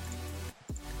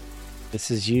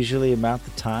 This is usually about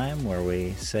the time where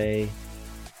we say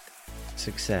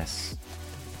success.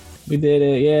 We did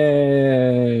it!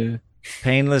 Yay!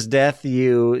 Painless Death,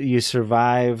 you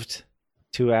survived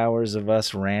 2 hours of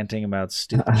us ranting about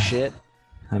stupid shit.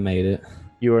 I made it.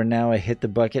 You are now a Hit the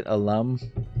Bucket alum.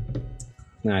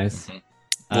 Nice.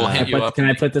 We'll hit you up. Can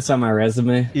I put this on my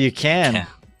resume? You can. Yeah.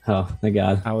 Oh, thank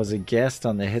God. I was a guest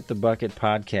on the Hit the Bucket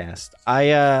podcast.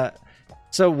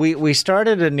 So we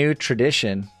started a new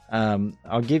tradition.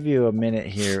 I'll give you a minute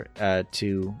here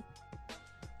to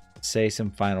say some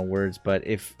final words, but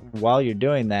if while you're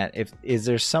doing that, is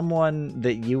there someone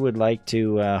that you would like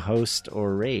to host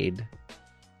or raid?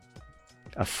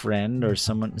 A friend or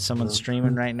someone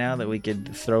streaming right now that we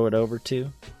could throw it over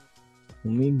to?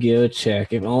 Let me go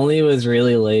check. If only it was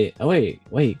really late. Oh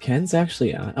wait, Ken's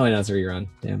actually on. Oh wait, no, it's a rerun.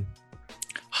 Damn.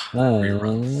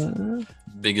 Reruns.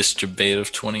 Biggest debate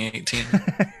of 2018.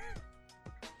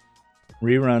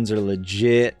 Reruns are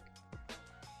legit.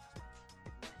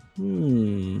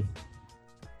 Do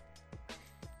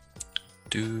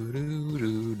do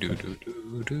do do do do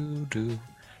do do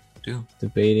do.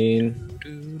 Debating.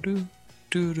 Do do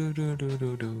do do do do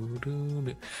do do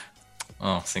do.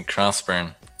 Oh, St.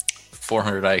 Crossburn.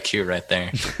 400 IQ right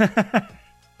there.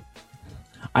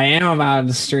 I am about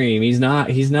to stream. He's not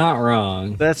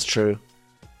wrong. That's true.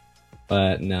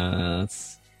 But no,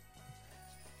 it's.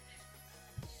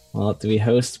 Well, do we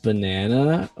host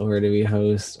Banana or do we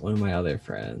host one of my other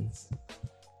friends?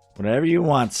 Whatever you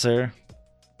want, sir.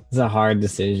 It's a hard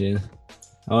decision.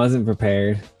 I wasn't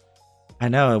prepared. I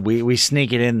know, we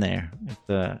sneak it in there.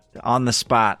 On the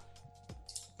spot.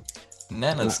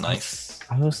 Nana's nice.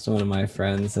 I host one of my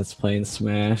friends that's playing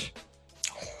Smash.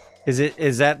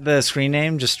 Is that the screen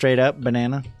name? Just straight up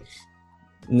Banana?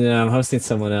 No, I'm hosting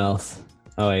someone else.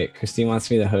 Oh wait, Christine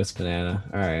wants me to host Banana.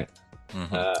 All right.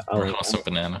 Or hosting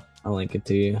Banana. I'll link it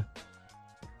to you.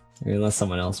 Or unless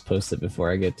someone else posts it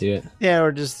before I get to it. Yeah,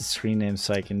 or just the screen name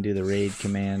so I can do the raid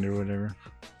command or whatever.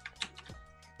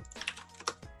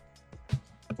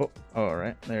 Oh, all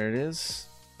right, there it is.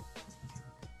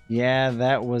 Yeah,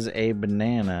 that was a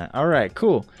banana. All right,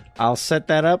 cool. I'll set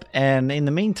that up. And in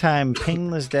the meantime,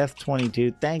 Painless Death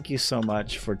 22, thank you so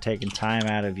much for taking time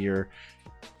out of your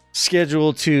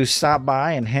schedule to stop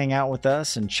by and hang out with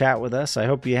us and chat with us. I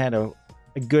hope you had a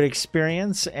good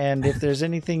experience. And if there's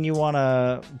anything you want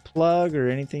to plug or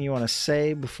anything you want to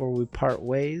say before we part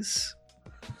ways.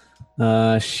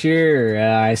 Sure.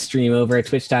 I stream over at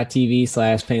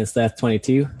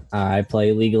twitch.tv/PainlessDeath22. I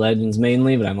play League of Legends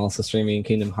mainly, but I'm also streaming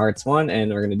Kingdom Hearts 1,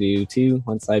 and we're going to do 2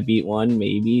 once I beat 1,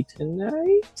 maybe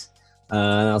tonight.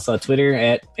 And also Twitter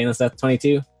at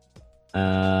PainlessDeath22.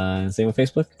 Same with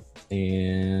Facebook.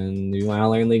 And if you want to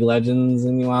learn League of Legends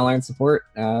and you want to learn support,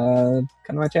 come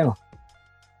to my channel.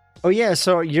 Oh, yeah.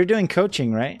 So you're doing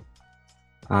coaching, right?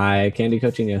 I can do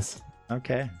coaching, yes.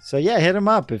 Okay, so yeah, hit him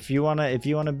up if you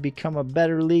wanna become a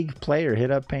better League player. Hit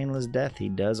up Painless Death. He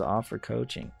does offer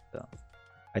coaching. So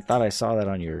I thought I saw that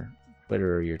on your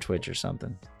Twitter or your Twitch or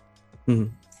something.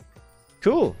 Mm-hmm.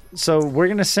 Cool. So we're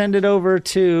gonna send it over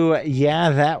to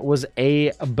that was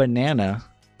a banana.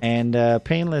 And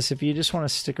Painless, if you just want to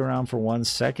stick around for 1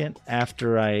 second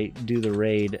after I do the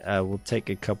raid, we'll take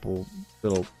a couple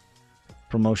little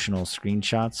promotional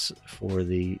screenshots for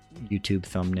the YouTube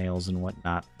thumbnails and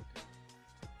whatnot.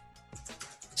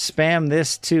 Spam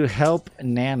this to help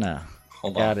Nana.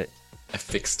 Hold Got on. it. I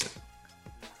fixed it.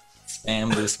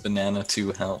 Spam this banana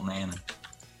to help Nana.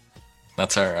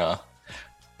 That's our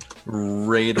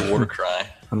raid war cry.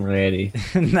 I'm ready.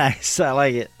 Nice. I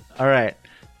like it. All right.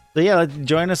 So yeah,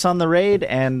 join us on the raid,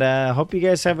 and hope you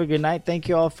guys have a good night. Thank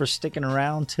you all for sticking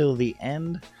around till the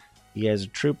end. You guys are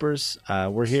troopers.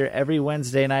 We're here every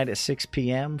Wednesday night at 6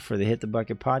 p.m. for the Hit the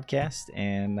Bucket podcast,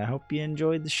 and I hope you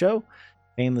enjoyed the show.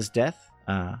 Painless Death.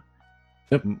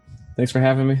 Yep. Thanks for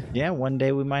having me. Yeah, one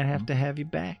day we might have to have you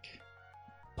back.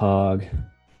 Pog.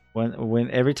 When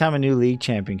every time a new league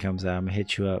champion comes out, I'm gonna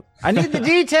hit you up. I need the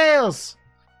details.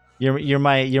 You're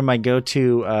my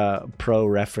go-to pro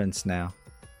reference now.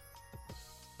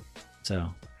 So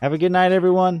have a good night,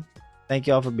 everyone. Thank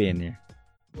you all for being here.